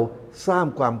เราสร้าง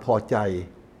ความพอใจ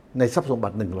ในทรัพย์สมบั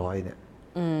ติ100เนี่ย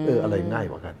อะไรง่าย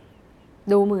กว่ากัน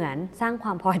ดูเหมือนสร้างคว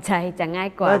ามพอใจจะง่าย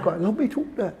กว่าเราไม่ทุก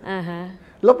ข์ด้วย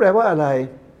แล้วแปลว่าอะไร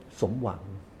สมหวัง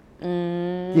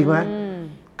จริงไหม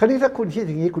คราวนี้ถ้าคุณคิด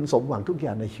อย่างนี้คุณสมหวังทุกอย่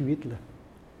างในชีวิตเลย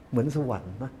เหมือนสวรร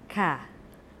ค์ไหม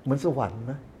เหมือนสวรรค์ไห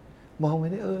มมองไป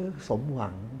นี่สมหวั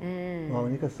งมอง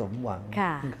นี่ก็สมหวัง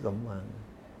นี่ก็สมหวัง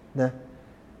นะ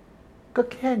ก็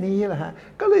แค่นี้แหละฮะ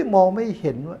ก็เลยมองไม่เ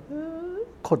ห็นว่า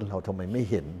คนเราทำไมไม่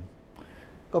เห็น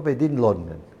ก็ไปดิ้นรน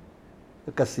กัน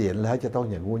เกษียณแล้วจะต้อง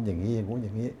อย่างงู้นอย่างนี้อย่างงู้นอ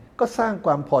ย่างนี้ก็สร้างค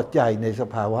วามพอใจในส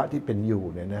ภาวะที่เป็นอยู่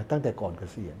เนี่ยนะตั้งแต่ก่อนเก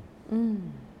ษียณ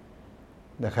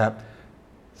นะครับ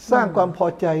สร้างความพอ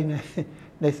ใจ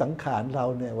ในสังขารเรา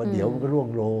เนี่ยว่าเดี๋ยวมันก็ร่วง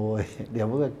โรยเดี๋ยว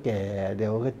มันก็แก่เดี๋ย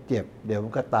วมันก็เจ็บเดี๋ยวมั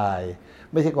นก็ตาย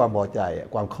ไม่ใช่ความพอใจ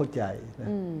ความเข้าใจนะ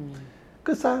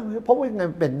ก็สร้างเพราะว่าไง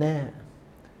เป็นแน่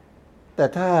แต่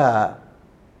ถ้า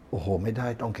โอ้โหไม่ได้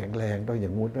ต้องแข็งแรงต้องอย่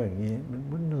างงู้นต้องอย่างนี้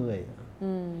มันเหนื่อย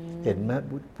เห็นไหม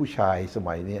ผู้ชายส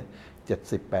มัยนี้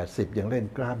70-80ยังเล่น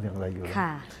กล้ามอย่างไรอยู่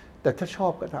แต่ถ้าชอ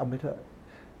บก็ทำไปเถอะ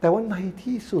แต่ว่าใน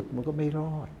ที่สุดมันก็ไม่ร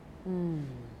อด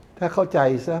ถ้าเข้าใจ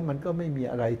ซะมันก็ไม่มี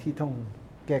อะไรที่ต้อง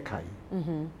แก้ไข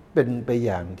เป็นไปอ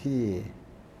ย่างที่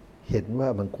เห็นว่า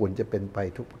มันควรจะเป็นไป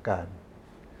ทุกประการ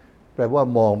แปลว่า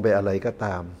มองไปอะไรก็ต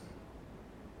าม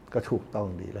ก็ถูกต้อง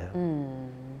ดีแล้ว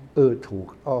ถูก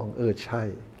ต้องใช่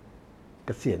เก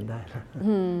ษียณได้แล้ว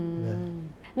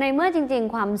ในเมื่อจริง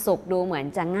ๆความสุขดูเหมือน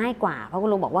จะง่ายกว่าเพราะคุณ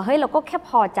ลุงบอกว่าเฮ้ยเราก็แค่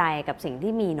พอใจกับสิ่ง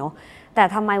ที่มีเนาะแต่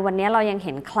ทำไมวันนี้เรายังเ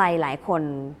ห็นใครหลายคน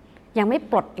ยังไม่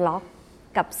ปลดล็อก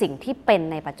กับสิ่งที่เป็น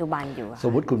ในปัจจุบันอยู่ส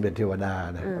มมติคุณเป็นเทวดา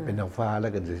นะเป็นนางฟ้าแล้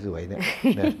วกันสวยๆเนี่ย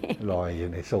ลอยอยู่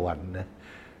ในสวรรค์นะ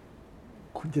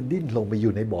คุณจะดิ้นลงไปอ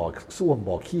ยู่ในบ่อส้วม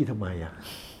บ่อขี้ทำไมอะ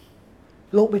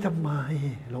ลงไปทำไม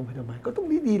ก็ต้อง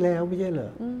ดีๆแล้วไม่ใช่เหร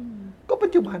อก็ปั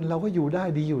จจุบันเราก็อยู่ได้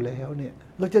ดีอยู่แล้วเนี่ย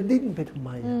เราจะดิ้นไปทำไม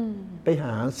ไปห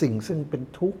าสิ่งซึ่งเป็น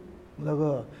ทุกข์แล้วก็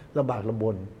ลำบากลำบ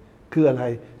น คืออะไร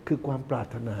คือความปรา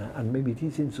รถนาอันไม่มีที่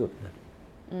สิ้นสุดนะ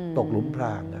ตกหลุมพร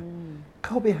างนะเ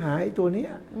ข้าไปหาไอ้ตัวเนี้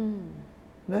ย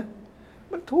นะ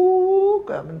มันทุกข์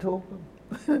อะมันทุกข์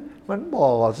มันบ่อ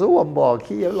ส้วมบ่อ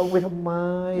ขี้ลงไปทำไม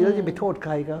แล้วจะไปโทษใค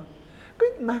รก็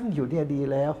นั่งอยู่เนี่ยดี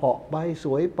แล้วเหาะไปส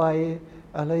วยไป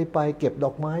อะไรไปเก็บด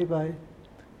อกไม้ไป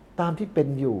ตามที่เป็น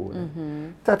อยู่นะ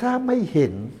แต่ถ้าไม่เห็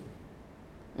น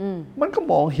มันก็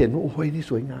มองเห็นว่าโอ้ยนี่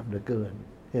สวยงามเหลือเกิน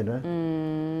เห็นไหม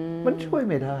มันช่วย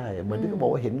ไม่ได้เหมือนที่เขาบอ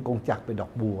กว่าเห็นกงจักรเป็นดอ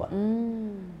กบัว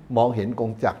มองเห็นก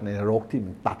งจักรในนรกที่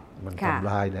มันตัดมันทำ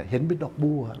ลายเนี่ยเห็นเป็นดอก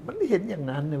บัวมันไม่เห็นอย่าง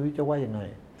นั้นนะวิจะว่ายังไง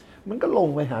มันก็ลง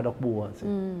ไปหาดอกบัวสิ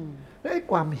และไอ้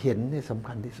ความเห็นเนี่ยสำ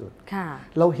คัญที่สุด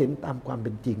เราเห็นตามความเ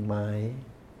ป็นจริงไหม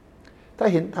ถ้า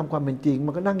เห็นตามความเป็นจริง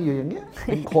มันก็นั่งอยู่อย่างเงี้ยเ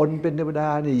ป็นคนเป็นเทวดา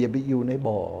เนี่ยอย่าไปอยู่ใน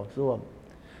บ่อส้วม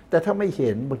แต่ถ้าไม่เห็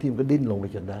นบางทีมันก็ดิ้นลงไป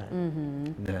จนได้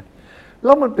นะแ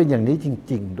ล้วมันเป็นอย่างนี้จ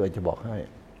ริงๆโดยจะบอกให้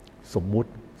สม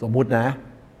มุตินะ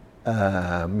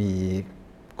มี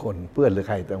คนเพื่อนหรือใ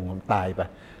ครแต่มันตายไป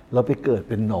เราไปเกิด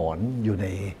เป็นหนอนอยู่ใน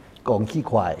กองขี้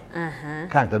ควาย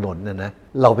ข้างถนนเนี่ยนะ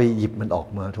เราไปหยิบมันออก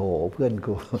มาโถเพื่อน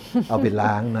กู เอาไป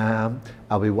ล้างน้ำ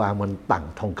เอาไปวางมันตั่ง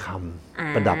ทองค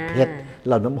ำประดับเพชร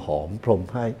เราน้ำหอมพรม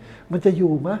ให้มันจะอ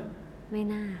ยู่มะไม่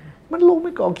น่ามันลงไป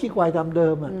กองขี้ควายตามเดิ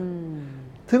มอ่ะ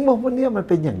ถึงบอกว่าเนี่ยมัน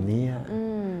เป็นอย่างนี้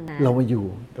เรามาอยู่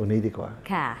ตรงนี้ดีกว่า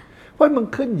เพราะมัน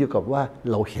ขึ้นอยู่กับว่า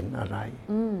เราเห็นอะไร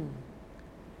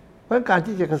เพราะการ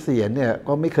ที่จะเกษียณเนี่ย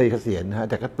ก็ไม่เคยเกษียณนะฮะ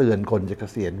แต่ก็เตือนคนจะเก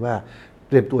ษียณว่าเ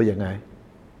ตรียมตัวยังไง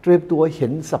เตรียมตัวเห็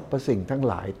นสรรพสิ่งทั้ง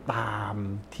หลายตาม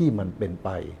ที่มันเป็นไป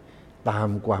ตาม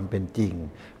ความเป็นจริง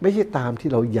ไม่ใช่ตามที่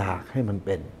เราอยากให้มันเ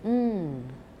ป็น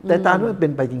แต่ตามที่มันเป็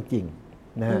นไปจริง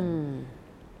ๆนะฮะ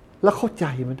แล้วเข้าใจ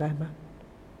มันได้ไหม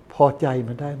พอใจ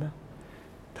มันได้ไหม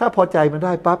ถ้าพอใจมันไ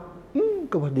ด้ปั๊บ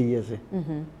ก็พอดีสิ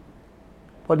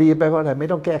พอดีไปเพราะอะไรไม่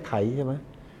ต้องแก้ไขใช่ไหม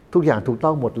ทุกอย่างถูกต้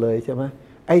องหมดเลยใช่ไหม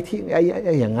ไอ้ที่ไอ้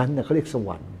อย่างนั้นเนี่ยเขาเรียกสว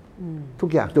รรค์ทุก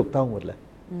อย่างถูกต้องหมดเลย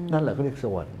นั่นแหละเขาเรียกส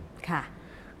วรรค์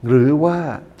หรือว่า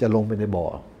จะลงไปในบ่อ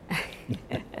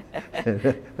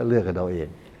ก็เลือกกันเราเอง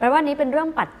แปลว่านี้เป็นเรื่อง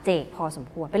ปัจเจกพอสม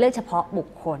ควรเป็นเรื่องเฉพาะบุค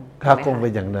คลครับคงเป็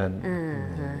นอย่างนั้น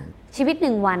ชีวิต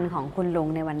1 วันของคุณลุง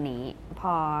ในวันนี้พ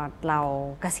อเรา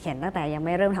เกษียณตั้งแต่ยังไ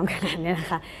ม่เริ่มทำงานเนี่ยนะ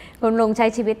คะคุณลุงใช้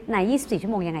ชีวิตใน24 ชั่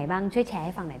วโมงยังไงบ้างช่วยแชร์ใ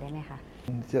ห้ฟังหน่อยได้ไหมคะ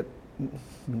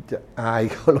มันจะอาย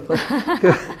เขาหรือเปล่า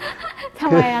ทำ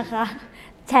ไมอะคะ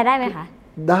แชร์ได้ไหมคะ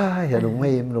ได้อะลุง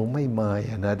ไม่มาย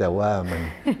นะแต่ว่ามัน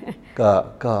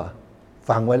ก็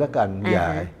ฟังไว้แล้วกันอ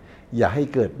ย่าให้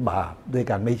เกิดบาปด้วย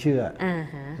การไม่เชื่อ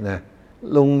นะ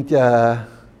ลุงจะ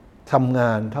ทำง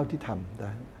านเท่าที่ทำไ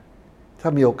ด้ถ้า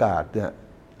มีโอกาสเนี่ย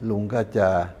ลุงก็จะ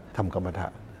ทำกรรมฐา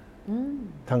น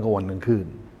ทั้งกลางวันกลางคืน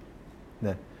น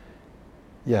ะ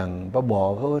อย่างป้าหมอ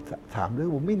เขาถามด้วย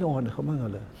ผมไม่นอนเขาบ้าง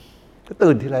เลยก็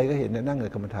ตื่นทีไรก็เห็นนั่งใน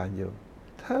กรรมฐานอยู่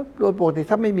ถ้าโดยปกติ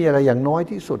ถ้าไม่มีอะไรอย่างน้อย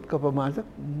ที่สุดก็ประมาณสัก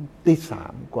ตี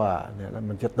 3กว่าเนี่ยแล้ว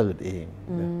มันจะตื่นเอง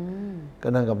นะก็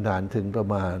นั่งกรรมฐานถึงประ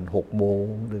มาณ6 โมง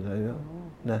ถึงอะไร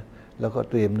นะแล้วก็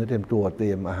เตรียมเนื้อเตรียมตัวเตรี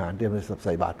ยมอาหารเตรียมใ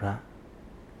ส่บาตรพระ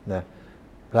นะ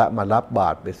พระมารับบา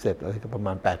ตรไปเสร็จอะไรก็ประม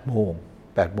าณ8 โมง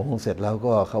เสร็จแล้ว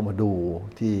ก็เข้ามาดู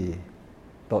ที่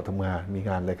โต๊ะทำงานมี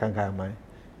งานอะไรข้างๆไหม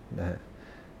นะฮะ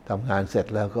ทำงานเสร็จ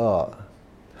แล้วก็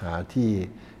หาที่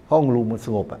ห้องลุงมันส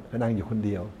งบก็นั่งอยู่คนเ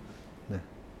ดียวนะ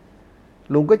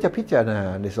ลุงก็จะพิจารณา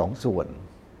ใน2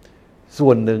 ส่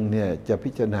วนหนึ่งเนี่ยจะพิ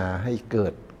จารณาให้เกิ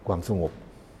ดความสงบ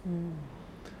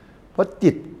เพราะ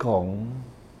จิตของ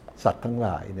สัตว์ทั้งหล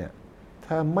ายเนี่ย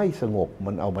ถ้าไม่สงบ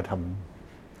มันเอามาท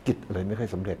ำกิจอะไรไม่ค่อย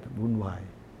สำเร็จวุ่นวาย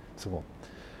สงบ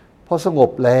พอสง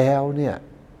บแล้วเนี่ย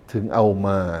ถึงเอาม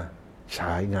าใ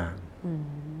ช้งาน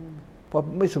เพราะ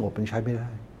ไม่สงบมันใช้ไม่ได้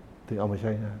ถึงเอามาใ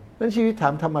ช้งานนั้นชีวิตถา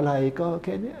มทำอะไรก็แ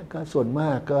ค่นี้ก็ส่วนม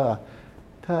ากก็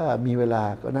ถ้ามีเวลา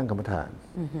ก็นั่งกรรมฐาน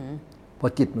พอ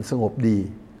จิตมันสงบดี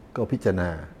ก็พิจารณา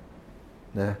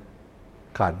นะ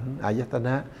ขันธ์อายตน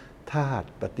ะธาตุ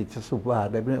ปฏิจจสมุปบาท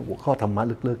ได้เรื่องหัวข้อธรรมะ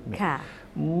ลึกๆเนี่ย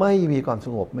ไม่มีความส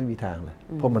งบไม่มีทางเลย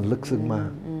เพราะมันลึกซึ้งมาก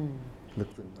ลึก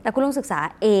ซึ้งแต่คุณลุงศึกษา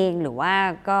เองหรือว่า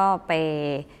ก็ไป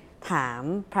ถาม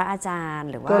พระอาจารย์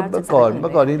หรือว่าเมื่อ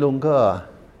ก่อนนี้ลุงก็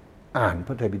อ่านพ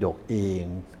ระไตรปิฎกเอง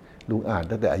ลุงอ่าน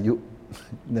ตั้งแต่อายุ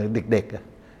เด็ก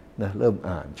ๆนะเริ่ม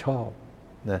อ่านชอบ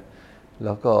นะแ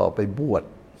ล้วก็ไปบวช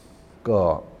ก็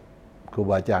ครู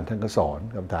บาอาจารย์ท่านก็สอน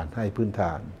กรรมฐานให้พื้นฐ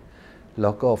านแล้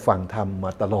วก็ฟังธรรมม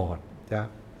าตลอดจ้ะ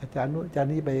อาจารย์นู้นอาจาร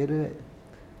ย์นี้ไปเรื่อย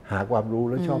หาความรู้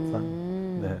แล้วชอบฟัง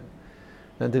นะ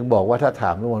นั่นถึงบอกว่าถ้าถ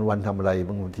ามว่าวันทำอะไรบ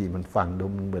างทีมันฟังดู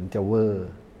มันเหมือนจะเวอร์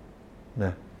น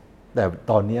ะแต่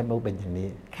ตอนนี้มันเป็นอย่างนี้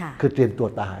คือเตรียมตัว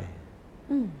ตาย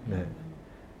นะ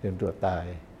เตรียมตัวตาย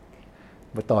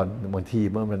เมื่อตอนบางที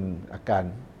เมื่อมันอาการ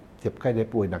เจ็บไข้ได้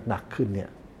ป่วยหนักๆขึ้นเนี่ย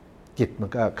จ จิตมัน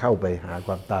ก็เข้าไปหาค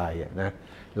วามตายนะ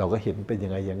เราก็เห็นเป็นยั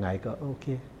งไงก็โอเค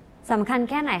สำคัญ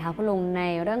แค่ไหนคะคุณลุงใน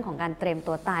เรื่องของการเตรียม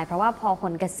ตัวตายเพราะว่าพอค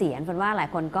นเกษียณฝนว่าหลาย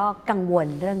คนก็กังวล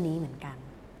เรื่องนี้เหมือนกัน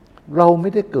เราไม่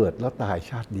ได้เกิดแล้วตาย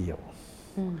ชาติเดียว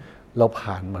เรา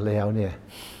ผ่านมาแล้วเนี่ย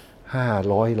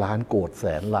500 ล้านโกฏแส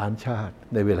นล้านชาติ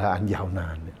ในเวลาอันยาวนา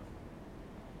นเนี่ย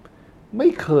ไม่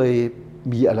เคย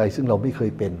มีอะไรซึ่งเราไม่เค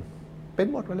ยเป็น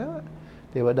หมดมาแล้ว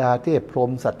เทวดาเทพพรห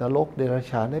มสัตว์นรกเดรัจ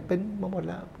ฉานได้เป็นมาหมด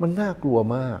แล้วมันน่ากลัว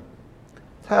มาก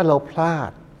ถ้าเราพลา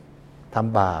ดท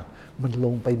ำบาปมันล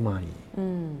งไปใหม่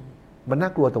มันน่า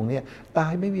กลัวตรงนี้ตา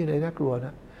ยไม่มีอะไรน่ากลัวน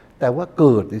ะแต่ว่าเ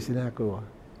กิดนี่สิน่ากลัว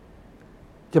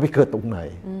จะไปเกิดตรงไหน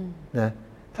นะ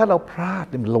ถ้าเราพลาด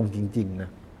เนี่ยมันลงจริงๆนะ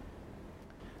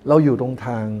เราอยู่ตรงท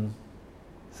าง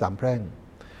สามแพร่ง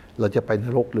เราจะไปน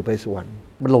รกหรือไปสวรรค์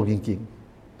มันลงจริง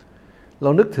ๆเรา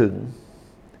นึกถึง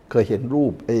เคยเห็นรู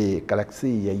ปกาแล็ก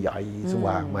ซี่ใหญ่ๆส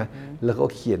ว่างไหมแล้วก็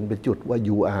เขียนเป็นจุดว่า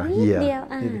you are here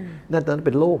นั่นตอนนั้นเ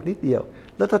ป็นโลกนิดเดียว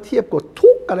แล้วถ้าเทียบกับทุ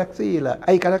กกาแล็กซี่ละ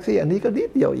กาแล็กซี่อันนี้ก็นิด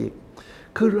เดียวอีก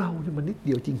คือเราเนี่ยมันนิดเ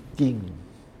ดียวจริง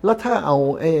ๆแล้วถ้าเอา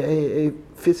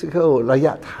ฟิสิกอลระย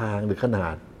ะทางหรือขนา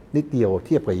ดนิดเดียวเ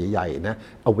ทียบกับใหญ่ๆนะ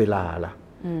เอาเวลาล่ะ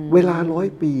เวลา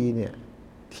100 ปีเนี่ย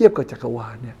เทียบกับจักรวา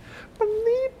ลเนี่ยมัน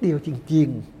นิดเดียวจริง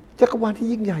ๆจักรวาลที่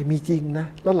ยิ่งใหญ่มีจริงนะ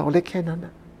แล้วเราเล็กแค่นั้นน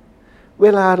ะเว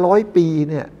ลา100 ปี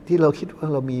เนี่ยที่เราคิดว่า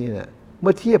เรามีเนี่ยเ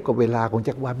มื่อเทียบกับเวลาของ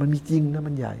จักรวาลมันมีจริงนะ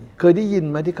มันใหญ่เคยได้ยิน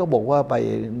ไหมที่เขาบอกว่าไป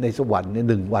ในสวรรค์เนี่ย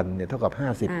1 วันเนี่ยเท่ากับ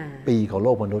50 ปีของโล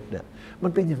กมนุษย์เนี่ยมั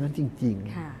นเป็นอย่างนั้นจริง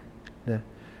ๆนะ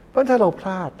เพราะถ้าเราพล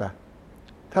าดอ่ะ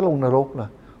ถ้าลงนรกนะ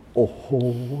โอ้โห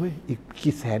อีก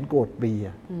กี่แสนโกฏปี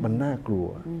มันน่ากลัว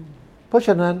เพราะฉ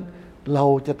ะนั้นเรา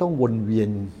จะต้องวนเวียน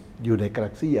อยู่ในกาแ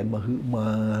ล็กซี่อันมหึมา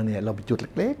เนี่ยเราเป็นจุด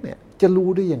เล็กๆเนี่ยจะรู้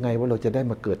ได้ยังไงว่าเราจะได้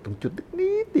มาเกิดตรงจุด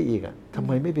นี้อีกทำไ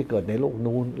มไม่ไปเกิดในโลก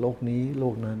นู้นโลกนี้โล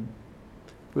กนั้น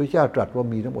พระเจ้าตรัสว่า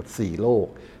มีทั้งหมด4 โลก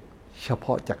เฉพ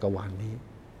าะจักรวาลนี้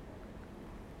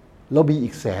เรามีอี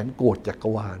กแสนโกฏจักร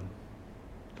วาล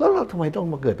แล้วเราทำไมต้อง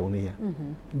มาเกิดตรงนี้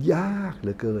ยากเห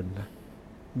ลือเกินนะ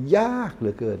ยากเหลื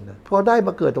อเกินนะพอได้ม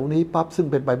าเกิดตรงนี้ปั๊บซึ่ง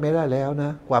เป็นไปไม่ได้แล้วน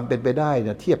ะความเป็นไปได้เ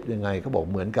นี่ยเทียบยังไงเขาบอก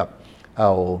เหมือนกับเอ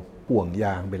าห่วงย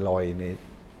างไปลอยใน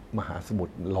มหาสมุท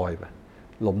รลอยไป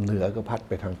ลมเหนือก็พัด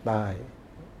ไปทางใต้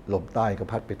ลมใต้ก็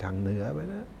พัดไปทางเหนือไป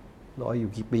นะลอยอ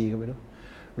ยู่กี่ปีก็ไม่รู้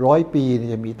100 ปีนี่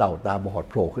จะมีเต่าตาบอด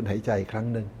โผล่ขึ้นหายใจครั้ง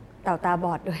หนึ่งเต่าตาบ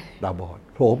อดด้วยตาบอด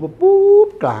โผล่มาปุ๊บ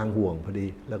กลางห่วงพอดี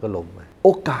แล้วก็ลงมาโอ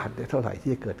กาสเท่าไหร่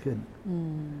ที่จะเกิดขึ้น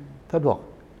ถ้าบอก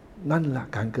นั่นแหละ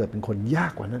การเกิดเป็นคนยา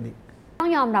กกว่านั้นอีกต้อ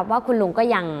งยอมรับว่าคุณลุงก็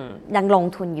ยังลง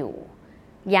ทุนอยู่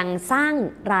ยังสร้าง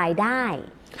รายได้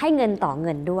ให้เงินต่อเ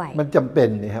งินด้วยมันจำเป็น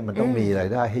นี่ฮะมันต้องมีราย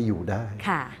ได้ให้อยู่ได้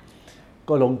ค่ะ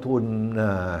ก็ลงทุน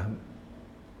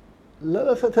เลอ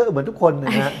ะเทอะเหมือนทุกคนน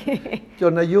ะฮะ จ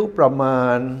นอายุประมา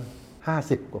ณ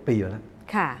50 กว่าปีแล้ว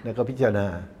แล้วก็พิจารณ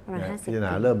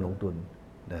าเริ่มลงทุน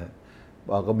นะบ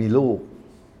อกก็มีลูก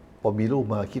พอมีลูก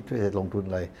มาคิดว่าจะลงทุน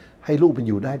อะไรให้ลูกเป็น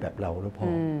อยู่ได้แบบเราแล้วพอ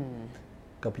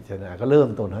ก็พิจารณาก็เริ่ม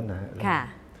ต้นนั้นนะ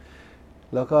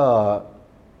แล้วก็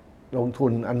ลงทุ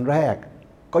นอันแรก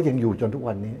ก็ยังอยู่จนทุก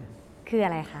วันนี้คืออ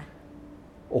ะไรคะ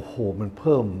โอ้โหมันเ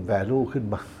พิ่ม value ขึ้น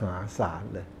มหาศาล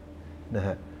เลยนะฮ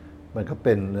ะมันก็เ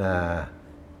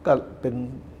ป็น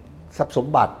ทรัพย์สม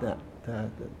บัติเนี่ย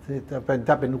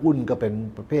ถ้าเป็นหุ้นก็เป็น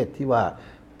ประเภทที่ว่า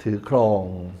ถือครอง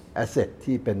asset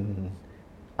ที่เป็น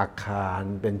อาคาร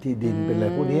เป็นที่ดินเป็นอะไร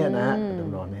พวกนี้นะฮะจ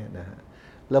ำนวนนี้นะฮะ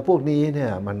แล้วพวกนี้เนี่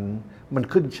ยมัน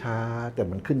ขึ้นช้าแต่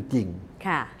มันขึ้นจริง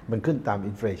มันขึ้นตาม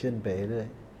อินฟลชันไปเรื่อย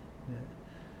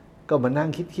ก็มานั่ง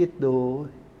คิดดู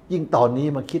ยิ่งตอนนี้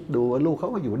มาคิดดูว่าลูกเขา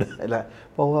ก็อยู่ได้แล้ว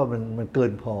เพราะว่ามันเกิ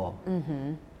นพอ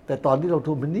แต่ตอนที่ลง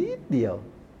ทุนมันนิดเดียว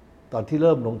ตอนที่เ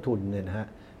ริ่มลงทุนเนี่ยนะฮะ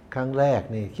ครั้งแรก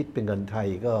นี่คิดเป็นเงินไทย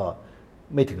ก็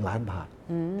ไม่ถึง1,000,000 บาท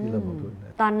ที่เริ่มลงทุน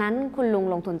ตอนนั้นคุณลุง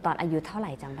ลงทุนตอนอายุเท่าไห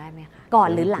ร่จำได้ไหมคะก่อน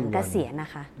หรือหลังเกษียณน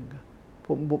ะคะ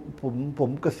ผม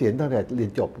เกษียณตั้งแต่เรีย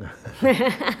นจบนะ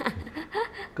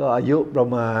ก็อายุประ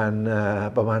มาณ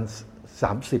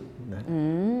30นะ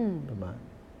ประมาณ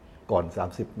ก่อน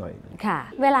30หน่อยค่ะ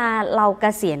เวลาเราเก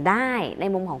ษียณได้ใน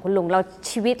มุมของคุณลุงเรา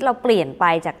ชีวิตเราเปลี่ยนไป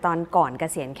จากตอนก่อนเก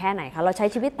ษียณแค่ไหนคะเราใช้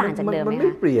ชีวิตต่างจากเดิมไหมคะมันไ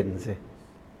ม่เปลี่ยนสิ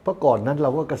เพราะก่อนนั้นเร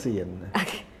าก็เกษียณ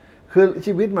คือ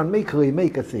ชีวิตมันไม่เคยไม่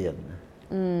เกษียณ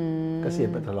เกษียณ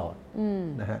มาตลอด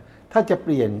นะฮะถ้าจะเป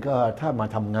ลี่ยนก็ถ้ามา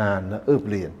ทำงานนะเป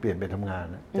ลี่ยนไปทำงาน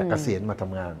นะจากเกษียณมาท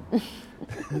ำงาน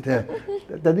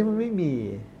แต่นี่มันไม่มี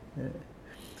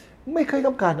ไม่เคย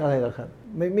ต้องการอะไรหรอกครับ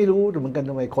ไม่รู้เหมือนกัน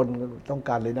ทำไมคนต้อง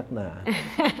การเลยนักหนา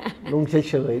ลงเฉ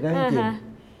ยๆนะจริง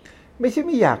ไม่ใช่ไ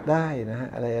ม่อยากได้นะฮะ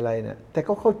อะไรเนี่ยแต่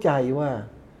ก็เข้าใจว่า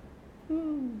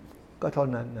ก็เท่า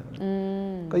นั้นนะ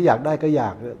ก็อยากได้ก็อยา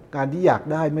กการที่อยาก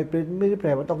ได้ไม่ได้แปล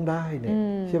ว่าต้องได้เนี่ย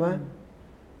ใช่ไหม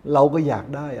เราก็อยาก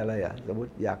ได้อะไรสมม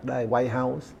ติอยากได้ไวท์เฮา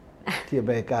ส์ที่อเ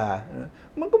มริกา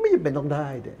มันก็ไม่จำเป็นต้องได้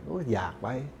เด็กก็อยากไ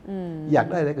ว้อยาก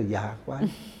ได้อะไรก็อยากไว้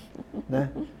นะ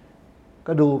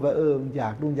ก็ดูไปอยา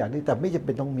กดูอยากนี่แต่ไม่จำเ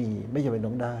ป็นต้องมีไม่จำเป็น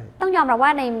ต้องได้ต้องยอมรับว่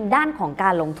าในด้านของกา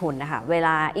รลงทุนนะคะเวล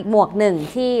าอีกหมวกหนึ่ง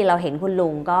ที่เราเห็นคุณลุ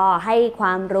งก็ให้คว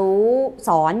ามรู้ส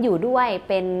อนอยู่ด้วย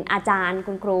เป็นอาจารย์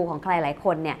คุณครูของใครหลายค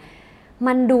นเนี่ย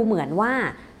มันดูเหมือนว่า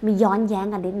มีย้อนแย้ง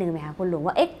กันนิดนึงไหมคะคุณลุง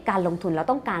ว่าการลงทุนเรา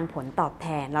ต้องการผลตอบแท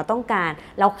นเ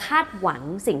ราคาดหวัง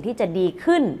สิ่งที่จะดี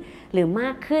ขึ้นหรือมา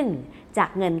กขึ้นจาก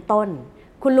เงินต้น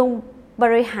คุณลุงบ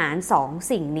ริหารสอง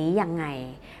สิ่งนี้ยังไง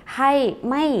ให้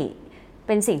ไม่เ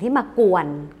ป็นสิ่งที่มากวน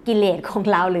กิเลสของ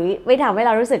เราหรือไม่ทำให้เ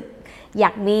รารู้สึกอย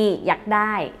ากมีอยากไ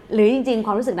ด้หรือจริงๆค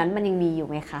วามรู้สึกนั้นมันยังมีอยู่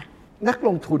ไหมคะนักล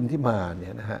งทุนที่มาเนี่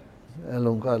ยนะฮะ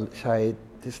ลุงก็ใช้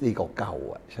ทฤษฎีเก่า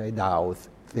ๆใช้ดาว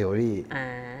theory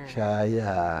ใช้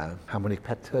harmonic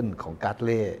pattern ของการ์ดเ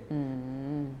ล่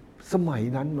สมัย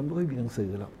นั้นมันไม่ค่อยมีหนังสือ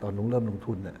หรอกตอนลุงเริ่มลง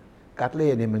ทุนน่ะการ์ดเ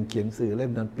ล่เนี่ยมันเขียนหนังสือเล่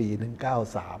มนั้นปี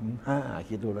1935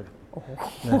คิดดูแล้วกัน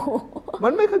มั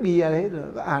นไม่ค่อยมีอะไรเลย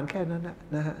ก็อ่านแค่นั้น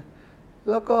นะฮะ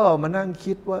แล้วก็มานั่ง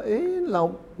คิดว่าเรา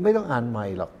ไม่ต้องอ่านใหม่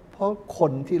หรอกเพราะค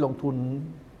นที่ลงทุน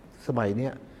สมัยเนี้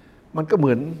ยมันก็เห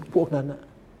มือนพวกนั้นนะ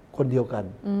คนเดียวกัน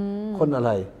คนอะไ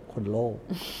รคนโลภ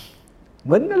เห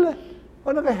มือนกันเลยเพรา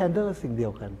ะนั่นก็แฮนเดิลสิ่งเดีย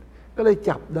วกันก็เลย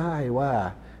จับได้ว่า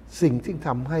สิ่งที่ท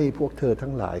ำให้พวกเธอ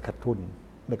ทั้งหลายขาดทุน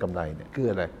ไม่กำไรเนี่ยคือ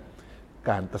อะไร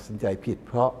การตัดสินใจผิด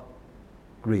เพราะ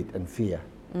greed and fear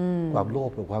ความโลภ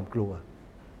กับความกลัว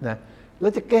นะแล้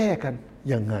วจะแก้กัน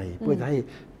ยังไงเพื่อให้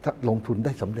ลงทุนไ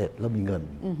ด้สำเร็จแล้วมีเงิน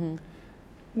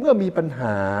เมื่อมีปัญห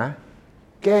า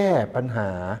แก้ปัญหา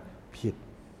ผิด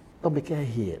ต้องไปแก้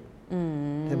เหตุ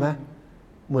ใช่ไหม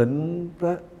เหมือนพร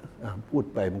ะพูด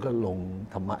ไปมันก็ลง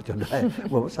ธรรมะจนได้ เ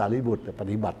หมือนพระสารีบุตรป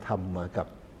ฏิบัติธรรมมากับ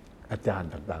อาจารย์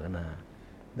ต่างๆนานา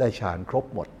ได้ฌานครบ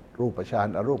หมดรูปฌาน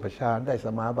อรูปฌานได้ส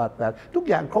มาบัติ8ทุก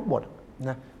อย่างครบหมดน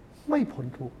ะไม่พ้น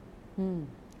ทุกข์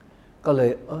ก็เล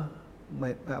ยไม่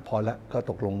พอแล้วก็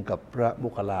ตกลงกับพระโม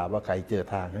คคัลลาว่าใครเจอ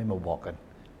ทางให้มาบอกกัน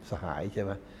สหายใช่ไห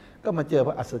มก็มาเจอพ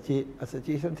ระอัสสชิ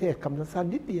ท่านเทศคำสั้น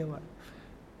ๆนิดเดียว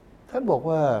ท่านบอก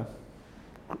ว่า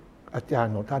อาจาร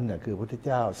ย์ของท่านเนี่ยคือพระพุทธเ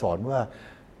จ้าสอนว่า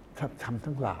ทำ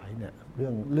ทั้งหลายเนี่ยเ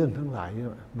รื่องทั้งหลายเนี่ย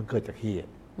มันเกิดจากเห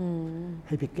ตุใ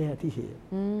ห้ไปแก้ที่เหตุ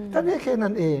ท่านแค่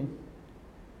นั้นเอง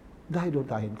ได้ดวง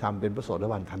ตาเห็นธรรมเป็นพระโสด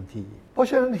าบันทันทีเพราะ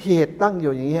ฉะนั้นเหตุตั้งอ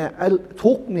ยู่อย่างเงี้ย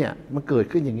ทุกเนี่ยมันเกิด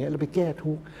ขึ้นอย่างเงี้ยแล้วไปแก้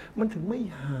ทุกมันถึงไม่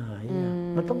หาย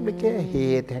มันต้องไปแก้เห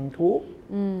ตุแห่งทุก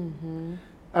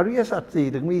อริยสัจ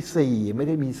4ถึงมี4ไม่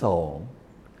ได้มี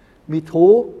2มีทุ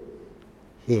ก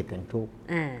เหตุแห่งทุก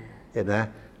เห็นไหม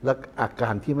แล้วอากา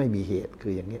รที่ไม่มีเหตุคื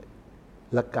ออย่างเงี้ย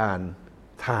และการ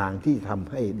ทางที่ทำ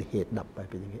ให้เหตุดับไป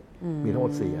เป็นอย่างนี้มีทั้งหม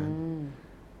ด4อัน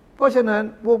เพราะฉะนั้น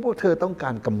พวกเธอต้องกา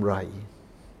รกำไร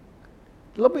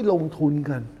แล้วไปลงทุน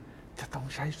กันจะต้อง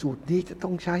ใช้สูตรนี้จะต้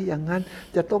องใช้อย่างนั้น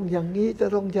จะต้องอย่างนี้จะ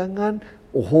ต้องอย่างนั้น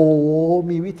โอ้โห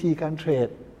มีวิธีการเทรด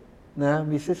นะ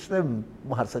มีซิสเต็ม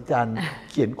มหัศจรรย์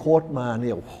เขียนโค้ดมาเ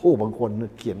นี่ยโอ้โหบางคน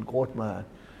เขียนโค้ดมา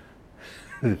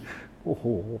โอ้โห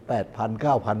 8,000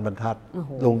 9,000 บรรทัด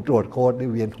ลงตรวจโค้ดใน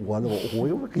เวียนหัวแล้วบอกโอ้โห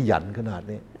มันขยันขนาด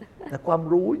นี้แต่ความ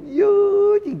รู้เยอ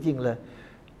ะจริงๆเลย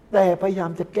แต่พยายาม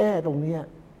จะแก้ตรงนี้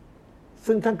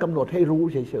ซึ่งท่านกำหนดให้รู้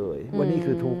เฉยๆว่านี่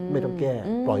คือทุกข์ไม่ต้องแก้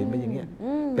ปล่อยมันอย่างเงี้ย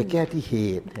ไปแก้ที่เห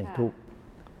ตุแห่งทุกข์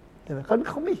ใช่ไหม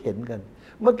เขาไม่เห็นกัน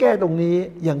เมื่อแก้ตรงนี้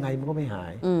ยังไงมันก็ไม่หา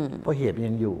ยเพราะเหตุมัน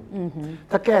ยังอยู่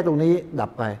ถ้าแก้ตรงนี้ดั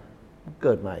บไปเ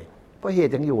กิดใหม่เพราะเห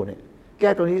ตุยังอยู่เนี่ยแก้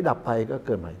ตรงนี้ดับไปก็เ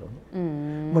กิดใหม่ตรงนี้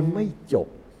มันไม่จบ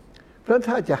เพราะ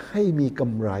ถ้าจะให้มีก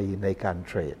ำไรในการเ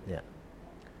ทรดเนี่ย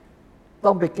ต้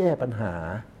องไปแก้ปัญหา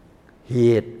เห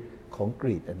ตุของ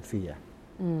greed and fear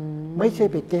ไม่ใช่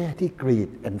ไปแก้ที่ greed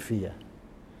and fear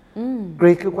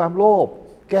greed คือความโลภ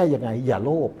แก้ยังไงอย่าโ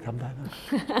ลภทำได้ไหม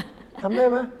ทำได้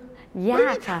ไหมยา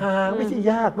กค่ะไม่ใช่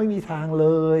ยากไม่มีทางเล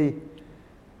ย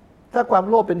ถ้าความ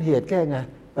โลภเป็นเหตุแก้ไง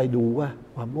ไปดูว่า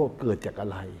ความโลภเกิดจากอะ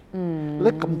ไรและ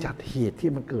กำจัดเหตุที่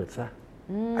มันเกิดซะ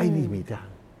ไอ้นี่มีทาง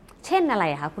เช่นอะไร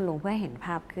คะคุณลุงเพื่อเห็นภ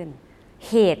าพขึ้น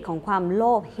เหตุของความโล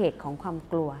ภเหตุของความ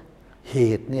กลัวเห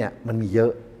ตุเนี่ยมันมีเยอ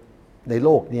ะในโ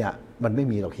ลกเนี่ยมันไม่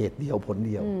มีหรอกเหตุเดียวผลเ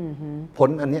ดียวผล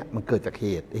อันเนี้ยมันเกิดจากเห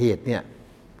ตุเนี่ย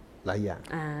หลายอย่าง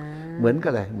เหมือนกั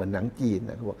นเลยเหมือนหนังจีน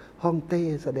นะเขาบอกฮ่องเต้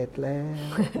เสด็จแล้ว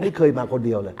ไม่เคยมาคนเ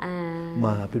ดียวเลยม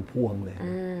าเป็นพวงเลย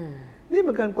นี่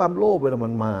มันการความโลภเวลามั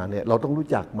นมาเนี่ยเราต้องรู้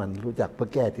จักมันรู้จักเพื่อ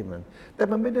แก้ที่มันแต่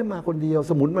มันไม่ได้มาคนเดียว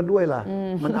สมุนมันด้วยล่ะ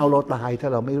มันเอาเราตายถ้า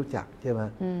เราไม่รู้จักใช่ไหม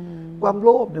ความโล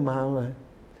ภเนี่ยมา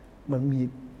มันมี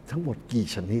ทั้งหมดกี่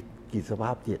ชนิดกี่สภ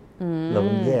าพจิตเรา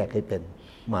ต้องแยกให้เป็น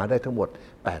มาได้ทั้งหมด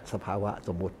8สภาวะส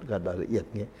มมติกันรายละเอียด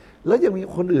เงี้ยแล้วยังมี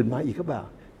คนอื่นมาอีกก็เปล่า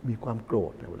มีความโกร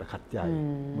ธเวลาขัดใจ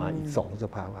มาอีก2 ส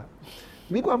ภาวะ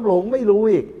มีความหลงไม่รู้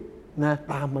อีกนะ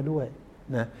ตามมาด้วย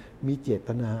นะมีเจต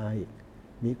นาอีก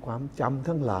มีความจำ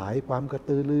ทั้งหลายความกระ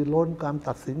ตือรือร้นความ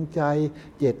ตัดสินใจ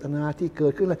เจตนาที่เกิ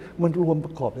ดขึ้นอะไรมันรวมป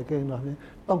ระกอบในแกงเราเนี่ย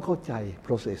ต้องเข้าใจ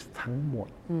process ทั้งหมด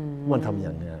มันทำอย่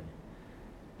างไร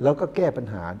แล้วก็แก้ปัญ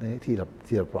หาในทีละ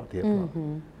เปราะ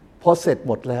พอเสร็จ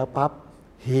หมดแล้วปั๊บ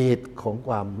เหตุของค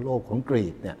วามโลภของกรี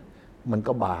ดเนี่ยมัน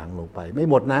ก็บางลงไปไม่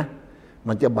หมดนะ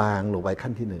มันจะบางลงไปขั้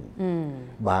นที่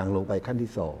1บางลงไปขั้น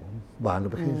ที่2บางลง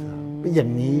ไปขั้นที่3เป็นอย่า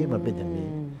งนี้มันเป็นอย่างนี้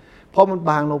พอมัน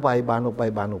บางลงไป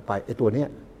ไอ้ตัวเนี้ย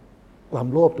ความ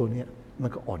โลภตัวเนี้ยมัน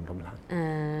ก็อ่อนกำลัง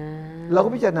เราก็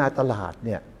พิจารณาตลาดเ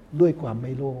นี่ยด้วยความไ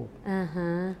ม่โลภ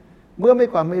เมื่อไม่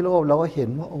ความไม่โลภเราก็เห็น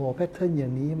ว่าโอ้แพทเทิร์นอย่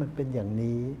างนี้มันเป็นอย่าง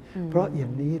นี้เพราะอย่า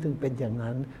งนี้ถึงเป็นอย่าง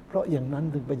นั้นเพราะอย่างนั้น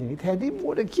ถึงเป็นอย่างนี้แทนที่มั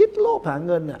วแต่คิดโลภหา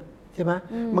เงินอ่ะใช่ไหม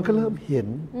มันก็เริ่มเห็น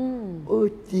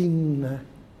จริงนะ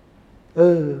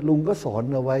ลุงก็สอน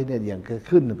เอาไว้เนี่ยอย่าง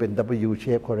ขึ้นเป็น W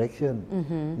shape correction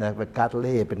นะเป็นการ์ดเ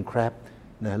ล่เป็นแครป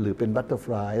นะหรือเป็นบัตเตอร์ฟ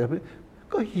ลาย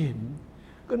ก็เห็น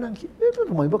ก็นั่งคิด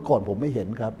ทำไมเมื่อก่อนผมไม่เห็น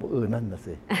ครับนั่นน่ะ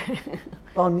สิ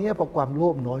ตอนนี้พอความโล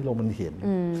ภน้อยลงมันเห็น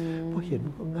พอเห็น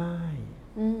มันก็ง่าย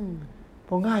พ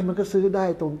อง่ายมันก็ซื้อได้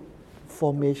ตรง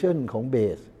formation ของเบ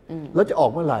สแล้วจะออ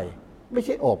กเมื่อไหร่ไม่ใ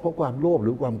ช่ออกเพราะความโลภห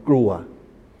รือความกลัว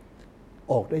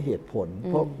ออกได้เหตุผล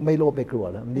เพราะไม่โลภไม่กลัว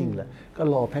แล้วนิ่งแล้วก็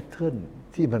รอแพทเทิร์น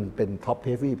ที่มันเป็นท็อปเฮ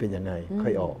ฟวี่เป็นยังไงค่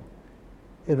อยออก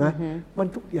เห็นไหมมัน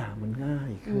ทุกอย่างมันง่า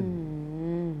ยขึ้น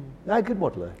หม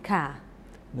ดเลย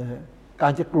นะฮะกา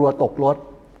รจะกลัวตกรถ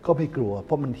ก็ไม่กลัวเพ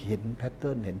ราะมันเห็นแพทเทิ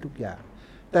ร์นเห็นทุกอย่าง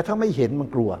แต่ถ้าไม่เห็นมัน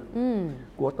กลัว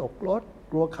ตกรถ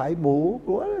กลัวขายหมูก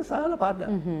ลัวสารพัดอ่ะ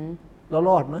เรา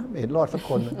รอดไหมไม่เห็นรอดสัก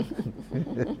คน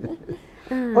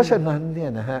เพราะฉะนั้นเนี่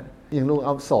ยนะฮะอย่างลุงเอ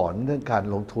าสอนเรื่องการ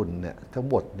ลงทุนเนี่ยทั้ง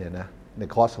หมดเนี่ยนะใน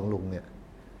คอร์สของลุงเนี่ย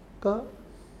ก็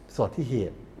สอนที่เห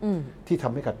ตุที่ท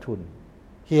ำให้ขาดทุน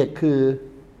เหตุคือ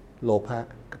โลภะ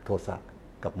กับโทสะ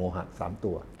กับโมหะ3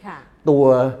 ตัวตัว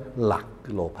หลัก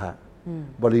คือโลภะ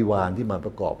บริวารที่มาป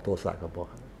ระกอบโทสะกับโม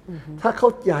หะถ้าเข้า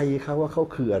ใจเขาว่าเขา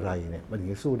คืออะไรเนี่ยมันถึ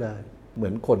งจะสู้ได้เหมื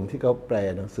อนคนที่เขาแปล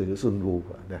หนังสือซุนรู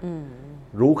นะ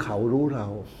รู้เขารู้เรา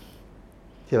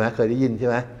ใช่ไหมเคยได้ยินใช่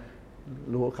ไหม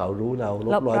รู้เขารู้เราล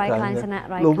บ100 ครั้ง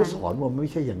ลุงก็สอนว่าไม่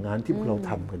ใช่อย่างนั้นที่พวกเรา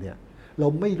ทำกันเนี่ยเรา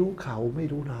ไม่รู้เขาไม่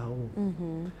รู้เรา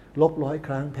ลบ100 ค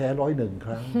รั้งแพ้101 ค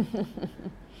รั้ง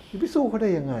ไปสู้เขาได้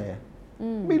ยังไง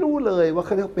ไม่รู้เลยว่าเข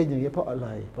าเป็นอย่างนี้เพราะอะไร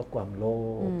เพราะความโล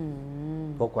ภ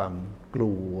เพราะความก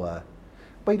ลัว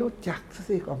ไปรู้จัก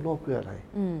สิความโลภคืออะไร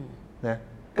นะ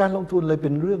การลงทุนเลยเป็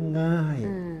นเรื่องง่าย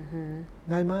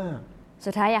มาก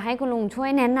สุดท้ายอยากให้คุณลุงช่วย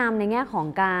แนะนำในแง่ของ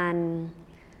การ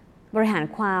บริหาร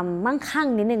ความมั่งคั่ง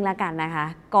นิดนึงละกันนะคะ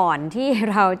ก่อนที่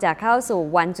เราจะเข้าสู่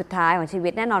วันสุดท้ายของชีวิ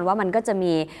ตแน่นอนว่ามันก็จะ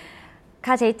มี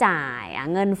ค่าใช้จ่าย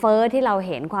เงินเฟ้อที่เราเ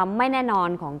ห็นความไม่แน่นอน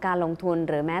ของการลงทุน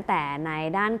หรือแม้แต่ใน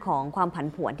ด้านของความผัน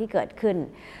ผวนที่เกิดขึ้น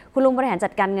คุณลุงบริหารจั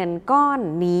ดการเงินก้อน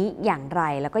นี้อย่างไร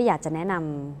แล้วก็อยากจะแนะน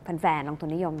ำแฟนๆลงทุ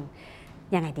นนิยม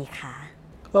ยังไงดีคะ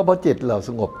ก็พอจิตเราส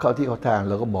งบเข้าที่เข้าทาง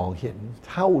เราก็มองเห็น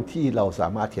เท่าที่เราสา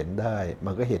มารถเห็นได้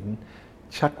มันก็เห็น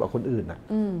ชัดกว่าคนอื่น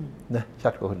นะชั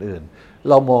ดกว่าคนอื่น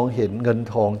เรามองเห็นเงิน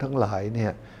ทองทั้งหลายเนี่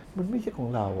ยมันไม่ใช่ของ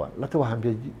เรารัฐบาลจ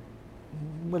ะ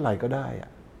เมื่อไหร่ก็ได้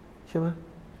ใช่ไหม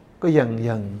ก็อ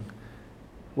ย่าง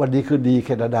วันดีคือดีแค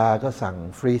นาดาก็สั่ง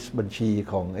ฟรีซบัญชี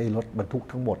ของไอ้รถบรรทุก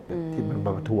ทั้งหมดที่มันม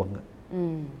าประท้วง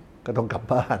ก็ต้องกลับ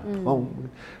บ้าน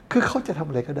คือเขาจะทำ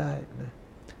อะไรก็ได้นะ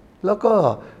แล้วก็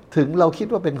ถึงเราคิด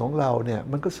ว่าเป็นของเราเนี่ย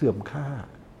มันก็เสื่อมค่า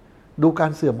ดูกา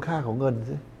รเสื่อมค่าของเงิน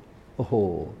สิโอ้โห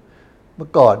เมื่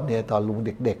อก่อนเนี่ยตอนลุง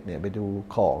เด็กๆเนี่ยไปดู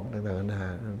ของต่างๆนะ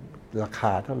ราค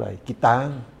าเท่าไหร่กี่ตัง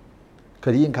ค์เค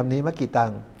ยได้ยินคำนี้ไหมกี่ตั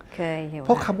งค์เคยเพ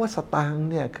ราะคำว่าสตางค์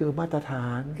เนี่ยคือมาตรฐา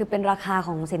นคือเป็นราคาข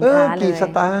องสินค้าเลยกี่ส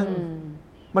ตางค์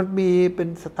มันมีเป็น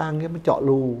สตางค์เนี่ยมันเจาะ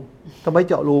รูทำไม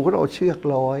เจาะรูก็ต้องเอาเชือก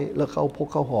ร้อยแล้วเขาพก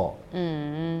เข้าห่อ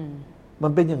มั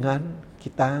นเป็นอย่างนั้น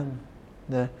กี่ตังค์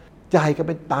นะจ่ายก็เ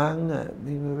ป็นตังค์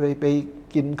ไป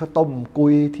กินข้าวต้มกุ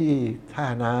ยที่ท่า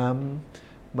น้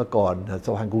ำเมื่อก่อนส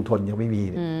ะพานกรุงธนยังไม่มี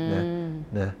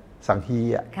นะสังฮี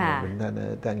เป็นนั่นน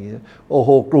ะแต่อย่างนี้โอ้โห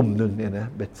กลุ่มหนึ่งเนี่ยนะ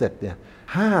เบ็ดเสร็จเนี่ย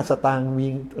5 สตางค์มี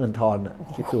เงินทอน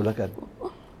คิดดูแล้วกัน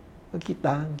กี่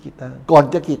ตังค์ก่อน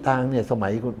จะกี่ตังค์เนี่ยสมั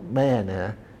ยคุณแม่น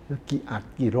ะกี่อัด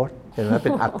กี่รถเห็นไหมเป็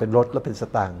นอัดเป็นรถแล้วเป็นส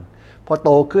ตางค์พอโต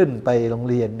ขึ้นไปโรง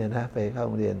เรียนเนี่ยนะไปเข้าโ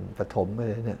รงเรียนประถมไปเ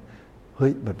ลยเนี่ยเฮ้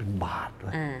ยมันเป็นบาทว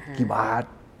ะกี่บาท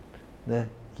นะ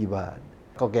กี่บาท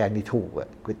ก็แกงนี่ถูก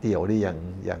ก๋วยเตี๋ยวนี่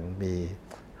ยังมี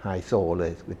ไฮโซเล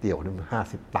ยก๋วยเตี๋ยวนี่มัน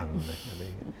50 ตังค์เลยอะไรอ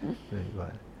ย่างเงี้ย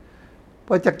พ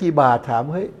อจะกี่บาทถาม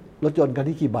เฮ้ยรถยนต์คัน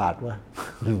นี้กี่บาทวะ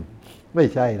ไม่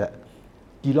ใช่ละ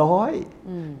กี่ร้อย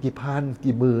กี่พัน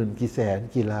กี่หมื่นกี่แสน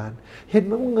กี่ล้าน เห็นไห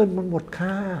มว่าเงินมันหมด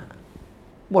ค่า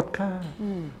เ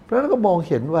พราะฉะนั้นก็มอง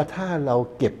เห็นว่าถ้าเรา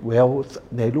เก็บแวว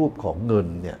ในรูปของเงิน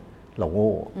เนี่ยเราโ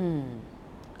ง่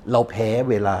เราแพ้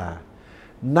เวลา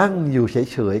นั่งอยู่เ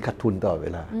ฉยๆขาดทุนตลอดเว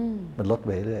ลามันลดไป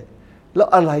เรื่อยแล้ว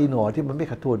อะไรหนอที่มันไม่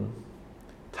ขาดทุน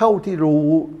เท่าที่รู้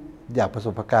จากประส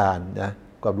บการณ์นะ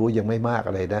ความรู้ยังไม่มาก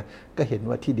อะไรนะก็เห็น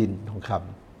ว่าที่ดินทองค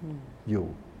ำอยู่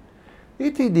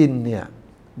ที่ดินเนี่ย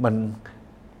มัน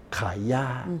ขายย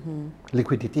าก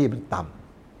liquidity มันต่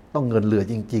ำต้องเงินเหลือ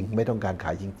จริงๆไม่ต้องการข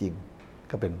ายจริง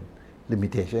ๆก็เป็น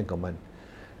limitation ของมัน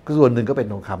ก็ส่วนหนึ่งก็เป็น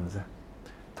ทองคำซะ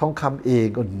ทองคำเอง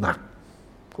ก็หนัก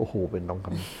โอ้โหเป็นทองค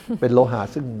ำ เป็นโลหะ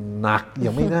ซึ่งหนักยั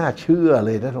งไม่น่าเชื่อเ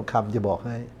ลยนะทองคำจะบอกใ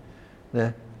ห้นะ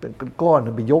เป็นก้อน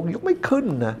ไปยกไม่ขึ้น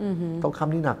นะทองค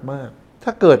ำนี่หนักมากถ้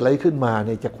าเกิดอะไรขึ้นมาเ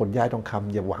นี่ยจะขนย้ายทองค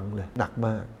ำอย่าหวังเลยหนักม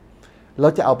ากเรา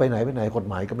จะเอาไปไหนกฎ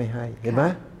หมายก็ไม่ให้เห็นไหม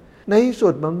ในที่สุ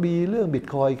ดมันมีเรื่องบิต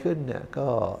คอยขึ้นเนี่ยก็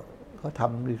ท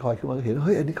ำบิตคอยขึ้นมาก็เห็นเ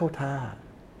ฮ้ยอันนี้เข้าท่า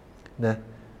นะ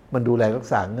มันดูแลรัก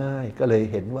ษาง่ายก็เลย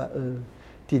เห็นว่า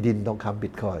ที่ดินทองคำบิ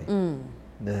ตคอย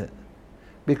นะ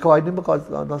บิตคอยนี่เมื่อก่อน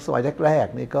ตอนสมัยแรก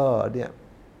ๆนี่ก็เนี่ย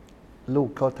ลูก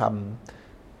เขาท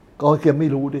ำก็เคียไม่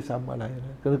รู้ด้วยซ้ำอะไรน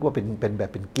ะก็นึกว่าเป็นแบ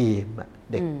บเป็นเกมอ่ะ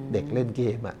เด็กเล่นเก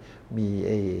มอ่ะมี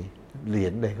เหรีย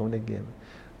ญอะไรเขาเล่นเกม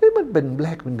มันเป็นแล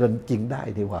กเป็นเงินจริงได้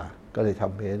ดีกว่าก็เลยท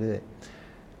ำไปเรื่อย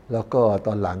แล้วก็ต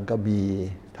อนหลังก็มี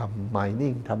ทำ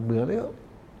mining ทำเมืองแล้ว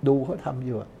ดูเขาทำอ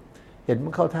ยู่เห็นมั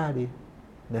นเข้าท่าดี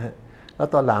นะฮะแล้ว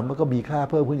ตอนหลังมันก็มีค่า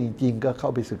เพิ่มขึ้นจริงๆก็เข้า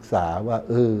ไปศึกษาว่า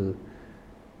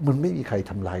มันไม่มีใคร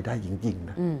ทำลายได้จริงๆ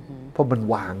นะเพราะมัน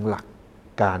วางหลัก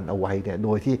การเอาไว้เนี่ยโด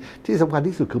ยที่สำคัญ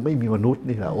ที่สุดคือไม่มีมนุษย์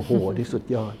นี่แหละโอ้โหที่สุด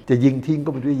ยอดจะยิงทิ้งก็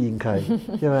ไม่ได้ยิงใคร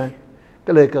ใช่ไหม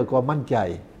ก็เลยเกิดความมั่นใจ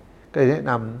ก็เลยแนะ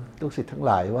นำลูกศิษย์ทั้งห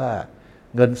ลายว่า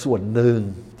เงินส่วนหนึ่ง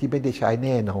ที่ไม่ได้ใช้แ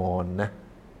น่นอนนะ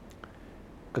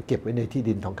ก็เก็บไว้ในที่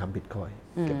ดินทองคำบิตคอยน์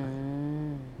เก็บไว้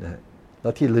นะแล้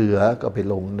วที่เหลือก็ไป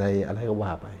ลงในอะไรก็ว่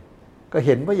าไปก็เ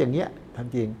ห็นว่าอย่างเงี้ยท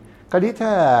ำจริงคราวนี้ถ้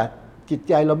าจิต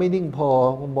ใจเราไม่นิ่งพอ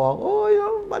มองโอ้ย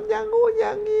มันอย่างงู้อย่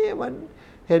างงี้มัน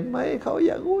เห็นไหมเขาอ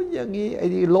ย่างงู้อย่างงี้ไอ้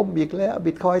นี่ล้มอีกแล้ว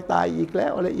บิตคอยน์ตายอีกแล้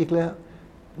วอะไรอีกแล้ว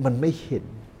มันไม่เห็น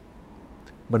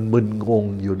มันมึนงง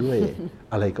อยู่ด้วย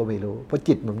อะไรก็ไม่รู้เพราะ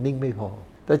จิตมันนิ่งไม่พอ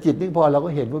แต่จิตนิ่งพอเราก็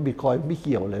เห็นว่าบิตคอยน์ไม่เ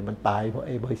กี่ยวเลยมันตายเพราะไ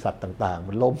อ้บริษัทต่างๆ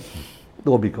มันล้ม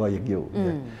ตัวบิตคอยน์ยังอยู่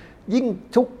ยิ่ง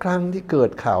ทุกครั้งที่เกิด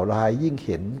ข่าวร้ายยิ่งเ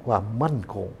ห็นความมั่น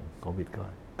คงของบิตคอ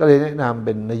ยน์ก็เลยแนะนำเ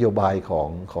ป็นนโยบาย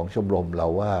ของชมรมเรา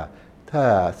ว่าถ้า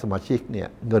สมาชิกเนี่ย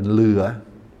เงินเหลือ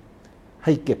ใ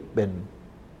ห้เก็บเป็น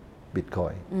บิตคอ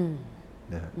ยน์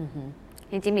นะฮะ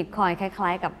จริงๆบิตคอยน์คล้า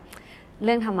ยๆกับเ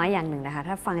รื่องธรรมะอย่างหนึ่งนะคะ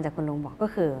ถ้าฟังจากคุณลุงบอกก็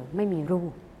คือไม่มีรู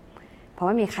ปเพราะไ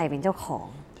ม่มีใครเป็นเจ้าของ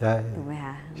ใช่ถูกไหมค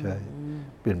ะใช่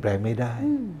เปลี่ยนแปลงไม่ได้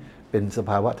เป็นส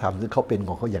ภาวะธรรมซึ่งเขาเป็นข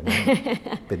องเขาอย่างนั้น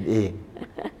เป็นเอง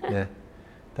นะ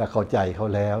ถ้าเข้าใจเขา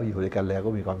แล้วอยู่ด้วยกันแล้ว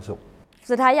ก็มีความสุข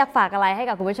สุดท้ายอยากฝากอะไรให้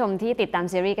กับคุณผู้ชมที่ติดตาม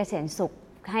ซีรีส์เกษียณสุข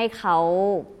ให้เขา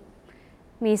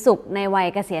มีสุขในวัย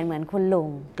เกษียณเหมือนคุณลุง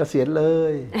เกษียณเล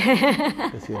ย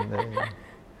เกษียณเลย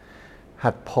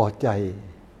หัดพอใจ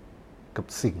กับ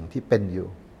สิ่งที่เป็นอยู่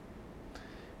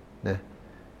นะ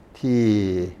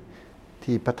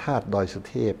ที่พระธาตุดอยสุ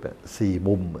เทพ4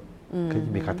 มุมเขาจ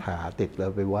ะมีคาถาติดแล้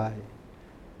วไปไหว้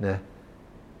นะ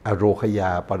อโรคย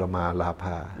าปรมาลาภ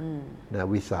านะ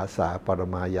วิสาสาปร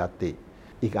มายาติ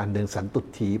อีกอันหนึ่งสันตุ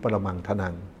ถีปรมังทนั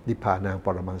งนิพพานังป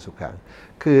รมังสุขัง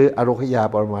คืออโรคยา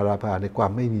ปรมาลาภาในควา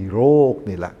มไม่มีโรค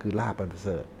นี่แหละคือลาภอันประเส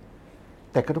ริฐ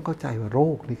แต่ก็ต้องเข้าใจว่าโร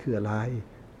คนี่คืออะไร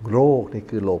โรคนี่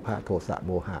คือโลภะโทสะโ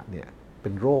มหะเนี่ยเป็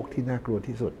นโรคที่น่ากลัว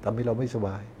ที่สุดทำให้เราไม่สบ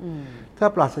ายถ้า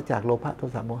ปราศจากโลภะโท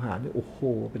สะโมหะนี่โอ้โห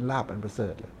เป็นลาภอันประเสริ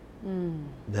ฐเลย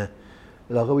นะ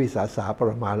เราก็วิสาสาป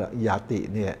รมายาติ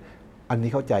เนี่ยอันนี้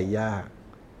เข้าใจยาก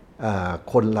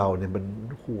คนเราเนี่ยมัน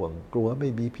ห่วงกลัวไม่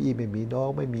มีพี่ไม่มีน้อง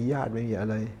ไม่มีญาติไม่มีอะ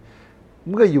ไร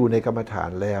เมื่ออยู่ในกรรมฐาน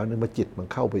แล้วเนี่ยจิตมัน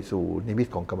เข้าไปสู่นิมิต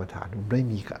ของกรรมฐานมันไม่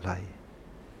มีอะไร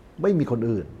ไม่มีคน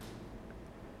อื่น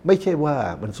ไม่ใช่ว่า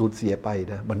มันสูญเสียไป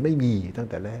นะมันไม่มีตั้ง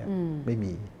แต่แรกไม่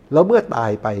มีแล้วเมื่อตา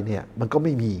ยไปเนี่ยมันก็ไ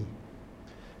ม่มี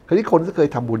คราวนี้คนที่เคย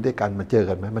ทำบุญด้วยกันมันเจอ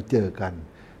กันไหมมันเจอกัน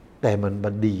แต่มั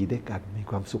นดีด้วยกันมี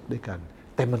ความสุขด้วยกัน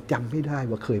แต่มันจำไม่ได้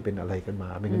ว่าเคยเป็นอะไรกันมา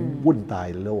ไม่งั้นวุ่นตาย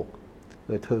โลก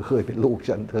เธอเคยเป็นลูก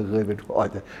ฉันเธอเคยเป็นพ่อ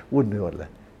จะวุ่นไปหมดเลย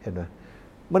เห็นไหม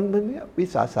มันเนี่ยวิ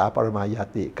สาสาปรมายา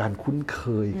ติการคุ้นเค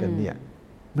ยกันเนี่ย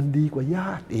มันดีกว่าญ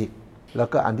าติอีกแล้ว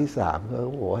ก็อันที่3ก็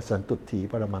บอกว่าสันตุถี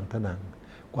ปรมังทนัง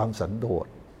ความสันโดษ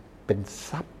เป็นท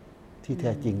รัพย์ที่แ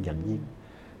ท้จริงอย่างยิ่ง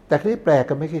แต่ที่แปล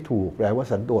กันไม่ใช่ถูกแปลว่า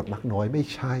สันโดษมักน้อยไม่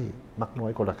ใช่มักน้อ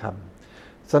ยคนละค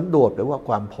ำสันโดษแปลว่าค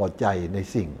วามพอใจใน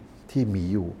สิ่งที่มี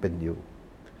อยู่เป็นอยู่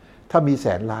ถ้ามี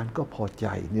100,000,000,000ก็พอใจ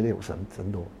นี่เรียกว่าสัน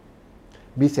โดษ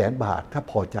มี100,000 บาทถ้า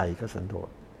พอใจก็สันโดษ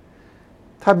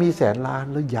ถ้ามี100,000 ล้าน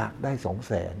แล้วอยากได้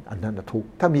200,000อันนั้นทุกข์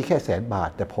ถ้ามีแค่100,000 บาท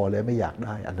แต่พอแล้วไม่อยากไ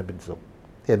ด้อันนั้นเป็นสุข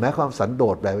เห็นไหมความสันโด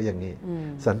ษแปลว่าอย่างนี้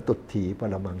สันตุถีป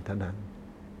รมังทนัง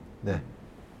นะ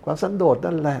ความสันโดษ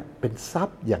นั่นแหละเป็นทรัพ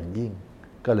ย์อย่างยิ่ง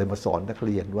ก็เลยมาสอนนักเ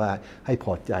รียนว่าให้พ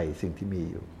อใจสิ่งที่มี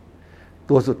อยู่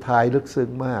ตัวสุดท้ายลึกซึ้ง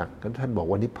มากท่านบอก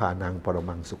ว่านิพพานังปร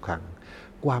มังสุขัง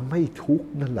ความไม่ทุกข์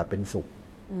นั่นแหละเป็นสุข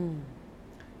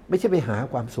ไม่ใช่ไปหา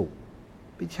ความสุข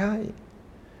ไม่ใช่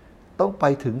ต้องไป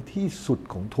ถึงที่สุด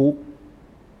ของทุกข์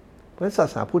เพราะศา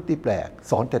สนาพุทธที่แปลก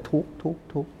สอนแต่ทุกข์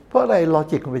เพราะอะไรลอ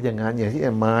จิกมันเป็นอย่างนั้นอย่างที่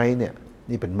ไม้เนี่ย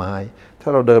นี่เป็นไม้ถ้า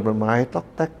เราเดินบนไม้ตอก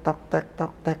แตกตอกแตกตอ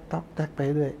กแตกตอกแตกไป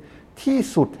เรื่อยที่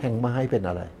สุดแห่งไม้เป็น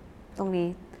อะไรตรงนี้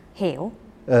เหว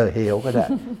เหวก็ได้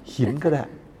หินก็ได้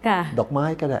ดอกไม้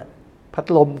ก็ได้พัด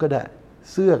ลมก็ได้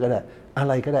เสื้อก็ได้อะ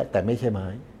ไรก็ได้แต่ไม่ใช่ไม้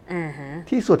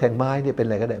ที่สุดแห่งไม้เนี่ยเป็นอ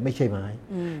ะไรก็ได้ไม่ใช่ไม้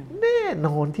แน่น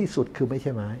อนที่สุดคือไม่ใ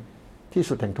ช่ไม้ที่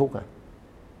สุดแห่งทุกข์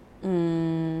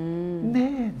แ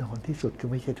น่นอนที่สุดคือ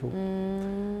ไม่ใช่ทุกข์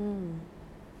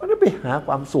เพราะนั้นไปหาค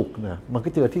วามสุขนะมันก็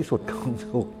เจอที่สุดของ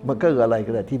สุขมันก็อะไร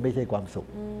ก็ได้ที่ไม่ใช่ความสุข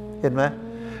เห็นไหม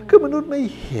คือมนุษย์ไม่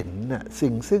เห็นน่ะ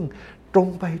สิ่งซึ่งตรง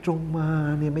ไปตรงมา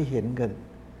เนี่ยไม่เห็นกัน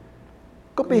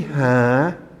ก็ไปหา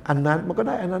อันนั้นมันก็ไ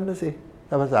ด้อันนั้นนะสิแ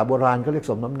ต่ภาษาโบราณก็เรียก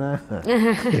สมน้ำหน้า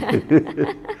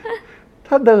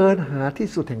ถ้าเดินหาที่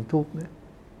สุดแห่งทุกข์เนี่ย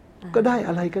ก็ได้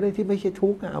อะไรก็ได้ที่ไม่ใช่ทุ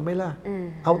กข์เอาไหมล่ะ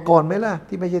เอาก่อนไหมล่ะ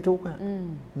ที่ไม่ใช่ทุกข์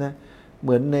นะเห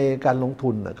มือนในการลงทุ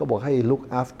นก็บอกให้ look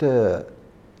after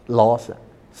loss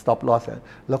stop loss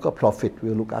แล้วก็ profit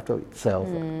will look after itself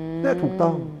นั่นถูกต้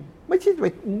องไม่ใช่ไป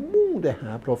มุ่งแต่ห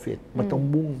า profit มันต้อง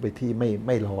มุ่งไปที่ไ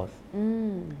ม่ loss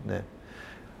นะ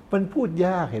มันพูดย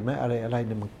ากเห็นไหมอะไรเ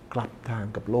นี่ยมันกลับทาง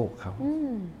กับโลกเขา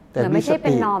แต่ไม่ใช่เป็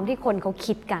นนอมที่คนเขา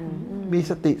คิดกันมี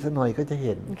สติสักหน่อยก็จะเ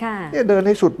ห็นเนี่ยเดินใ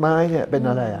ห้สุดไม้เนี่ยเป็น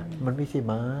อะไรมันไม่ใช่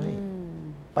ไม้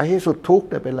ไปให้สุดทุกข์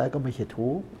แต่เป็นอะไรก็ไม่ใช่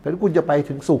ทุกข์แต่ถ้าคุณจะไป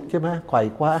ถึงสุขใช่ไหมไขว่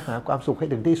คว้าหาความสุขให้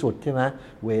ถึงที่สุดใช่ไหม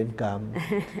เวรกรรม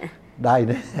ได้แ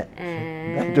น่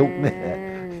ได้ทุกข์แน่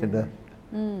เห็นไหม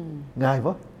ง่ายป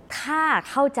ะถ้า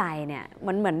เข้าใจเนี่ยเห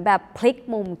มือนแบบพลิก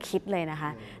มุมคิดเลยนะค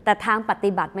ะแต่ทางป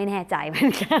ฏิบัติไม่แน่ใจเหมือ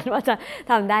นกันว่าจะ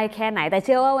ทำได้แค่ไหนแต่เ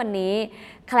ชื่อว่าวันนี้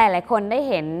ใครหลายคนได้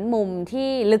เห็นมุมที่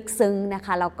ลึกซึ้งนะค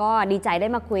ะแล้วก็ดีใจได้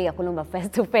มาคุยกับคุณลุงแบบ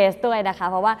face to face ด้วยนะคะ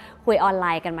เพราะว่าคุยออนไล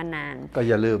น์กันมานานก็อ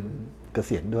ย่าลืมเก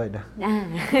ษียณด้วยนะ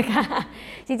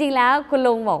จริงๆแล้วคุณ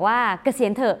ลุงบอกว่าเกษีย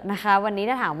ณเถอะนะคะวันนี้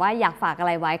ถ้าถามว่าอยากฝากอะไ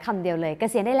รไว้คำเดียวเลยเก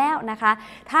ษียณได้แล้วนะคะ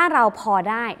ถ้าเราพอ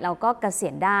ได้เราก็เกษี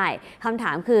ยณได้คำถ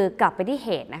ามคือกลับไปที่เห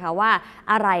ตุนะคะว่า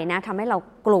อะไรนะทำให้เรา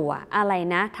กลัวอะไร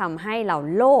นะทำให้เรา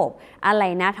โลภอะไร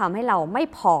นะทำให้เราไม่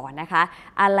พอนะคะ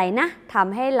อะไรนะท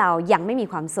ำให้เรายังไม่มี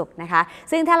ความสุขนะคะ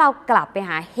ซึ่งถ้าเรากลับไป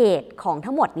หาเหตุของ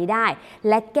ทั้งหมดนี้ได้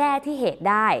และแก้ที่เหตุ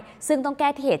ได้ซึ่งต้องแก้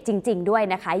ที่เหตุจริงๆด้วย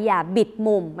นะคะอย่าบิด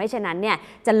มุมไม่ฉะนั้นเนี่ย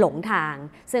จะหลงทาง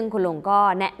ซึ่งคุณลุงก็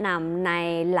แนะนำใน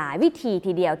หลายวิธี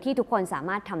ทีเดียวที่ทุกคนสาม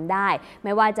ารถทำได้ไ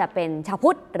ม่ว่าจะเป็นชาว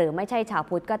พุทธหรือไม่ใช่ชาว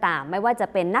พุทธก็ตามไม่ว่าจะ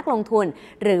เป็นนักลงทุน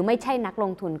หรือไม่ใช่นักล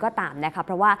งทุนก็ตามนะคะเ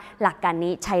พราะว่าหลักการ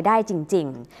นี้ใช้ได้จริง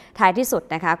ๆท้ายที่สุด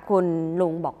นะคะคุณลุ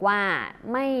งบอกว่า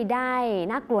ไม่ได้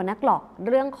น่ากลัวนักหรอก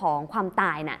เรื่องของความต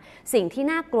ายน่ะสิ่งที่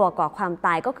น่ากลัวกว่าความต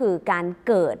ายก็คือการ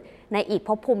เกิดในอีกภ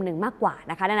พภูมิหนึ่งมากกว่า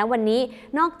นะคะดังนั้นวันนี้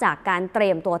นอกจากการเตรี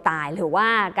ยมตัวตายหรือว่า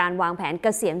การวางแผนเก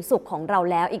ษียณสุขของเรา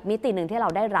แล้วอีกมิติหนึ่งที่เรา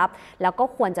ได้รับแล้วก็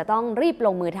ควรจะต้องรีบล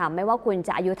งมือทำไม่ว่าคุณจ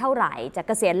ะอายุเท่าไหร่จะเ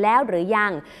กษียณแล้วหรือยั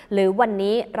งหรือวัน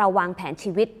นี้เราวางแผน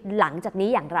ชีวิตหลังจากนี้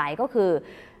อย่างไรก็คือ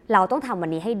เราต้องทำวัน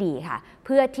นี้ให้ดีค่ะเ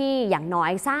พื่อที่อย่างน้อ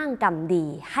ยสร้างกรรมดี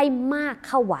ให้มากเ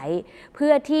ข้าไว้เ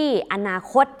พื่อที่อนา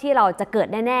คตที่เราจะเกิด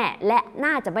แน่ๆและ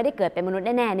น่าจะไม่ได้เกิดเป็นมนุษย์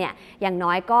แน่ๆเนี่ยอย่างน้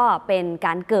อยก็เป็นก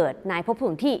ารเกิดในภพภู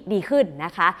มิที่ดีขึ้นน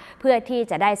ะคะเพื่อที่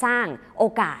จะได้สร้างโอ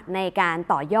กาสในการ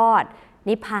ต่อยอด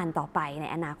นิพพานต่อไปใน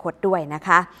อนาคตด้วยนะค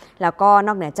ะแล้วก็น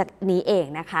อกเหนือจากนี้เอง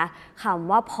นะคะค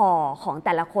ำว่าพอของแ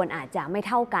ต่ละคนอาจจะไม่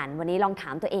เท่ากันวันนี้ลองถ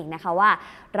ามตัวเองนะคะว่า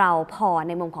เราพอใ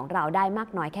นมุมของเราได้มาก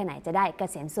น้อยแค่ไหนจะได้เก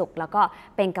ษียณสุขแล้วก็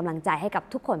เป็นกำลังใจให้กับ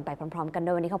ทุกคนไปพร้อมๆกันด้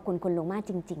วยวันนี้ขอบคุณคุณลุงมาก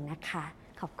จริงๆนะคะ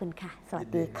ขอบคุณค่ะสวัส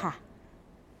ดีค่ะ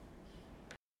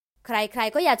ใคร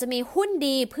ๆก็อยากจะมีหุ้น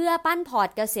ดีเพื่อปั้นพอร์ต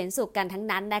เกษียณสุขกันทั้ง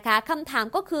นั้นนะคะคำถาม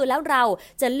ก็คือแล้วเรา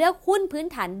จะเลือกหุ้นพื้น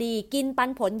ฐานดีกินปัน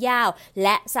ผลยาวแล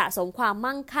ะสะสมความ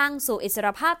มั่งคั่งสู่อิสร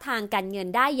ภาพทางการเงิน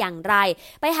ได้อย่างไร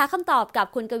ไปหาคำตอบกับ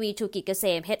คุณกวีชูกิจเกษ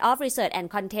ม Head of Research and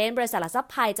Content บริษัทหลักทรัพ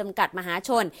ย์ไพรจำกัดมหาช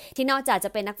นที่นอกจากจะ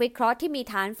เป็นนักวิเคราะห์ที่มี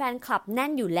ฐานแฟนคลับแน่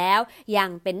นอยู่แล้วยัง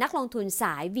เป็นนักลงทุนส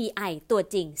าย VI ตัว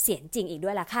จริงเสียงจริงอีก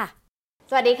ด้วยล่ะค่ะ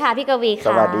สวัสดีค่ะพี่กวีค่ะ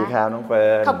สวัสดีครับน้องเฟิ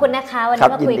ร์นขอบคุณนะคะวัน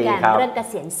นี้มาคุยกันเรื่องเก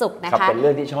ษียณสุขนะคะเป็นเรื่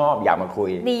องที่ชอบอยากมาคุย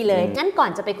ดีเลยงั้นก่อน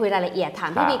จะไปคุยรายละเอียดถา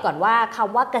มพี่วีก่อนว่าค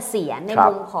ำว่าเกษียณใน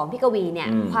มุมของพี่กวีเนี่ย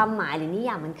ความหมายหรือนิย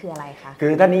ามมันคืออะไรคะคื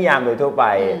อถ้านิยามโดยทั่วไป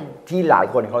ที่หลาย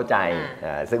คนเข้าใจ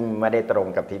ซึ่งไม่ได้ตรง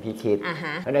กับที่พี่คิด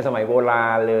ในสมัยโบรา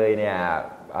ณเลยเนี่ย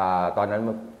ตอนนั้น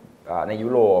ในยุ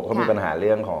โรปเขามีปัญหาเ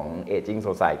รื่องของ aging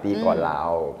society ก่อนเรา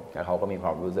เขาก็มีคว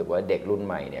ามรู้สึกว่าเด็กรุ่นใ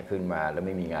หม่เนี่ยขึ้นมาแล้วไ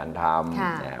ม่มีงานท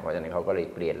ำเพราะฉะนั้นเขาก็เลย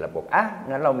เปลี่ยนระบบ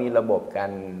งั้นเรามีระบ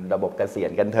บเกษีย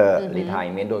ณกันเถอะ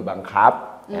retirement โดยบังคับ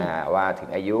ว่าถึง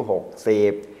อายุ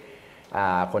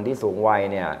60คนที่สูงวัย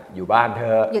เนี่ยอยู่บ้านเธ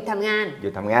อหยุดทำง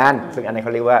านซึ่งอันนี้เข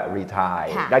าเรียกว่า retire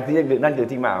นั่นคือ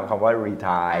ที่มาของคำว่า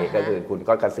retire ก็คือคุณ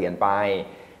ก็เกษียณไป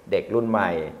เด็กรุ่นให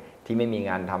ม่ที่ไม่มี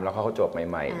งานทำแล้วเขาจบ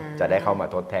ใหม่ๆจะได้เข้ามา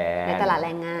ทดแทนในตลาดแร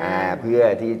งงานเพื่อ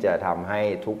ที่จะทำให้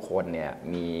ทุกคนเนี่ย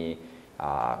มี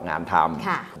งานท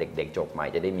ำเด็กๆจบใหม่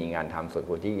จะได้มีงานทำส่วน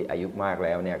คนที่อายุมากแ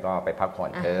ล้วเนี่ยก็ไปพักผ่อ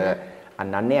นเธออัน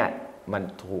นั้นเนี่ยมัน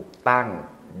ถูกตั้ง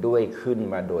ด้วยขึ้น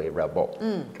มาโดยระบบ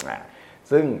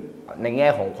ซึ่งในแง่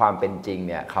ของความเป็นจริง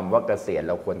เนี่ยคำว่าเกษียณ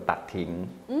เราควรตัดทิ้ง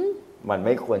มันไ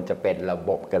ม่ควรจะเป็นระ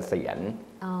บบเกษียณ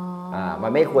มั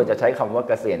นไม่ควรจะใช้คำว่าเ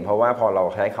กษียณเพราะว่าพอเรา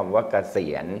ใช้คำว่าเกษี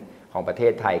ยณของประเท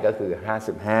ศไทยก็คือ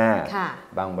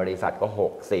55บางบริษัทก็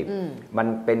60มัน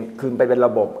เป็นร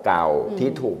ะบบเก่าที่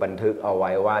ถูกบันทึกเอาไ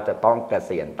ว้ว่าจะต้องเก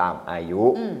ษียณตามอายุ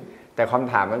แต่ค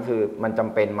ำถามก็คือมันจ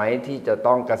ำเป็นไหมที่จะ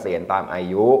ต้องเกษียณตามอา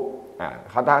ยุ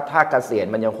ถ้าเกษียณ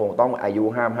มันยังคงต้องอายุ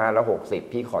55แล้ว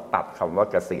60พี่ขอตัดคำว่า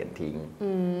เกษียณทิ้ง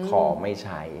ขอไม่ใ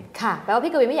ช้ค่ะแปลว่า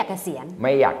พี่กวีไม่อยากเกษียณไ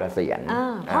ม่อยากเกษียณ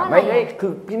ไม่คื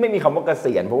อพี่ไม่มีคำว่าเก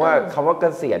ษียณเพราะว่าคำว่าเก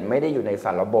ษียณไม่ได้อยู่ในส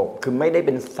ารระบบคือไม่ได้เ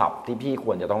ป็นศัพท์ที่พี่ค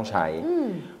วรจะต้องใช้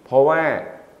เพราะว่า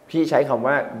พี่ใช้คำ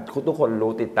ว่าทุกคน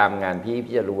รู้ติดตามงานพี่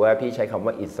จะรู้ว่าพี่ใช้คำ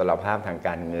ว่าอิสรภาพทางก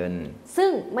ารเงินซึ่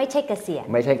งไม่ใช่เกษียณ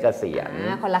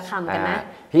คนละคำกันนะ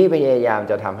พี่พยายาม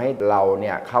จะทำให้เราเ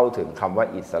นี่ยเข้าถึงคำว่า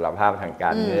อิสรภาพทางก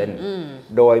ารเงิน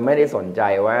โดยไม่ได้สนใจ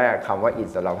ว่าคำว่าอิ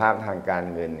สรภาพทางการ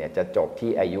เงินเนี่ยจะจบ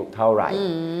ที่อายุเท่าไหร่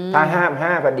ถ้า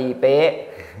5พอดีเป๊ะ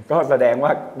ก็แสดงว่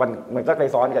ามันก็ไป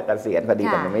ซ้อนกับเกษียณพอดี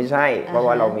แต่มันไม่ใช่เพราะ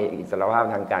ว่าเรามีอิสรภาพ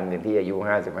ทางการเงินที่อายุ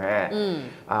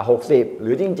55 60ห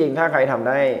รือจริงๆถ้าใครทำ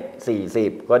ได้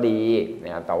40ก็ดีน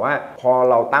ะแต่ว่าพอ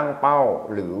เราตั้งเป้า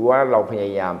หรือว่าเราพย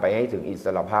ายามไปให้ถึงอิส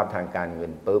รภาพทางการเงิ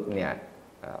นปุ๊บเนี่ย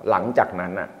หลังจาก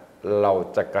นั้นอ่ะเรา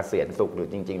จะเกษียณสุขหรือ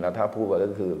จริงๆแล้วถ้าพูด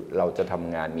ก็คือเราจะท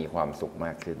ำงานมีความสุขม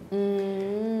ากขึ้น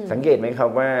สังเกตไหมครับ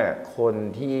ว่าคน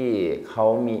ที่เขา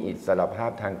มีอิสรภา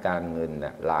พทางการเงินน่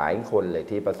ะหลายคนเลย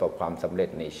ที่ประสบความสำเร็จ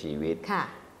ในชีวิต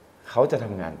เขาจะท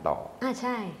ำงานต่อใ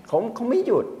ช่เขาไม่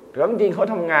หยุดแล้วจริงๆเขา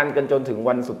ทำงานกันจนถึง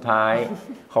วันสุดท้าย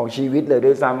ของชีวิตเลย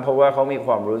ด้วยซ้ำเพราะว่าเขามีค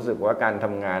วามรู้สึกว่าการท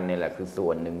ำงานเนี่ยแหละคือส่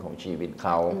วนหนึ่งของชีวิตเข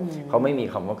าไม่มี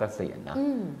คำว่าเกษียณนะ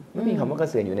ไม่มีคำว่าเก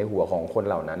ษียณอยู่ในหัวของคน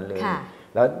เหล่านั้นเลย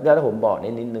แล้วผมบอกนิ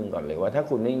ดนึงก่อนเลยว่าถ้า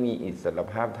คุณไม่มีอิสร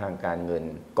ภาพทางการเงิน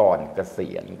ก่อนเกษี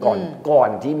ยณก่อน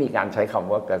ที่มีการใช้ค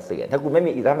ำว่าเกษียณถ้าคุณไม่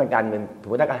มีอิสรภาพทางการเงินสม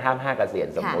มติถ้า55เกษียณ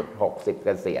สมมติ60เก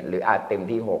ษียณหรืออาจเต็ม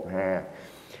ที่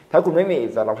65ถ้าคุณไม่มีอิ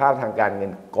สรภาพทางการเงิ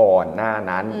นก่อนหน้า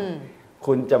นั้น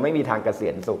คุณจะไม่มีทางเกษี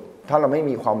ยณสุขถ้าเราไม่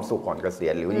มีความสุขก่อนเกษี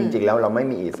ยณหรือจริงๆแล้วเราไม่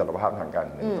มีอิสรภาพทางการ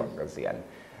เงินก่อนเกษียณ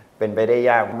เป็นไปได้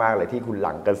ยากมากเลยที่คุณห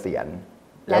ลังเกษียณ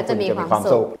แล้วคุณจะมีความ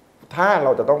สุขถ้าเร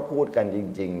าจะต้องพูดกันจ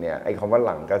ริงๆเนี่ยไอ้คำว่าห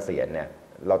ลังเกษียณเนี่ย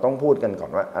เราต้องพูดกันก่อ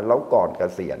นว่าแล้วก่อนเก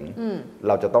ษียณเ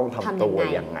ราจะต้องทำตัว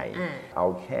ยังไงเอา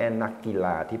แค่นักกีฬ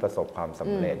าที่ประสบความส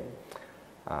ำเร็จ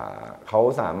เขา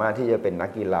สามารถที่จะเป็นนั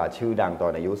กกีฬาชื่อดังตอ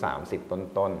นอายุ30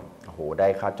ต้นๆโอ้โหได้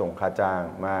ค่าจ้าง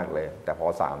มากเลยแต่พอ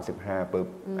35ปุ๊บ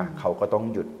เขาก็ต้อง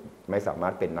หยุดไม่สามา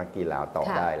รถเป็นนักกีฬาต่อ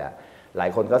ได้แล้วหลาย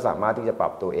คนก็สามารถที่จะปรั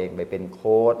บตัวเองไปเป็นโ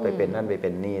ค้ชไปเป็นนั่นไปเป็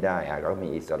นนี่ได้ก็มี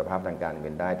อิสรภาพทางการเงิ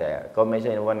นได้แต่ก็ไม่ใ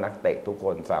ช่ว่านักเตะทุกค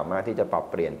นสามารถที่จะปรับ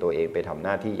เปลี่ยนตัวเองไปทำห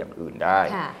น้าที่อย่างอื่นได้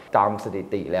ตามสถิ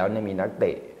ติแล้วเนี่ยมีนักเต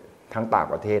ะทั้งต่าง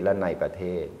ประเทศและในประเท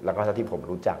ศแล้วก็ที่ผม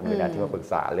รู้จักด้วยนะที่มาปรึก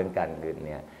ษาเรื่องการเงินเ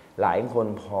นี่ยหลายคน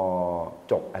พอ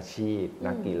จบอาชีพ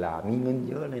นักกีฬามีเงิน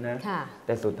เยอะเลยนะแ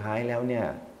ต่สุดท้ายแล้วเนี่ย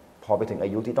พอไปถึงอา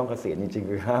ยุที่ต้องเกษียณจริงๆ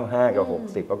คือ55กับ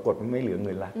60ปรากฏไม่เหลือเ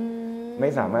งินละไม่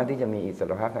สามารถที่จะมีอิส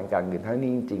รภาพทางการเงินทั้ง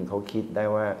นี้จริงๆเขาคิดได้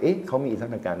ว่าเขามีอิสรภา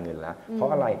พทางการเงินแล้วเพราะ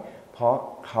อะไรเพราะ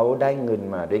เขาได้เงิน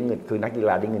มาด้วยเงินคือนักกีฬ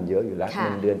าได้เงินเยอะอยู่แล้วเ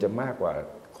งินเดือนจะมากกว่า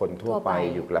คนทั่วไป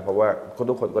อยู่แล้วเพราะว่า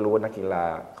ทุกคนก็รู้ว่านักกีฬา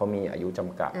เขามีอายุจ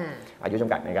ำกัด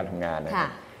ในการทำงานนะครั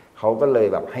บเขาก็เลย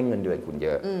แบบให้เงินเดือนคุณเย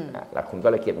อะแล้วคุณก็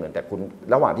เลยเก็บเงินแต่คุณ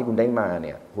ระหว่างที่คุณได้มาเ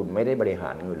นี่ยคุณไม่ได้บริหา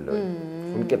รเงินเลย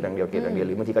คุณเก็บอย่างเดียวห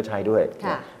รือบางทีก็ใช้ด้วย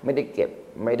ไม่ได้เก็บ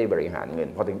ไม่ได้บริหารเงิน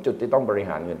พอถึงจุดที่ต้องบริ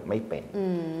หารเงินไม่เป็น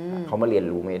เขามาเรียน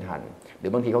รู้ไม่ทันหรื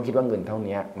อบางทีเขาคิดว่าเงินเท่า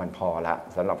นี้มันพอละ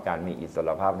สำหรับการมีอิสร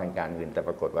ภาพทางการเงินแต่ป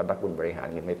รากฏว่าถ้าคุณบริหาร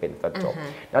เงินไม่เป็นก็จบ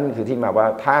นั่นคือที่มาว่า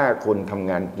ถ้าคุณทำ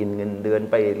งานกินเงินเดือน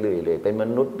ไปเรื่อยๆเป็นม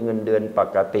นุษย์เงินเดือนป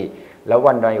กติแล้ว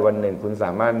วันใดวันหนึ่งคุณส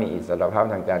ามารถมีอิสรภาพ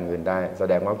ทางการเงินได้แส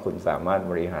ดงว่าคุณสามารถ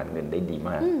บริหารเงินได้ดีม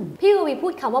ากพี่กวีพู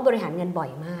ดคำว่าบริหารเงินบ่อ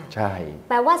ยมากใช่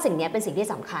แปลว่าสิ่งนี้เป็นสิ่งที่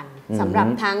สำคัญสำหรับ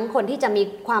ทั้งคนที่จะมี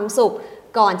ความสุข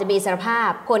ก่อนจะมีอิสรภา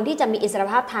พคนที่จะมีอิสร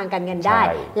ภาพทางการเงินได้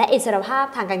และอิสรภาพ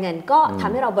ทางการเงินก็ท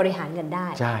ำให้เราบริหารเงินได้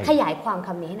ขยายความค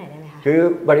ำนี้ให้หน่อยได้ไหมคะคือ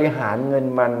บริหารเงิน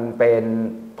มันเป็น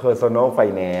personal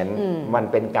finance มัน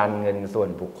เป็นการเงินส่วน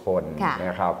บุคคล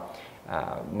นะครับ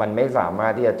มันไม่สามาร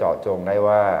ถที่จะเจาะจงได้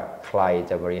ว่าใคร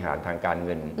จะบริหารทางการเ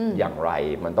งินอย่างไร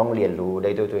มันต้องเรียนรู้ไ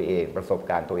ด้ด้วยตัวเองประสบ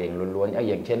การณ์ตัวเองล้วนๆ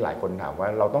อย่างเช่นหลายคนถามว่า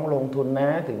เราต้องลงทุนนะ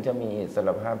ถึงจะมีอิสร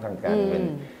ภาพทางการเงิน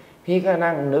พี่ก็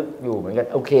นั่งนึกอยู่เหมือนกัน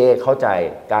โอเคเข้าใจ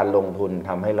การลงทุนท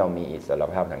ำให้เรามีอิสร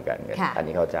ภาพทางการเงินอัน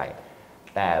นี้เข้าใจ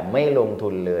แต่ไม่ลงทุ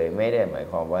นเลยไม่ได้หมาย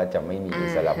ความว่าจะไม่มีอิ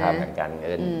สรภาพทางการเ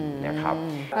งินนะครับ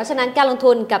เพราะฉะนั้นการลง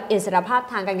ทุนกับอิสรภาพ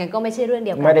ทางการเงินก็ไม่ใช่เรื่องเ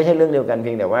ดียวกันไม่ได้ใช่เรื่องเดียวกันเ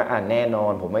พียงแต่ว่าแน่นอ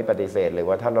นผมไม่ปฏิเสธเลย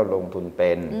ว่าถ้าเราลงทุนเ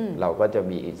ป็นเราก็จะ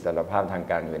มีอิสรภาพทาง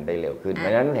การเงินได้เร็วขึ้นเพรา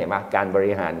ะฉะนั้นเห็นไหมการบ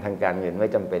ริหารทางการเงินไม่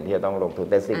จำเป็นที่จะต้องลงทุน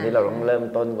แต่สิ่งที่เราต้องเริ่ม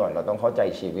ต้นก่อนเราต้องเข้าใจ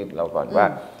ชีวิตเราก่อนว่า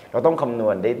เราต้องคำนว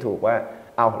ณได้ถูกว่า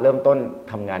เอาเริ่มต้น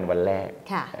ทำงานวันแรก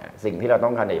สิ่งที่เราต้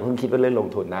องการอย่าเพิ่งคิดว่าเรื่องลง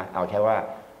ทุนนะเอาแค่ว่า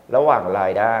ระหว่างรา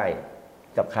ยได้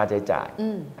กับค่าใช้จ่าย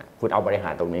คุณเอาบริหา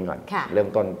รตรงนี้ก่อนเริ่ม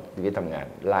ต้นชีวิตทำงาน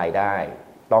รายได้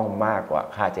ต้องมากกว่า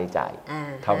ค่าใช้จ่าย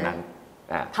เท่านั้น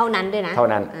ด้วยนะเท่า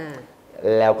นั้น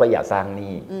แล้วก็อย่าสร้างห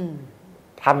นี้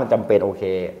ถ้ามันจำเป็นโอเค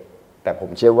แต่ผม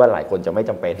เชื่อว่าหลายคนจะไม่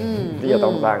จำเป็นที่จะต้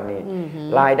องสร้างหนี้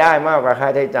รายได้มากกว่าค่า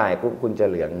ใช้จ่ายปุ๊บคุณจะ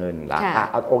เหลือเงินละ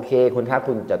โอเคคุณถ้า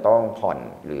คุณจะต้องผ่อน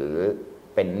หรือ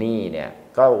เป็นหนี้เนี่ย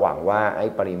ก็หวังว่าไอ้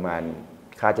ปริมาณ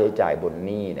ค่าใช้จ่ายบนห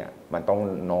นี้เนี่ยมันต้อง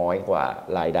น้อยกว่า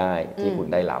รายได้ที่คุณ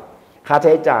ได้รับค่าใ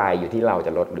ช้จ่ายอยู่ที่เราจ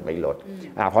ะลดหรือไม่ลด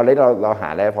พอเราหา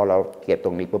ได้พอเราเก็บต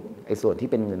รงนี้ปุ๊บไอ้ส่วนที่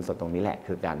เป็นเงินสดตรงนี้แหละ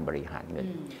คือการบริหารเงิน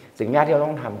สิ่งแรกที่เรา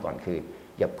ต้องทำก่อนคือ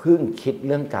อย่าเพิ่งคิดเ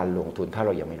รื่องการลงทุนถ้าเร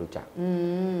ายังไม่รู้จัก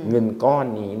เงินก้อน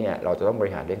นี้เนี่ยเราจะต้องบ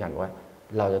ริหารด้วยกันว่า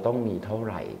เราจะต้องมีเท่าไ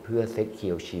หร่เพื่อเซ็ตเคี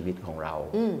ยวชีวิตของเรา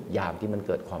ยามที่มันเ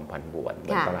กิดความผันผวนเห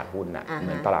มือนตลาดหุ้นนะเห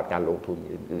มือนตลาดการลงทุน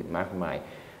อื่นๆมากมาย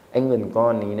ไอ้เงินก้อ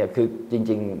นนี้เนี่ยคือจ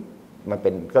ริงๆมันเป็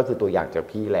นก็คือตัวอย่างจาก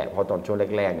พี่แหละเพราะตอนช่วง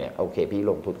แรกๆเนี่ยโอเคพี่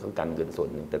ลงทุนก็กันเงินส่วน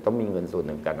หนึ่งแต่ต้องมีเงินส่วนห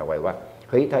นึ่งกันเอาไว้ว่า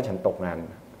เฮ้ยถ้าฉันตกงาน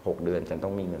6 เดือนฉันต้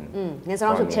องมีเงินสำร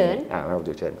องฉุกเฉินสำรอง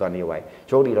ฉุกเฉินก้อนนี้ไว้โ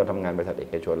ชคดีเราทำงานบริษัทเอ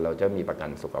กชนเราจะมีประกัน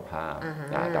สุขภาพ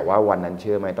แต่ว่าวันนั้นเ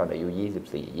ชื่อไหมตอนอายุ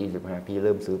24-25พี่เ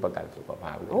ริ่มซื้อประกันสุขภ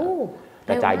าพเลยแ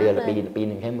ต่จ่ายเดือนละปี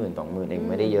นึงแค่10,000-20,000เอง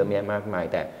ไม่ได้เยอะแยะมากมาย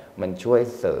แต่มันช่วย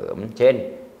เสริมเช่น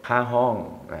ค่าห้อง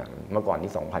เมื่อก่อน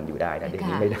นี่ 2,000 อยู่ได้นะเดี๋ยว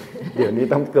นี้ไม่ได้เดี๋ยวนี้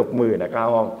ต้องเกือบ10,000นะค่า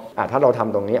ห้องถ้าเราท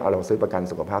ำตรงนี้เราซื้อประกัน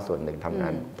สุขภาพส่วนหนึ่งทำ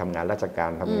งานราชกา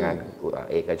รทำงาน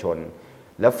เอกชน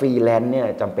แล้วฟรีแลนซ์เนี่ย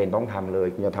จำเป็นต้องทำเลย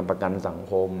คุณจะทำประกันสัง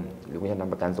คมหรือคุณจะท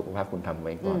ำประกันสุขภาพคุณทำไ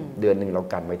ว้ก่อนเดือนหนึ่งเรา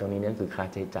กันไว้ตรงนี้นั่นคือค่า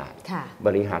ใช้จ่ายบ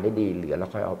ริหารได้ดีเหลือแล้ว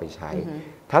ค่อยเอาไปใช้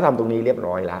ถ้าทำตรงนี้เรียบ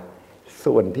ร้อยละ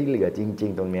ส่วนที่เหลือจริ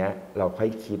งๆตรงนี้เราค่อย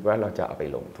คิดว่าเราจะเอาไป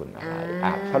ลงทุนอะไร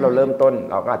ถ้าเราเริ่มต้น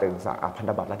เราก็อาจจะสั่งพัน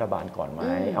ธบัตรรัฐบาลก่อนไหม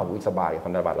เอาสบายพั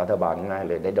นธบัตรรัฐบาลง่าย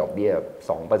เลยได้ดอกเบี้ย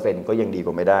 2% ก็ยังดีก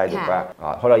ว่าไม่ได้ถูกป่ะ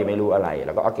เพราะเรายังไม่รู้อะไรเร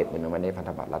าก็เอาเก็บเงินไว้ในพันธ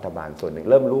บัตรรัฐบาลส่วนหนึ่ง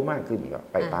เริ่มรู้มากขึ้นก็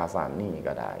ไปตราสารหนี้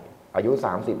ก็ได้อายุ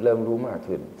30เริ่มรู้มาก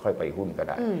ขึ้นค่อยไปหุ้นก็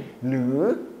ได้หรือ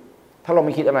ถ้าเราไ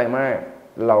ม่คิดอะไรมาก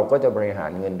เราก็จะบริหา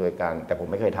รเงินโดยการแต่ผม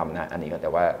ไม่เคยทำนะอันนี้ก็แต่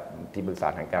ว่าที่ปรึกษา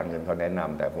ทางการเงินเขาแนะน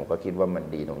ำแต่ผมก็คิดว่ามัน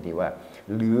ดีตรงที่ว่า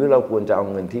หรือเราควรจะเอา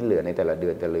เงินที่เหลือในแต่ละเดื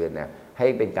อนเนี่ยให้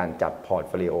เป็นการจัดพอร์ต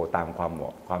โฟลิโอตามความเหมา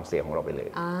ะความเสี่ยงของเราไปเลย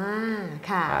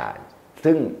ค่ะ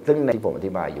ซึ่งในที่ผมอ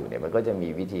ธิบายอยู่เนี่ยมันก็จะมี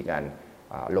วิธีการ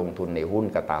ลงทุนในหุ้น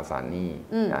กับตราสารหนี้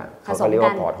เขาก็เรียกว่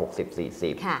าพอร์ต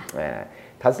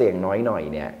60-40ถ้าเสี่ยงน้อยหน่อย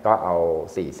เนี่ยก็เอา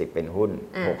40เป็นหุ้น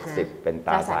60เป็นต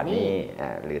ราสารหนี้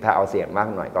หรือถ้าเอาเสี่ยงมาก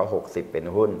หน่อยก็60เป็น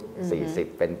หุ้น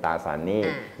40เป็นตราสารหนี้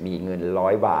มีเงิน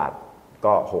100 บาท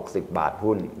ก็60 บาท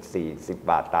หุ้น40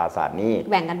 บาทตราสารหนี้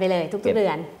แบ่งกันไปเลยทุกๆเดื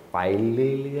อนไป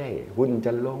เรื่อยๆหุ้นจ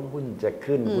ะลงหุ้นจะ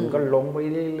ขึ้นหุ้นก็ลงไป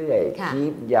เรื่อยๆคี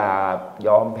บอย่าย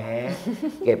อมแพ้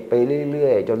เก็บไปเรื่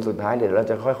อยๆจนสุดท้ายเดี๋ยวเรา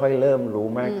จะค่อยๆเริ่มรู้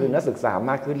มากขึ้นนักศึกษา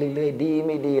มากขึ้นเรื่อยๆดีไ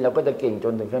ม่ดีเราก็จะเก่งจ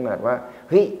นถึงขนาดว่า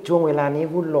เฮ้ยช่วงเวลานี้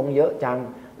หุ้นลงเยอะจัง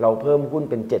เราเพิ่มหุ้น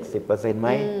เป็น 70% ไหม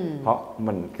เพราะ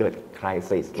มันเกิดไคร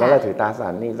ซิสแล้วเราถือตราสา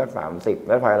รหนี้สัก30แ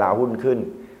ล้วพอเวลาหุ้นขึ้น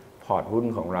พอร์ตหุ้น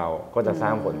ของเราก็จะสร้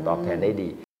างผลตอบแทนได้ดี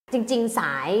จริงๆส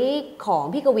ายของ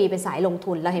พี่กวีเป็นสายลง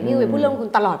ทุนเราเห็นพี่กวีพูดเรื่องลงทุ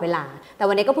นตลอดเวลาแต่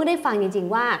วันนี้ก็เพิ่งได้ฟังจริง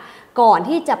ๆว่าก่อน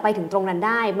ที่จะไปถึงตรงนั้นไ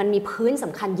ด้มันมีพื้นส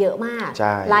ำคัญเยอะมาก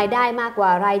รายได้มากกว่า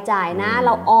รายจ่ายนะเร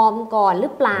าออมก่อนหรื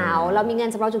อเปล่าเรามีเงิน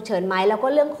สำรองฉุกเฉินไหมแล้วก็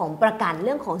เรื่องของประกันเ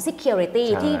รื่องของ security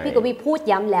ที่พี่กวีพูด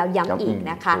ย้ำแล้วย้ำอีก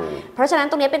นะคะเพราะฉะนั้น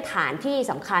ตรงนี้เป็นฐานที่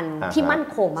สำคัญที่มั่น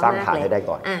คงมากๆเลยสร้างฐานให้ได้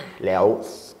ก่อนแล้ว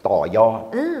ต่อยอด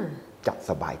จะ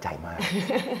สบายใจมาก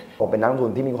ผมเป็นนักลงทุ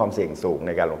นที่มีความเสี่ยงสูงใ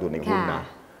นการลงทุนในหุ้นนะ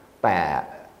แต่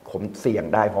ผมเสี่ยง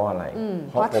ได้เพราะอะไร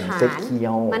เพราะผมเซ็ตเคีย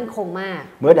วมั่นคงมาก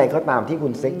เมื่อใดก็ตามที่คุ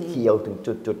ณเซ็ตเคียวถึง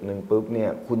จุดหนึ่งปุ๊บเนี่ย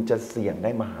คุณจะเสี่ยงได้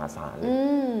มหาศาลเลย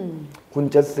คุณ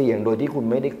จะเสี่ยงโดยที่คุณ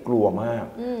ไม่ได้กลัวมาก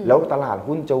แล้วตลาด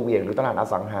หุ้นจะเหวี่ยงหรือตลาดอ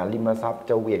สังหาริมทรัพย์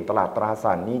จะเหวี่ยงตลาดตราส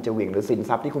ารหนี้จะเหวี่ยงหรือสิน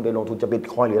ทรัพย์ที่คุณไปลงทุนจะบิต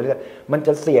คอยน์หรืออะไรมันจ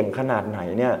ะเสี่ยงขนาดไหน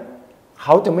เนี่ยเข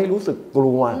าจะไม่รู้สึกก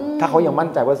ลัวถ้าเขายังมั่น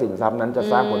ใจว่าสินทรัพย์นั้นจะ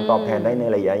สร้างผลตอบแทนได้ใน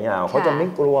ระยะยาวเขาจะไม่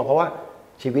กลัวเพราะว่า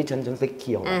ชีวิตฉันเซ็กเ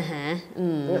คียว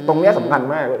ตรงนี้สำคัญ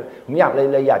มากผมอยากเ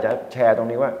ลยอยากจะแชร์ตรง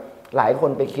นี้ว่าหลายคน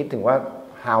ไปคิดถึงว่า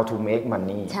how to make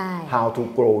money how to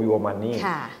grow your money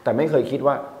แต่ไม่เคยคิด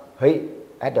ว่าเฮ้ย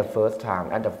at the first time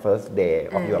at the first day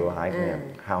of your life เนี่ย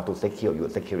how to secure your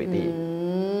security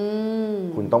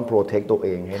คุณต้อง protect ตัวเอ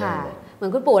งให้ได้เหมือ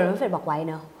นคุณปู่และคุณเฟรดบอกไว้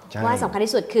เนาะว่าสำคัญ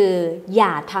ที่สุดคืออย่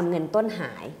าทำเงินต้นห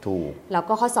ายถูกแล้ว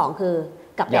ก็ข้อ2คือ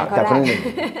กลับไปข้อแรก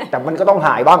แต่มันก็ต้องห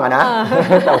ายบ้างอะนะ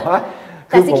แต่ว่า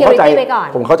คือผมเ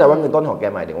ข้าใจว่าเงินต้นของแก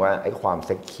หมายถึงว่าไอ้ความเ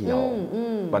ซ็กเคียว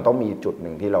มันต้องมีจุดห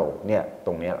นึ่งที่เราเนี่ยต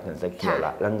รงนี้เป็นเซ็กเคียวล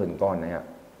ะแล้วเงินก้อนนี้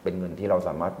เป็นเงินที่เราส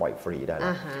ามารถปล่อยฟรีได้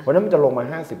เพราะนั้นมันจะลงม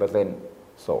า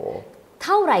 50% โสเ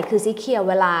ท่าไหร่คือซิเคียว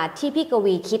เวลาที่พี่ก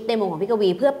วีคิดในมุมของพี่กวี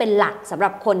เพื่อเป็นหลักสำหรั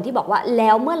บคนที่บอกว่าแล้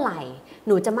วเมื่อไหร่ห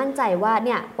นูจะมั่นใจว่าเ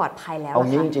นี่ยปลอดภัยแล้วเอา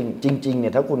จริงเนี่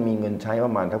ยถ้าคุณมีเงินใช้ป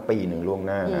ระมาณทั้งปีหนึ่งล่วง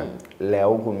หน้านะแล้ว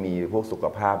คุณมีพวกสุข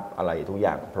ภาพอะไรทุกอ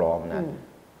ย่างพร้อมนะ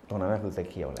ตรงนั้นคือเซ็ก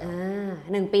เคียวแล้ว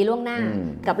1 ปีล่วงหน้า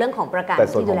กับเรื่องของประกันแต่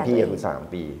ส่วนของพี่คือ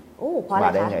3 ปีมา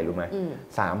ได้ไงรู้ไหม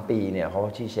3 ปีเนี่ยเพราะว่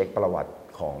าที่เช็คประวัติ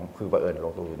ของคือบังเอิญล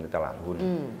งทุนในตลาดหุ้น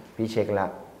พี่เช็คละ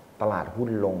ตลาดหุ้น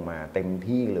ลงมาเต็ม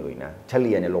ที่เลยนะเฉ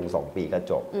ลี่ยเนี่ยลง2 ปีก็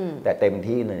จบแต่เต็ม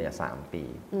ที่เนี่ย3 ปี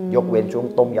ยกเว้นช่วง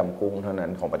ต้มยำกุ้งเท่านั้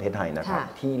นของประเทศไทยนะครับ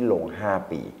ที่ลง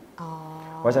5 ปี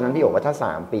เพราะฉะนั้นพี่บอกว่าถ้า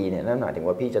3 ปีเนี่ยนั่นหมายถึง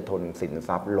ว่าพี่จะทนสินท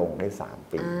รัพย์ลงได้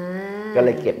3 ปีก็เล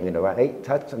ยเก็บเงินไว้ว่า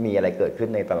ถ้ามีอะไรเกิดขึ้น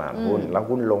ในตลาดหุ้นแล้ว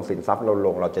หุ้นลงสินทรัพย์เราล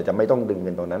งเราจะไม่ต้องดึงเ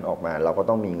งินตรงนั้นออกมาเราก็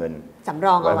ต้องมีเงินสำร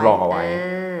องเอาไว้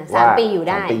3 ปีอยู่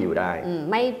ได้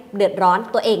ไม่เดือดร้อน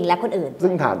ตัวเองและคนอื่น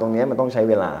ซึ่งฐานตรงนี้มันต้องใช้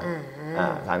เวลา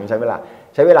ฐานมันใช้เว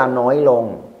ลาน้อยลง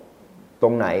ตร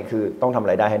งไหนคือต้องทำ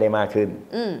รายได้ให้ได้มากขึ้น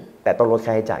แต่ต้องลดค่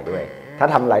าใช้จ่ายด้วยถ้า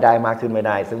ทำรายได้มากขึ้นไม่ไ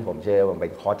ด้ซึ่งผมเชื่อว่ามันเป็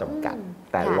นข้อจำกัด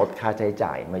แต่ลดค่าใช้จ่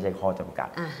ายไม่ใช่ข้อจำกัด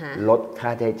ลดค่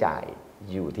าใช้จ่าย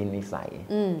อยู่ที่นิสัย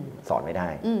สอนไม่ได้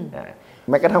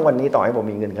แม้กระทั่งวันนี้ต่อให้ผม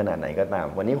มีเงินขนาดไหนก็ตาม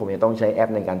วันนี้ผมยังต้องใช้แอ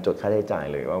ปในการจดค่าใช้จ่าย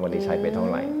เลยว่าวันนี้ใช้ไปเท่า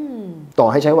ไหร่ต่อ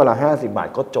ให้ใช้เวลา50 บาท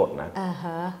ก็จดนะ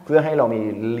เพื่อให้เรามี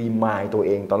รีมายตัวเ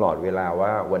องตลอดเวลาว่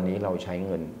าวันนี้เราใช้เ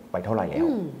งินไปเท่าไหร่แล้ว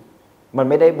มัน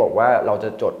ไม่ได้บอกว่าเราจะ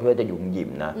จดเพื่อจะหยุ่มหยิม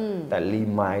นะแต่รี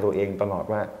มายตัวเองตลอด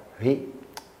ว่าเฮ้ย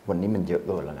วันนี้มันเยอะเ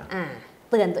กินแล้วนะ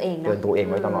เตือนตัวเองนะเตือนตัวเอง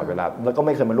ไว้ตลอดเวลาแล้วก็ไ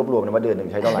ม่เคยมารวบรวมนะว่าเดือนหนึ่ง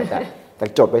ใช้เท่าไหร่แต่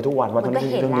จดไปทุกวันว่าเท่า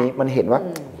นี้มันเห็นว่า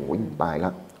โอ้ยตายแล้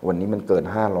ววันนี้มันเกิน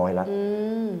500แล้ว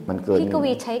มันเกินพี่ก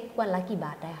วีใช้วันละกี่บ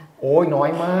าทได้คะโอ้ยน้อย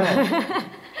มาก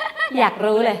อยาก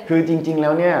รู้เลยคือจริงๆแล้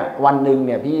วเนี่ยวันหนึ่งเ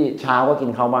นี่ยพี่เช้าก็กิน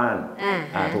ข้าวบ้าน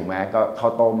ถูกไหมก็ข้า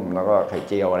วต้มแล้วก็ไข่เ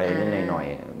จียวอะไรนิดหน่อย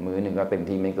มื้อหนึ่งก็เต็ม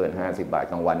ที่ไม่เกิน50 บาท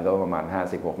กลางวันก็ประมาณ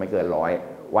56ไม่เกิน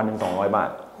100วันหนึ่ง200 บาท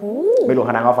ไม่รวม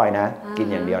ค่าน้ำค่าไฟนะกิน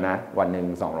อย่างเดียวนะวันหนึ่ง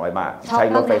200 บาทใช้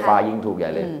รถไฟฟ้ายิ่งถูกใหญ่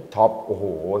เลยช็อปโอ้โห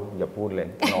อย่าพูดเลย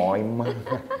น้อยมาก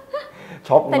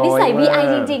ช็อปน้อยมากแต่นิสัย VI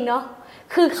จริงๆเนาะ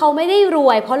คือเขาไม่ได้ร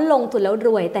วยเพราะลงทุนแล้วร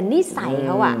วยแต่นิสัยเ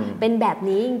ขาอะเป็นแบบ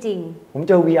นี้จริงๆผมเ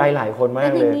จอ VI หลายคนมา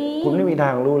กเลยคุณไม่มีทา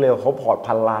งรู้เลยเขาพอร์ต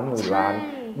พันล้านหมื่นล้าน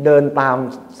เดินตาม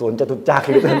สวนจตุจักรห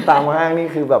รือเดินตามห้างนี่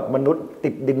คือแบบมนุษย์ติ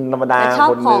ดดินธรรมดาชอ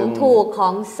บของถูกขอ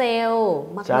งเซลล์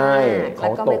มากๆใช่ข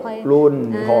องตกรุ่น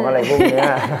ของอะไรพวกนี้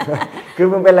คือ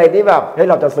มันเป็นอะไรที่แบบเฮ้ย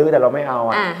เราจะซื้อแต่เราไม่เอา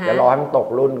อ่ะเดี๋ยวรอให้มันตก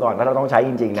รุ่นก่อนถ้าเราต้องใช้จ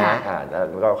ริงๆนะ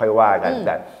แล้วก็ค่อยว่ากันแ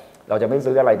ต่เราจะไม่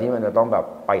ซื้ออะไรที่มันจะต้องแบบ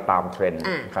ไปตามเทรนด์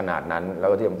ขนาดนั้นแล้ว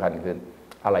ก็ที่สำคัญคือ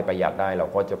อะไรประหยัดได้เรา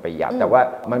ก็จะประหยัดแต่ว่า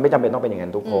มันไม่จำเป็นต้องเป็นอย่างนั้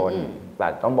นทุกคนแต่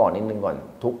ต้องบอกนิดนึงก่อน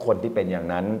ทุกคนที่เป็นอย่าง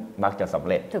นั้นมักจะสำ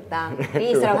เร็จถูกต้อง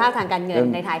นี่สรภาพทางการเงิน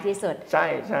ในท้ายที่สุดใช่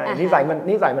ใช่นิสัย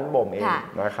มันบ่มเอง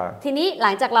นะครับทีนี้ห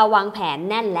ลังจากเราวางแผน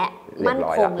แน่นและมั่น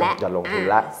คงและจะลงทุน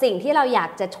ละสิ่งที่เราอยาก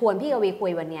จะชวนพี่กวีคุ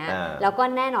ยวันนี้แล้วก็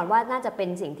แน่นอนว่าน่าจะเป็น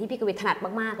สิ่งที่พี่กวีถนัด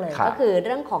มากๆเลยก็คือเ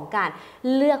รื่องของการ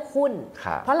เลือกหุ้น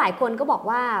เพราะหลายคนก็บอก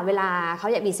ว่าเวลาเขา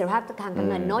อยากมีสรภาพทางการ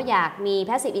เงินเนาะอยากมี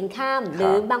passive income หรื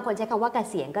อบางคนใช้คำว่าเก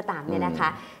ษียณก็ตามเนี่ยนะคะ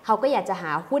เขาก็อยากจะห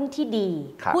าหุ้นที่ดี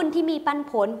หุ้นที่มีปั ปัน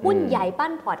ผลหุ้นใหญ่ปั้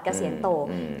นพอร์ตเกษียณโต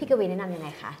พี่กวีแนะนำยังไง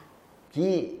คะ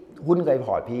ที่หุ้นไกพ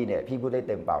อร์ตพี่เนี่ยพี่พูดได้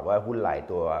เต็มปากว่าหุ้นหลาย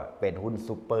ตัวเป็นหุ้น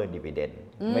ซูเปอร์ดิวิเดนด์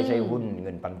ไม่ใช่หุ้นเ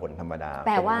งินปันผลธรรมดาแ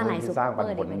ปลว่าอะไร ที่สร้างปัน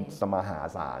ผล Super สมหา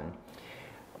ศาล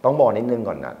ต้องบอกนิดนึง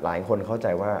ก่อนนะหลายคนเข้าใจ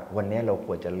ว่าวันนี้เราค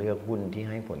วรจะเลือกหุ้นที่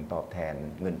ให้ผลตอบแทน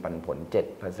เงินปันผล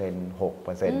 7%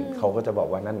 6% เขาก็จะบอก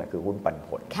ว่านั่นนะคือหุ้นปันผ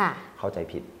ลเข้าใจ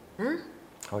ผิด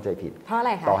เข้าใจผิดเพราะอะไ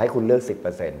รคะต่อให้คุณเลือก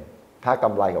 10% ถ้าก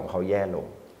ำไรของเขาแย่ลง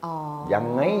ยัง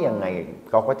ไง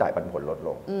เขาก็จ่ายปันผลลดล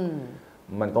ง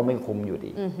มันก็ไม่คุ้มอยู่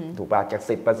ดีถูกป่ะจาก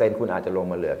 10% คุณอาจจะลง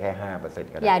มาเหลือแค่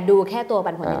 5% ก็ได้อย่าดูแค่ตัว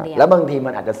ปันผลอย่างเดียวแล้วบางทีมั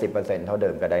นอาจจะ 10% เท่าเดิ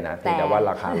มก็ได้นะแต่ว่า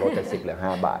ราคาลดจาก10เหลือ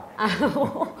5 บาท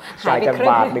จ่ายจาก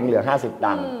บาทนึงเหลือ50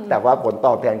ตังค์แต่ว่าผลต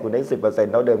อบแทนคุณได้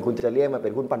 10% เท่าเดิมคุณจะเรียกมันเป็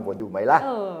นหุ้นปันผลอยู่ไหมล่ะ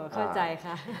เข้าใจ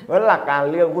ค่ะเพราะหลักการ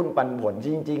เลือกหุ้นปันผลจ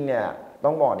ริงๆเนี่ยต้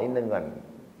องบอกนิดนึงก่อน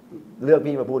เลือก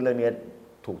พี่มาพูดเรื่องนี้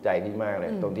ถูกใจพี่มากเล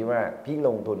ยตรงที่ว่าพี่ล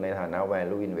งทุนในฐานะ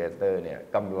value investor เนี่ย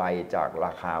กำไรจากร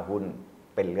าคาหุ้น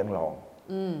เป็นเรื่องรอง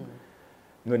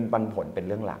เงินปันผลเป็นเ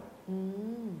รื่องหลัก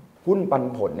หุ้นปัน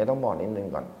ผลเนี่ยต้องบอกนิดนึง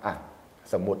ก่อนอ่ะ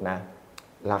สมมตินะ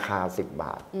ราคา10 บ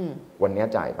าทวันนี้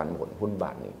จ่ายปันผลหุ้นบ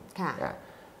าทนึง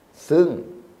ซึ่ง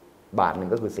บาทนึง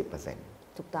ก็คือ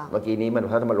 10% ถูกต้องเมื่อกี้นี้มัน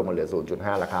ถ้ามันลงมาเหลือ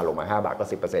 0.5 ราคาลงมา5 บาทก็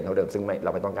 10% เท่าเดิมซึ่งเร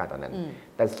าไม่ต้องการตอนนั้น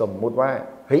แต่สมมุติว่า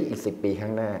เฮ้ยอีก10 ปีข้า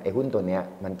งหน้าไอ้หุ้นตัวเนี้ย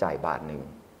มันจ่ายบาทนึง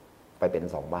ไปเป็น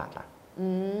2 บาทละ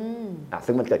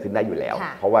ซึ่งมันเกิดขึ้นได้อยู่แล้ว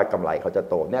เพราะว่ากำไรเขาจะ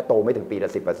โตเนี่ยโตไม่ถึงปีละ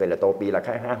 10% แต่โตปีละแ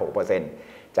ค่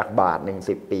 5-6% จากบาทหนึ่ง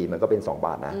10 ปีมันก็เป็น 2 บ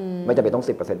าทนะไม่จำเป็นต้อง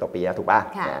 10% ต่อปีนะถูกป่ะ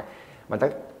มันตั้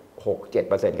ง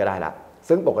 6-7% ก็ได้ละ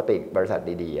ซึ่งปกติบริษัท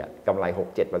ดีๆกำไร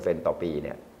 6-7% ต่อปีเ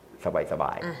นี่ยสบ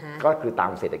ายๆก็คือตา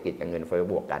มเศรษฐกิจกับเงินเฟ้อ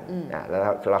บวกกันแ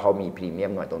ล้วเขามีพรีเมีย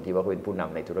มหน่อยตรงที่ว่าเขาเป็นผู้น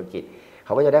ำในธุรกิจเข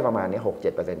าก็จะได้ประมาณนี้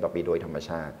 6-7% ต่อปีโดยธรรมช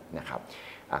าตินะครับ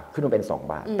ขึ้นมาเป็น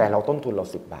2 บาทแต่เราต้นทุนเรา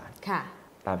10 บาท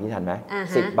ตามที่ทันไหม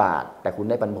10 บาทแต่คุณ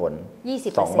ได้ปันผล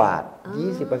2 บาท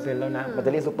 20% แล้วนะมันจ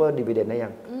ะเรียกซูเปอร์ดิวิเดนด์ได้ยั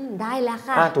งได้แล้ว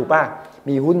ค่ะถูกป่ะ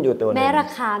มีหุ้นอยู่ตัวนึงแม้รา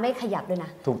คาไม่ขยับด้วยนะ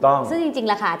ถูกต้องซึ่งจริง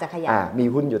ๆราคาจะขยับมี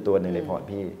หุ้นอยู่ตัวนึงในพอร์ต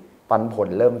พี่ปันผล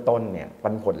เริ่มต้นเนี่ยปั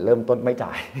นผลเริ่มต้นไม่จ่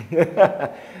าย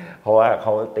เพราะว่าเข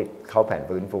าติดเข้าแผน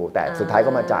ฟื้นฟูแต่สุดท้าย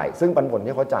ก็มาจ่ายซึ่งปันผล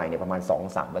ที่เขาจ่ายเนี่ยประมาณ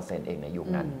 2-3% เองในยุค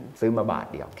นั้นซื้อมาบาท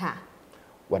เดียว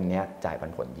วันนี้จ่ายปั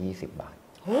นผล20 บาท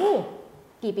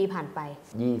กี่ปีผ่านไป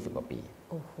20 กว่าปี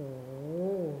โอ้โห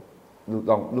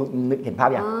ลองนึกเห็นภาพ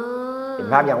อย่า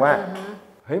งว่า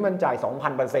เฮ้ยมันจ่าย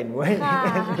 2,000% เว้ย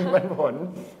ถึงปันผล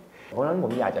เพราะฉะนั้นผ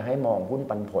มอยากจะให้มองหุ้น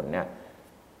ปันผลเนี่ย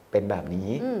เป็นแบบนี้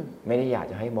ไม่ได้อยาก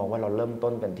จะให้มองว่าเราเริ่มต้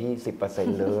นเป็นที่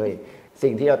 10% เลย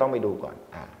สิ่งที่เราต้องไปดูก่อน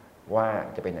ว่า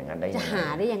จะเป็นอย่างนั้นได้ยังไงจะหา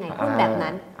ได้ยังไงหุ้นแบบ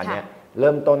นั้นอันนี้เ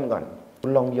ริ่มต้นก่อนคุ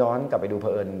ณลองย้อนกลับไปดูเผ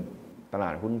อิญตลา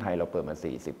ดหุ้นไทยเราเปิดมา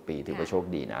40 ปีถือว่าโชค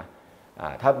ดีนะ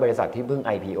ถ้าบริษัทที่เพิ่ง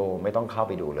IPO ไม่ต้องเข้า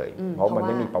ไปดูเลยเพราะมันไ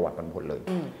ม่มีประวัติปันผลเลย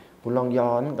คุณลองย้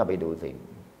อนกลับไปดูสิ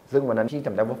ซึ่งวันนั้นที่จ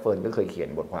ำได้ว่าเฟิร์นก็เคยเขียน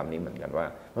บทความนี้เหมือนกันว่า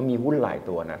มันมีหุ้นหลาย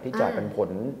ตัวนะที่จ่ายปันผล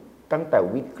ตั้งแต่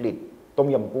วิกฤตต้ม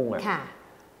ยำกุ้ง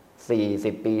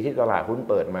40 ปีที่ตลาดหุ้น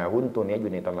เปิดมาหุ้นตัวนี้อ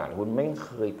ยู่ในตลาดหุ้นไม่เค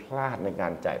ยพลาดในกา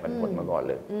รจ่ายปันผลมาก่อน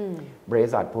เลยบริ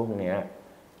ษัทพวกนี้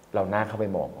เราน่าเข้าไป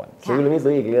มองก่อนซื้อหรือไม่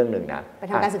ซื้ออีกเรื่องหนึ่งนะไป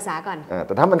ทำการศึกษาก่อนแ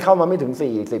ต่ถ้ามันเข้ามาไม่ถึง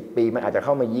40 ปีมันอาจจะเ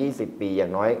ข้ามา20 ปีอย่า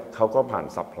งน้อยเขาก็ผ่าน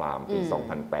ซับไพรม์ปี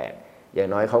 2008 อย่าง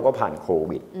น้อยเขาก็ผ่านโค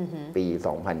วิดปี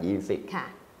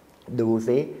 2020 ดู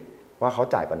ซิว่าเขา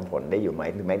จ่ายปันผลได้อยู่ไหม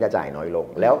หรือแม้จะจ่ายน้อยลง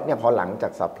แล้วเนี่ยพอหลังจา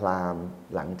กซับไพรม์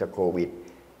หลังจากโควิด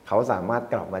เขาสามารถ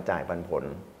กลับมาจ่ายปันผล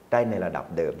ได้ในระดับ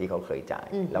เดิมที่เขาเคยจ่าย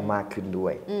แล้วมากขึ้นด้ว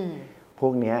ยพว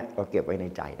กนี้เราเก็บไว้ใน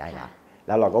ใจได้แ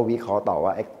ล้วเราก็วิเคราะห์ต่อว่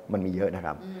ามันมีเยอะนะค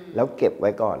รับแล้วเก็บไ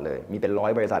ว้ก่อนเลยมีเป็น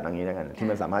100 บริษัทอย่างนี้แล้วกันที่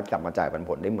มันสามารถกลับมาจ่ายปันผ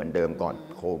ลได้เหมือนเดิมก่อน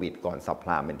โควิดก่อนซับไพ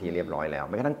รม์เป็นที่เรียบร้อยแล้ว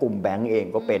แม้กระทั่งกลุ่มแบงก์เอง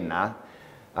ก็เป็นนะ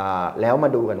แล้วมา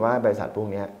ดูกันว่าบริษัทพวก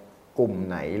นี้กลุ่ม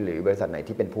ไหนหรือบริษัทไหน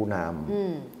ที่เป็นผู้น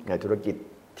ำในธุรกิจ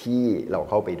ที่เรา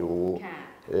เข้าไปดู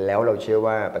แล้วเราเชื่อ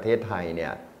ว่าประเทศไทยเนี่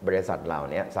ยบริษัทเหล่า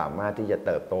นี้สามารถที่จะเ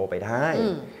ติบโตไปได้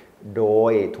โด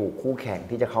ยถูกคู่แข่ง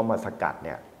ที่จะเข้ามาสกัดเ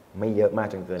นี่ยไม่เยอะมาก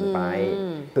จนเกินไป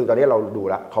คือตอนนี้เราดู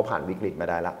แล้วเขาผ่านวิกฤตมา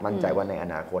ได้แล้วมั่นใจว่าในอ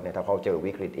นาคตเนี่ยถ้าเขาเจอ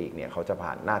วิกฤตอีกเนี่ยเขาจะ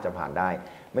น่าจะผ่านได้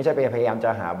ไม่ใช่ไปพยายามจะ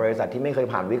หาบริษัทที่ไม่เคย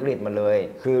ผ่านวิกฤตมาเลย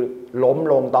คือล้ม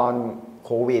ลงตอนโ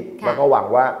ควิดแล้วก็หวัง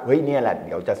ว่าเฮ้ยเนี่ยแหละเ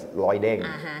ดี๋ยวจะลอยเด้ง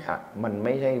มันไ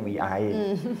ม่ใช่ VI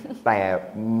แต่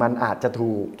มันอาจจะ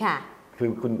ถูกคือ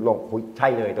คุณลงใช่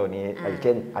เลยตัวนี้เ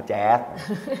ช่นแจ๊ส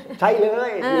ใช่เล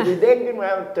ยเด้งขึ้นมา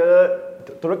เจอ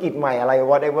ธุรกิจใหม่อะไร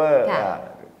whatever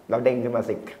เราเด้งขึ้นมา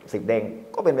10เด้ง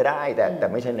ก็เป็นไปได้แต่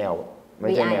ไม่ใช่แน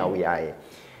วVI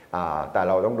แต่เ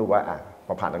ราต้องดูว่าพ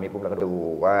อผ่านตรงนี้ปุ๊บเราก็ดู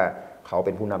ว่า เขาเ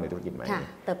ป็นผู้นำในธุรกิจไหม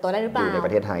เติบโตได้หรือเปล่าอยู่ในปร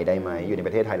ะเทศไทยได้ไหมอยู่ในป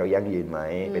ระเทศไทยเรายั่งยืนไหม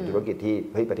เป็นธุรกิจที่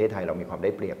เฮ้ยประเทศไทยเรามีความได้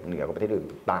เปรียบเหนือกว่าประเทศอื่น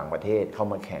ต่างประเทศเข้า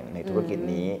มาแข่งในธุรกิจ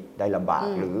นี้ได้ลำบาก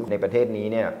หรือในประเทศนี้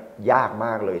เนี่ยยากม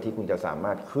ากเลยที่คุณจะสาม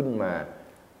ารถขึ้นมา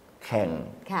แข่ง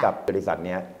กับบริษัท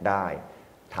นี้ได้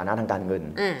ฐานะทางการเงิน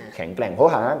แข็งแกร่งเพรา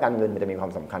ะฐานะทางการเงินมันจะมีควา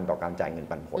มสำคัญต่อการจ่ายเงิน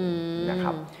ปันผลนะค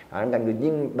รับฐานะทางการเงิน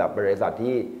ยิ่งแบบบริษัท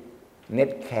ที่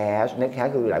net cash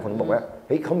คือหลายคนบอกว่าเ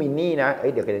ฮ้ยเขามีหนี้นะ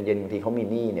เดี๋ยวเย็นๆบางทีเขามี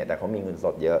หนี้เนี่ยแต่เขามีเงินส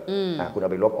ดเยอะคุณเอา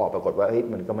ไปลบออกปรากฏว่าเฮ้ย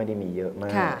มันก็ไม่ได้มีเยอะมา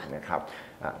กนะครับ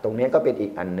ตรงนี้ก็เป็นอี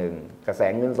กอันหนึ่งกระแส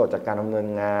เงินสดจากการดำเนิน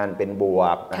งานเป็นบว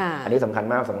กอันนี้สำคัญ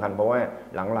มากสำคัญเพราะว่า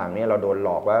หลังๆเนี่ยเราโดนหล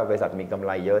อกว่าบริษัทมีกำไ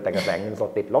รเยอะแต่กระแสเงินสด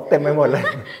ติดลบเต็มไปหมดเลย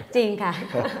จริงค่ะ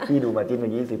พี่ดูมาจิ้นมา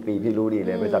20 ปีพี่รู้ดีเ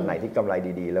ลยบริษัทไหนที่กำไร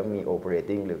ดีๆแล้วมี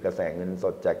operating หรือกระแสเงินส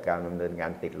ดจากการดำเนินงา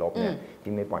นติดลบเนี่ย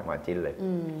พี่ไม่ปล่อยมาจิ้นเลย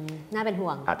น่าเป็นห่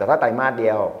วงแต่ถ้าไตรมาสเดี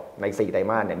ยวใน4ไตร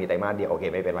มาสเนี่ยมีไตรมาสเดียวโอเค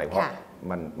ไม่เป็นไรเพราะ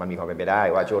มันมีความเป็นไปได้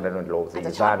ว่าช่วงนั้นมันโลซี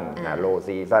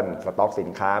ซั่นสต็อกสิน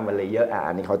ค้ามันเลยเยอะ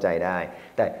อันนี้เข้าใจได้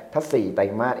แต่ถ้า4ไตร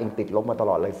มาสเองติดลบมาต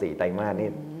ลอดเลย4ไตรมาสนี่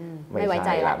ไม่ไว้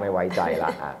ใจละ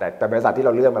แต่บริษัทที่เร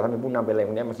าเลือกมาถ้าเป็นผู้นำเป็นอะไรพ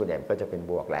วกนี้มันส่วนใหญ่ก็จะเป็น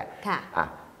บวกแหละ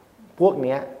พวก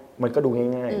นี้มันก็ดู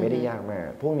ง่ายๆไม่ได้ยากมาก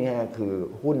พวกนี้คือ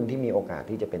หุ้นที่มีโอกาส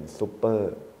ที่จะเป็นซุปเปอ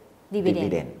ร์ดิวิ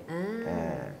เดนด์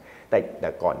แต่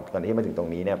ก่อนที่มาถึงตรง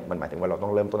นี้เนี่ยมันหมายถึงว่าเราต้อ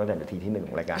งเริ่มต้นตั้งแต่นาทีที่1ข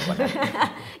องรายการก่อนนะ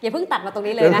อย่าเพิ่งตัดมาตรง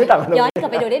นี้เลยนะย้อนกลั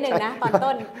บไปดูนิดนึงนะตอน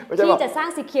ต้นที่จะสร้าง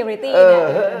security เนี่ย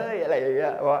อะไรอย่างเงี้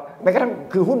ยว่าแม้กระทั่ง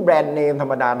คือหุ้นแบรนด์เนมธร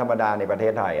รมดาในประเท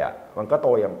ศไทยอ่ะมันก็โต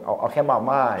อย่างเอาแค่มา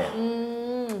ม่าเนี่ย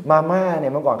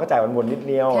เมื่อก่อนก็จ่ายปันผลนิด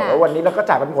เดียวแล้ววันนี้เราก็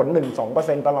จ่ายปันผล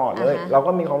 1-2% ตลอดเลยเรา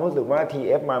ก็มีความรู้สึกว่า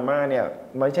TF มาม่าเนี่ย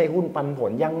ไม่ใช่หุ้นปันผ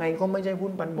ลยังไงก็ไม่ใช่หุ้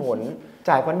นปันผล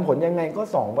จ่ายปันผลยังไงก็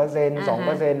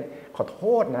 2% ขอโท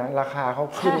ษนะราคาเขา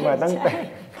ขึ้นมาตั้งแต่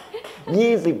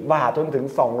20 บาทจนถึง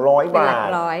200 บาท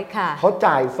เขา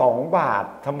จ่าย2 บาท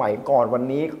สมัยก่อนวัน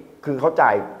นี้คือเขาจ่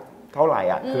ายเท่าไหร่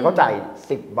อ่ะคือเขาจ่าย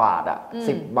10 บาทอ่ะ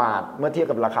10 บาทเมื่อเทียบ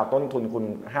กับราคาต้นทุนคุณ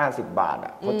50 บาทอ่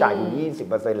ะเขาจ่ายคุณ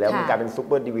 20% แล้วมันกลายเป็นซุปเ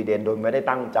ปอร์ดิวิเดนด์โดยไม่ได้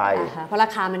ตั้งใจเพราะรา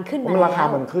คามันขึ้นราคา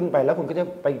มันขึ้นไปแล้วคุณก็จะ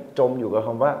ไปจมอยู่กับค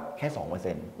ำว่าแค่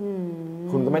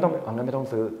 2% คุณก็ไม่ต้องงั้นไม่ต้อง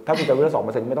ซื้อถ้าคุณจะเลือก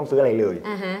 2% ไม่ต้องซื้ออะไรเลย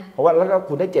เพราะว่าแล้ว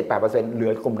คุณได้ 7-8% เหลื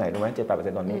อกลุ่มไหนรู้ไหม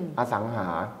 7-8% ตอนนี้อสังหา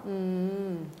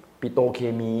ปิโตรเค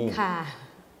มี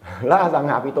แล้วอสัง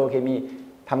หาปิโตรเคมี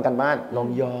ทำกันบ้านลอง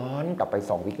ย้อนกลับไป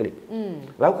2วิกฤต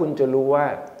แล้วคุณจะรู้ว่า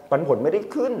ปันผลไม่ได้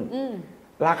ขึ้น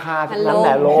ราคามันแห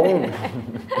ละลง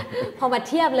พอมา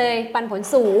เทียบเลยปันผล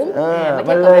สูง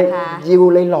มันเลยยิว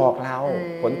เลยหลอกเรา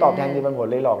ผลตอบแทนคือปันผล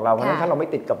เลยหลอกเราเพราะฉะนั้นถ้าเราไม่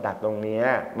ติดกับดักตรงนี้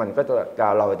มันก็จะ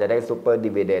เราจะได้ซูเปอร์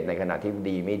ดิวิเดนด์ในขณะที่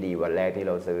ดีไม่ดีวันแรกที่เ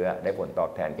ราซื้อได้ผลตอบ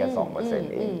แทนแค่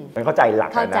 2% เองมันเข้าใจหลั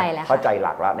กแล้วนะเข้าใจห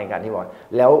ลักแล้วในการที่ว่า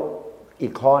แล้วอี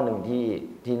กข้อหนึ่ง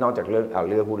ที่นอกจากเรื่อง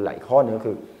เลือกหุ้นไหลข้อนึงก็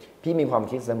คือพี่มีความ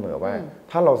คิดเสมอว่า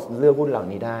ถ้าเราเลือกหุ้นเหล่า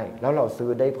นี้ได้แล้วเราซื้อ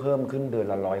ได้เพิ่มขึ้นเดือน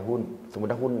ละ100 หุ้นสมม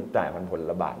ติถ้าหุ้นจ่ายปันผล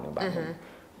ละบาท1 บาท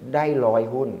ได้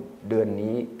100 หุ้นเดือน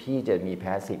นี้พี่จะมีแพ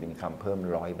สซีฟอินคัมเพิ่ม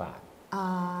100 บาท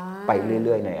ไปเ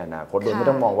รื่อยๆในอนาคตโดยไม่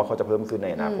ต้องมองว่าเขาจะเพิ่มขึ้นใน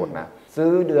อนาคตนะ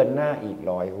ซื้อเดือนหน้าอีก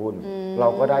100 หุ้นเรา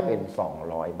ก็ได้เป็น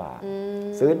200 บาท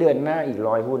ซื้อเดือนหน้าอีก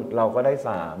100 หุ้นเราก็ได้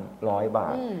300 บา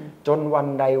ทจนวัน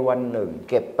ใดวันหนึ่ง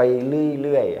เก็บไปเ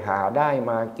รื่อยๆหาได้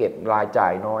มาเก็บรายจ่า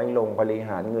ยน้อยลงบริห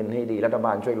ารเงินให้ดีรัฐบ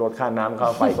าลช่วยลดค่าน้ำค่า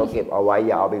ไฟก็เก็บเอาไว้อ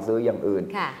ย่าเอาไปซื้ออย่างอื่น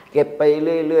เก็บไป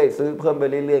เรื่อยๆซื้อเพิ่มไป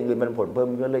เรื่อยๆเงินปันผลเพิ่ม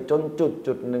ขึ้นเลยจน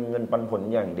จุดหนึ่งเงินปันผล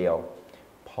อย่างเดียว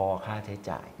พอค่าใช้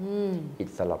จ่ายอิ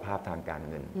สรภาพทางการ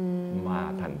เงินมา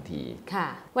ทันทีค่ะ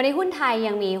วันนี้หุ้นไทย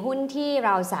ยังมีหุ้นที่เ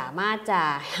ราสามารถจะ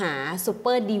หาซูเป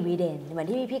อร์ดิวิเดนด์เหมือน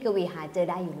ที่พี่กวีหาเจอ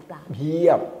ได้อยู่หรือเปล่าเพี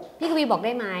ยบพี่กวีบอกไ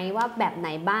ด้ไหมว่าแบบไหน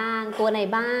บ้างตัวไหน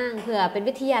บ้างเผื่อเป็น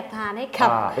วิทยาทานให้กับ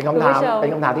เป็นคำถ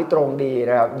ามที่ตรงดี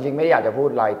นะครับจริงๆไม่อยากจะพูด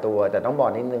รายตัวแต่ต้องบอก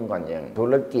นิดนึงก่อนอย่างธุ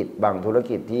รกิจบางธุร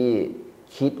กิจที่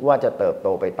คิดว่าจะเติบโต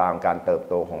ไปตามการเติบ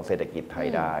โตของเศรษฐกิจไทย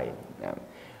ได้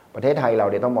ประเทศไทยเรา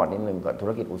เนี่ยต้องบอกนิดนึงก่อนธุ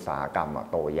รกิจอุตสาหกรรม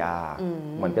โตยาก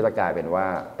มันก็จะกลายเป็นว่า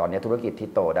ตอนนี้ธุรกิจที่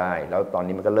โตได้แล้วตอน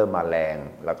นี้มันก็เริ่มมาแรง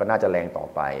แล้วก็น่าจะแรงต่อ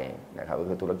ไปนะครับก็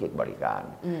คือธุรกิจบริการ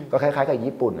ก็คล้ายๆกับ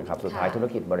ญี่ปุ่นนะครับสุดท้ายธุร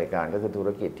กิจบริการก็คือธุร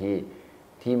กิจ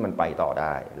ที่มันไปต่อไ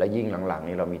ด้และยิ่งหลังๆ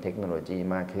นี้เรามีเทคโนโลยี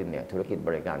มากขึ้นเนี่ยธุรกิจบ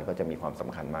ริการก็จะมีความส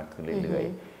ำคัญมากขึ้นเรื่อย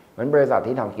ๆมันบริษัท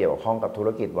ที่ทำเกี่ยวข้องกับธุร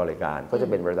กิจบริการก็จะ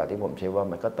เป็นบริษัทที่ผมเชื่อว่า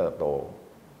มันก็เติบโต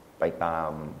ไปตา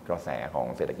มกระแสของ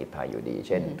เศรษฐกิจไทยอยู่ดีเ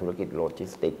ช่นธุรกิจโลจิ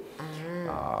สติก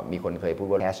มีคนเคยพูด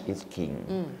ว่า cash is king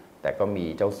แต่ก็มี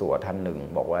เจ้าสัวท่านหนึ่ง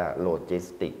บอกว่า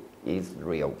logistic is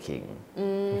real king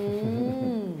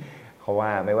เพราะว่า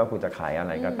ไม่ว่าคุณจะขายอะ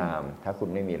ไรก็ตามถ้าคุณ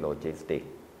ไม่มีโลจิสติก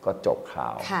ก็จบข่า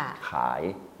วขาย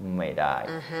ไม่ได้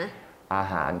อา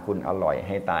หารคุณอร่อยใ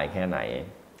ห้ตายแค่ไหน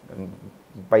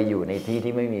ไปอยู่ในที่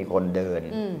ที่ไม่มีคนเดิน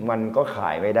มันก็ข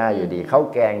ายไม่ได้อยู่ดีข้าว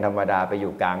แกงธรรมดาไปอ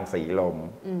ยู่กลางสีลม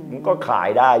มันก็ขาย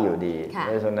ได้อยู่ดีเพ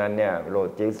ราะฉะนั้นเนี่ยโล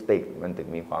จิสติกมันถึง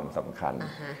มีความสำคัญ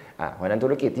เพราะฉะนั้นธุ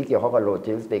รกิจที่เกี่ยวข้องกับโล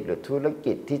จิสติกหรือธุร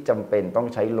กิจที่จำเป็นต้อง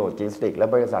ใช้โลจิสติกและ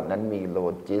บริษัทนั้นมีโล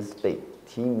จิสติก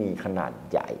ที่มีขนาด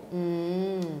ใหญ่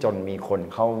จนมีคน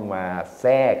เข้ามาแท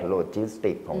รกโลจิส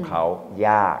ติกของเขาย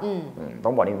ากต้อ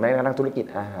งบอกนี่แม้กระทั่งธุรกิจ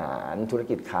อาหารธุร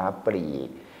กิจค้าปลีก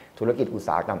ธุรกิจอุตส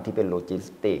าหกรรมที่เป็นโลจิส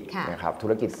ติกนะครับธุ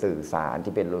รกิจสื่อสาร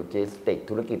ที่เป็นโลจิสติก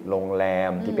ธุรกิจโรงแร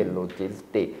มที่เป็นโลจิส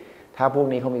ติกถ้าพวก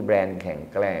นี้เขามีแบรนด์แข็ง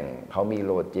แกร่งเขามี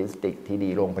โลจิสติกที่ดี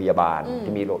โรงพยาบาล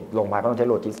ที่มีโรงพยาบาลก็ต้องใช้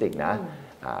โลจิสติกนะ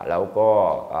แล้วก็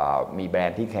มีแบรน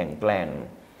ด์ที่แข็งแกร่ง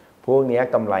พวกนี้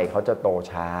กำไรเขาจะโต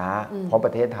ช้าเพราะป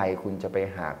ระเทศไทยคุณจะไป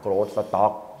หาโกรทสต็อ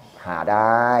กหาไ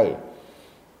ด้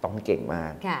ต้องเก่งมา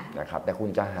กนะครับแต่คุณ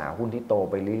จะหาหุ้นที่โต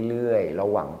ไปเรื่อยๆระ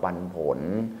หว่างปันผล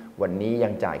วันนี้ยั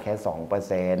งจ่ายแค่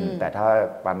 2% แต่ถ้า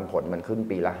ปันผลมันขึ้น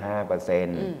ปีละ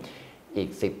 5% อีก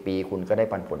10ปีคุณก็ได้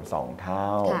ปันผล2เท่า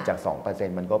จาก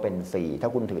 2% มันก็เป็น4ถ้า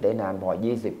คุณถือได้นานพอ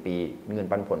20ปีเงิน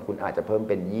ปันผลคุณอาจจะเพิ่ม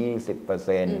เป็น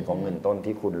 20% ของเงินต้น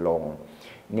ที่คุณลง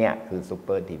เนี่ยคือซูเป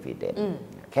อร์ดิวิเดนด์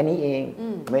แค่นี้เอง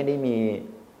ไม่ได้มี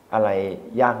อะไร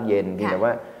ยากเย็นเพียงแต่ว่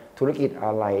าธุรกิจอ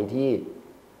ะไรที่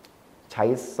ใช้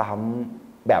ซ้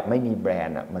ำแบบไม่มีแบรน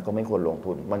ด์มันก็ไม่ควรลง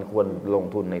ทุนมันควรลง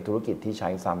ทุนในธุรกิจที่ใช้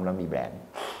ซ้ำแล้วมีแบรนด์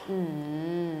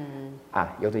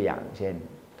ยกตัวอย่างเช่น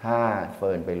ถ้าเ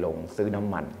ฟิร์นไปลงซื้อน้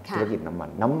ำมันธุรกิจน้ำมัน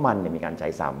เนี่ยมีการใช้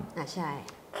ซ้ำใช่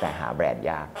แต่หาแบรนด์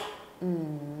ยาก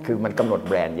คือมันกำหนด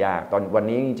แบรนด์ยากตอนวัน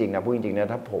นี้จริงๆนะพูดจริงๆนะ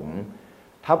ถ้า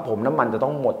ผมน้ำมันจะต้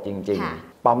องหมดจริง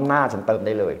ๆปั๊มหน้าฉันเติมไ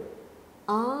ด้เลย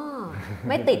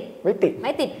ไม่ติดไม่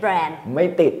ติดแบรนด์ไม่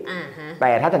ติดแ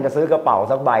ต่ถ้าฉันจะซื้อกระเป๋า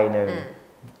สักใบหนึ่ง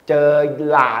เจอ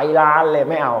หลายร้านเลย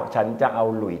ไม่เอาฉันจะเอา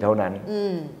หลุยเท่านั้น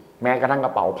แม้กระทั่งกร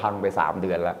ะเป๋าพังไป3 เดื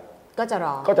อนแล้วก็จะร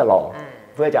อ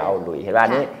เพื่อจะเอาหลุยเห็นไ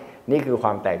หมนี่คือคว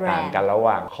ามแตกต่างกันระห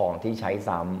ว่างของที่ใช้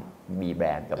ซ้ำมีแบร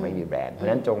นด์กับไม่มีแบรนด์เพราะฉ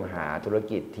ะนั้นจงหาธุร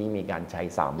กิจที่มีการใช้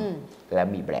ซ้ำและ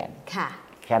มีแบรนด์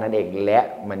แค่นั้นเองและ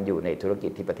มันอยู่ในธุรกิ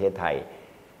จที่ประเทศไทย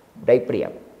ได้เปรีย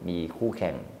บมีคู่แ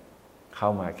ข่งเข้า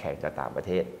มาแข่งจากต่างประเ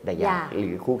ทศได้ยากหรื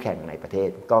อคู่แข่งในประเทศ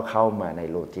ก็เข้ามาใน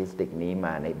โลจิสติกนี้ม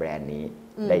าในแบรนด์นี้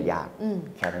ได้ยาก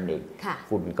แค่นั้นเอง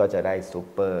คุณก็จะได้ซู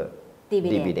เปอร์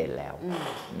ดิวิเดนด์แล้ว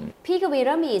พี่กวีเ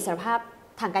ริ่มมีสรภาพ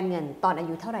ทางการเงินตอนอา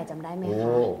ยุเท่าไหร่จำได้ไหมค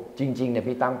ะจริงๆเนี่ย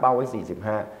พี่ตั้งเป้าไว้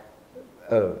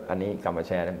45อันนี้กลับมาแ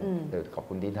ชร์นะขอบ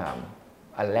คุณที่ถาม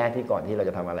อันแรกที่ก่อนที่เรา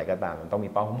จะทำอะไรก็ตามมันต้องมี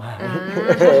เป้าหมาย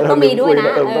ต้องมีด้วยน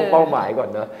ะต้องเป้าหมายก่อน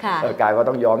นะกายว่า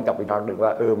ต้องย้อนกลับไปครั้งหนึ่งว่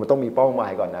ามันต้องมีเป้าหมา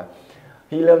ยก่อนนะ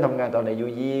พี่เริ่มทำงานตอนอายุ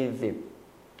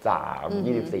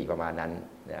23-24ประมาณนั้น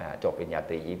จบปริญญา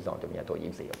ตรี22จบปริญญาโท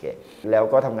24โอเคแล้ว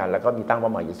ก็ทำงานแล้วก็มีตั้งเป้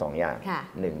าหมายอยู่2อย่าง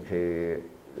1คือ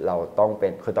เราต้องเป็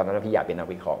นคือตอนนั้นพี่อยากเป็นนัก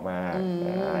วิเคราะห์มาก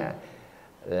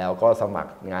แล้วก็สมัค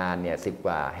รงานเนี่ย10 ก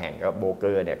ว่าแห่งก็โบรกเก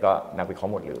อร์เนี่ยก็นักวิเคราะ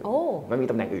ห์หมดเลยไม่มี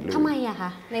ตำแหน่งอื่นเลยทำไมอะคะ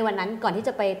ในวันนั้นก่อนที่จ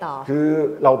ะไปต่อคือ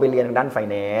เราไปเรียนทางด้านไฟ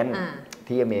แนนซ์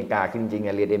ที่อเมริกาขึ้นจริง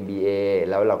เรียน MBA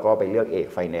แล้วเราก็ไปเลือกเอก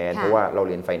ไฟแนนซ์เพราะว่าเราเ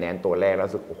รียนไฟแนนซ์ตัวแรกแล้ว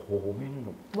รู้สึกโอ้โหแม่ง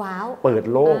ว้าวเปิด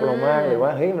โลกเรามากเลยว่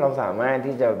าเฮ้ยเราสามารถ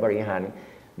ที่จะบริหาร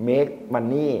make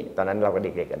money ตอนนั้นเราก็เ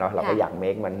ด็กๆเนาะเราก็อยาก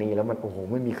make money แล้วมันโอ้โห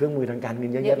ไม่มีเครื่องมือทางการเงิ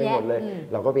นเยอะแยะไปหมดเลย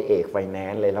เราก็ไปเอกไฟแน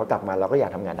นซ์เลยแล้วกลับมาเราก็อยา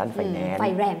กทำงานด้านไฟแนนซ์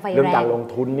เรื่องการลง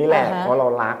ทุนนี่แหละเพราะเรา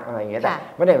รักอะไรอย่างเงี้ยแต่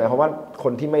ไม่ได้หมายความว่าค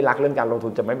นที่ไม่รักเรื่องการลงทุ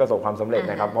นจะไม่ประสบความสำเร็จ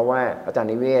นะครับเพราะว่าอาจารย์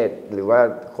นิเวศหรือว่า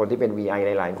คนที่เป็น VI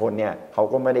หลายๆคนเนี่ยเขา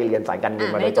ก็ไม่ได้เรียนสายการเงิน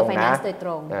มาโดยตรงนะ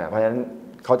เพราะฉะนั้น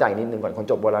เข้าใจนิดนึงก่อนคน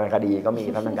จบโบราณคดีก็มี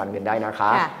ทางการเงินได้นะค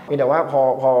ะแต่ว่าพ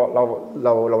อ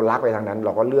เรารักไปทางนั้นเ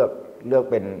ราก็เลือก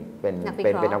เป็น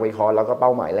นักวิเคราะห์แล้วก็เป้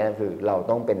าหมายแรกคือเรา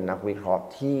ต้องเป็นนักวิเคราะห์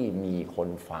ที่มีคน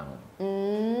ฟัง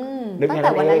นึกแค่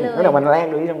นั้นเองตั้งแต่วันแรก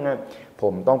เลยที่ทำงานผ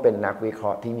มต้องเป็นนักวิเครา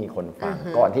ะห์ที่มีคนฟัง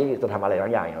ก่อนที่จะทำอะไรบา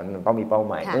งอย่างมันต้องมีเป้า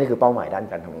หมายนี่คือเป้าหมายด้าน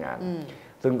การทำงาน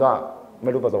ซึ่งก็ไ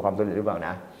ม่รู้ประสบความสำเร็จหรือเปล่าน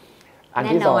ะอัน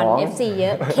ที่2 FC เย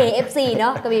อะ KFC เนา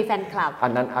ะก็มีแฟนคลับอั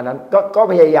นนั้นก็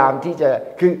พยายามที่จะ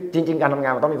คือจริงๆการทำงา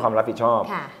นมันต้องมีความรับผิดชอบ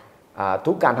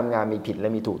ทุกการทำงานมีผิดและ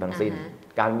มีถูกทั้งสิ้น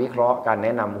การวิเคราะห์การแน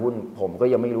ะนำหุ้นผมก็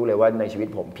ยังไม่รู้เลยว่าในชีวิต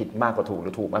ผมผิดมากกว่าถูกหรื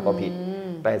อถูกมากกว่าผิด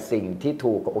แต่สิ่งที่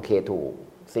ถูกก็โอเคถูก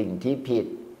สิ่งที่ผิด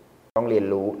ต้องเรียน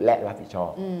รู้และรับผิดชอ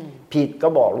บผิดก็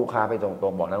บอกลูกค้าไปตร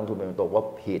งๆบอกนักลงทุนไปตรงๆว่า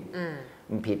ผิด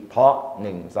มันผิดเพราะ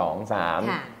1 2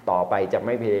 3ต่อไปจะไ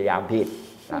ม่พยายามผิด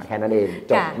แค่นั้นเอง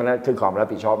จบมันคือความรับ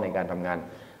ผิดชอบในการทำงาน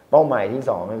เป้าหมายที่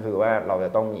2ก็คือว่าเราจะ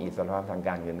ต้องมีอิสรภาพทางก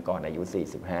ารเงินก่อนอายุ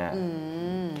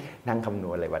45นั่งคำน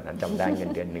วณเลยวันนั้นจำได้เงิ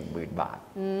นเดือน 10,000 บาท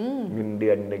เงินเดื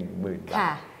อน 10,000 บา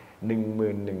ท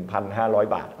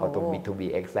 11,500 บาทเอาตรง B2B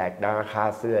exact แล้วค่า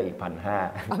เสื้ออีก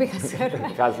 1,500 เอาไปค่าเสื้อด้ว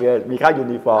ยค่าเสื้อมีค่ายู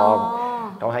นิฟอร์ม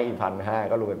เขาให้อีก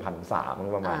1,500ก็รวมเป็น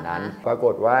1,300ประมาณนั้นปราก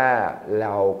ฏว่าเร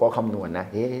าก็คำนวณนะ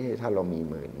ถ้าเรามี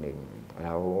10,000แ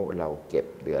ล้วเราเก็บ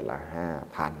เดือนละ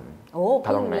 5,000 โอ้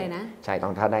พุ่งเลยนะใช่ต้อ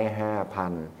งถ้าได้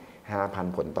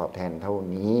 5,000 ผลตอบแทนเท่า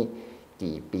นี้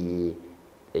กี่ปี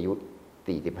อายุ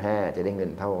45จะได้เงิ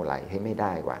นเท่าไหร่ให้ไม่ไ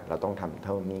ด้กว่าเราต้องทำเ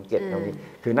ท่านี้เก็บเท่านี้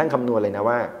คือนั่งคำนวณเลยนะ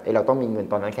ว่าเราต้องมีเงิน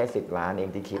ตอนนั้นแค่10 ล้านเอง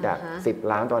ที่คิด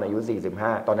10 ล้านตอนอายุ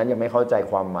45ตอนนั้นยังไม่เข้าใจ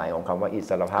ความหมายของคำว่าอิ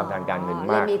สรภาพทางการเงิน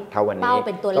มากเท่าวันนี้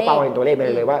ก็เป้าเป็นตัวเลขไป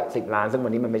เลยว่า10 ล้านซึ่งวั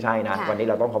นนี้มันไม่ใช่นะวันนี้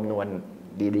เราต้องคำนวณ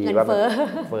ดีๆว่า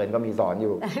เฟิร์นก็มีสอนอ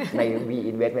ยู่ใน V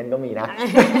Investment ก็มีนะ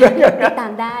ตา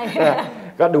มได้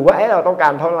ก็ดูว่าเราต้องกา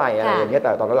รเท่าไหร่อะไรอย่างเงี้ยแ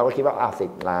ต่ตอนนั้นเราก็คิดว่า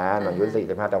10 ล้านอายุ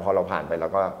45แต่พอเราผ่านไปเรา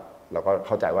ก็เ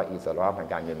ข้าใจว่าอิสรภาพทาง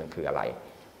การเงินมันคืออะไร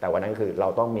แต่วันนั้นคือเรา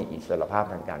ต้องมีอิสรภาพ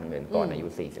ทางการเงินก่อนอายุ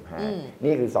45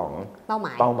นี่คือ2เป้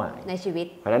าหมายในชีวิต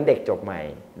เพราะฉะนั้นเด็กจบใหม่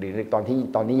หรือตอน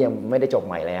นี้ยังไม่ได้จบใ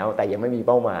หม่แล้วแต่ยังไม่มี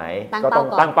เป้าหมายก็ต้อง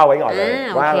ตั้งเป้าไว้ก่อนเลย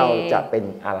ว่าเราจะเป็น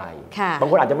อะไรบาง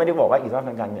คนอาจจะไม่ได้บอกว่าอิสรภาพ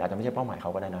ทางการเงินอาจจะไม่ใช่เป้าหมายเข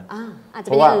าก็ได้นะเ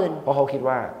พราะเขาคิด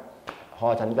ว่าพอ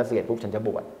ฉันเกษียณปุ๊บฉันจะบ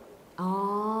วช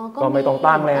ก็ไม่ต้อง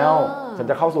ตั้งแล้วฉัน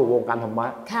จะเข้าสู่วงการธรรมะ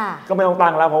ก็ไม่ต้องตั้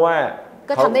งแล้วเพราะว่า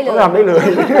ก็ทำได้เลย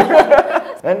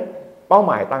งั้นเป้าห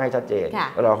มายตั้งให้ชัดเจน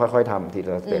แล้วเราค่อยๆทำทีล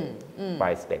ะสเต็ปไป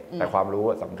สเต็ปแต่ความรู้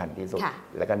สำคัญที่สุด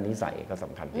และก็นิสัยก็ส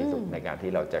ำคัญที่สุดในการ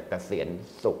ที่เราจะเกษียณ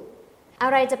สุขอะ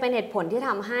ไรจะเป็นเหตุผลที่ท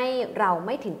ำให้เราไ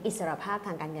ม่ถึงอิสรภาพท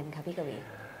างการเงินคะพี่กวี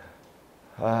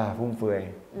ฟุ่มเฟือย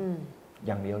อ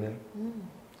ย่างเดียวเลย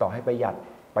ต่อให้ประห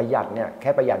ยัดเนี่ยแค่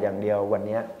ประหยัดอย่างเดียววัน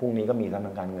นี้พรุ่งนี้ก็มีท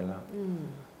างการเงินแล้ว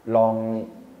ลอง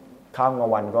ข้าวกลา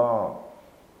งวันก็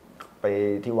ไป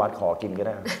ที่วัดขอกินก็ไ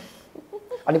ด้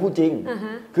อันนี้พูดจริง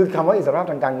คือคำว่าอิสรภาพ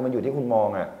ทางการเงินมันอยู่ที่คุณมอง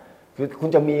อ่ะคือคุณ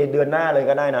จะมีเดือนหน้าเลย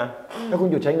ก็ได้นะถ้าคุณ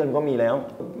หยุดใช้เงินก็มีแล้ว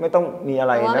ไม่ต้องมีอะ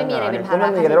ไรนะไม่มีอะไรเป็นภาระ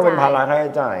ต้องเป็นภาระค่าใ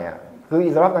ช้จ่ายอ่ะคือ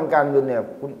อิสรภาพทางการเงินเนี่ย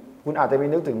คุณอาจจะไป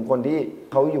นึกถึงคนที่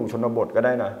เขาอยู่ชนบทก็ไ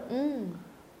ด้นะ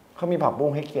เขามีผักบุ้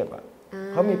งให้เก็บอ่ะ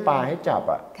เขามีปลาให้จับ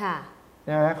อ่ะ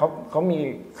นะเขามี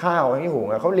ข้าวให้หุง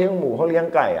อ่ะเขาเลี้ยงหมูเขาเลี้ยง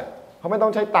ไก่อ่ะเขาไม่ต้อ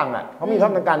งใช้ตังค์อ่ะเขามีทา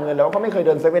งการเงินแล้วเขาไม่เคยเ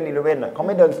ดิน7-11อ่ะเขาไ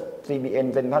ม่เดิน CBN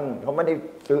เซ็นทรัลเขาไม่ได้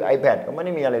ซื้อ iPad เขาไม่ไ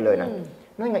ด้มีอะไรเลยนะ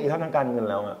นั่นไงอีกทางการเงิน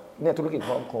แล้วอ่ะเนี่ยธุรกิจ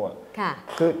ครอบครัว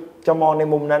คือจะมองใน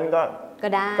มุมนั้นก็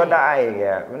ได้แก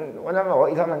วันนั้นบอกว่า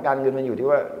อีกทางการเงินมันอยู่ที่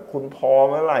ว่าคุณพอ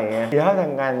เมื่อไหร่ไงอีกท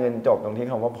างการเงินจบตรงที่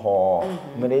คำว่าพอ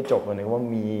ไม่ได้จบตรงที่ว่า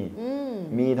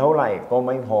มีเท่าไหร่ก็ไ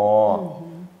ม่พอ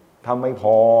ทำไม่พ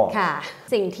อค่ะ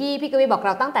สิ่งที่พี่กวีบอกเร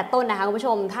าตั้งแต่ต้นนะคะคุณผู้ช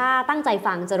มถ้าตั้งใจ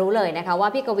ฟังจะรู้เลยนะคะว่า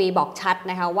พี่กวีบอกชัด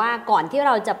นะคะว่าก่อนที่เ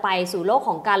ราจะไปสู่โลกข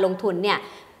องการลงทุนเนี่ย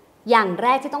อย่างแร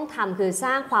กที่ต้องทำคือส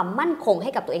ร้างความมั่นคงให้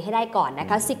กับตัวเองให้ได้ก่อนนะ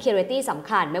คะ security สำ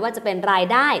คัญไม่ว่าจะเป็นราย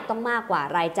ได้ต้องมากกว่า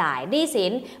รายจ่ายหนี้สิ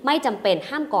นไม่จำเป็น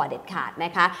ห้ามก่อเด็ดขาดน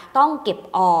ะคะต้องเก็บ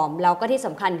ออมแล้วก็ที่ส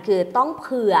ำคัญคือต้องเ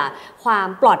ผื่อความ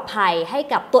ปลอดภัยให้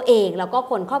กับตัวเองแล้วก็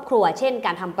คนครอบครัวเช่นก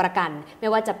ารทำประกันไม่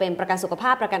ว่าจะเป็นประกันสุขภ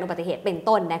าพประกันอุบัติเหตุเป็น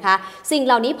ต้นนะคะสิ่งเ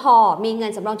หล่านี้พอมีเงิ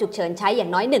นสำรองฉุกเฉินใช้อย่า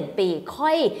งน้อย1 ปีค่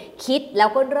อยคิดแล้ว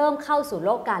ก็เริ่มเข้าสู่โล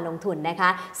กการลงทุนนะคะ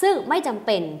ซึ่งไม่จำเ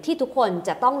ป็นที่ทุกคนจ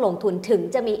ะต้องลงทุนถึง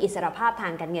จะมีอิสรภาพทา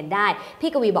งการเงินได้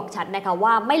พี่กวีบอกชัดนะคะ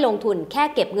ว่าไม่ลงทุนแค่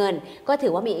เก็บเงินก็ถื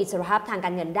อว่ามีอิสรภาพทางกา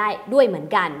รเงินได้ด้วยเหมือน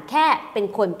กันแค่เป็น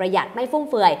คนประหยัดไม่ฟุ่ม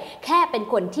เฟือยแค่เป็น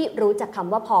คนที่รู้จักค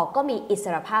ำว่าพอก็มีอิส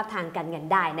รภาพทางการเงิน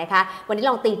ได้นะคะวันนี้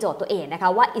ลองตีโจทย์ตัวเองนะคะ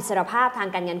ว่าอิสรภาพทาง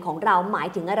การเงินของเราหมาย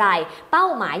ถึงอะไรเป้า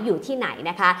หมายอยู่ที่ไหน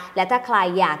นะคะและถ้าใคร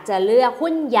อยากจะเลือก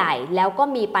หุ้นใหญ่แล้วก็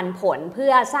มีปันผลเพื่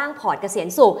อสร้างพอร์ตเกษียณ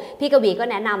สุขพี่กวีก็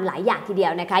แนะนำหลายอย่างทีเดีย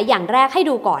วนะคะอย่างแรกให้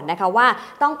ดูก่อนนะคะว่า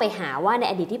ต้องไปหาว่าใน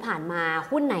อดีตที่ผ่านมา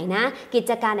หุ้นไหนนะกิ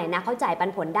จการไหนนะเขาจ่ายปัน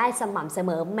ผลได้สม่ำเสม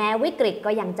อแม้วิกฤต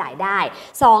ก็ยังจ่ายได้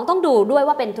2ต้องดูด้วย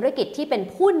ว่าเป็นธุรกิจที่เป็น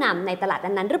ผู้นำในตลาด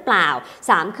นั้นๆหรือเปล่า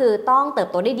3คือต้องเติบ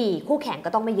โตได้ดีคู่แข่งก็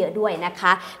ต้องไม่เยอะด้วยนะค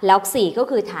ะแล้ว4ก็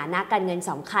คือฐานะการเงิน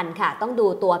สำคัญค่ะต้องดู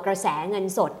ตัวกระแสเงิน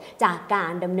สดจากกา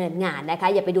รดำเนินงานนะคะ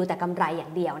อย่าไปดูแต่กำไรอย่า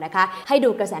งเดียวนะคะให้ดู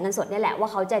กระแสเงินสดนี่แหละว่า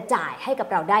เขาจะจ่ายให้กับ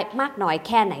เราได้มากน้อยแ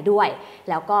ค่ไหนด้วย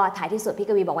แล้วก็ท้ายที่สุดพี่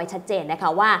กวีบอกไว้ชัดเจนนะคะ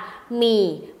ว่ามี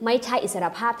ไม่ใช่อิสร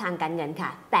ภาพทางการเงินค่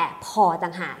ะแต่พอต่า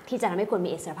งหากที่จะทำให้คุณมี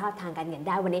อิสรภาพทางการเงินไ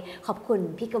ด้วันนี้ขอบคุณ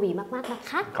พี่กวีมากๆนะ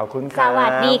คะขอบคุณครับสวั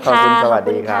สดีค่ะขอบคุณสวัส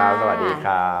ดีครับสวัสดีค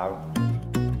รับ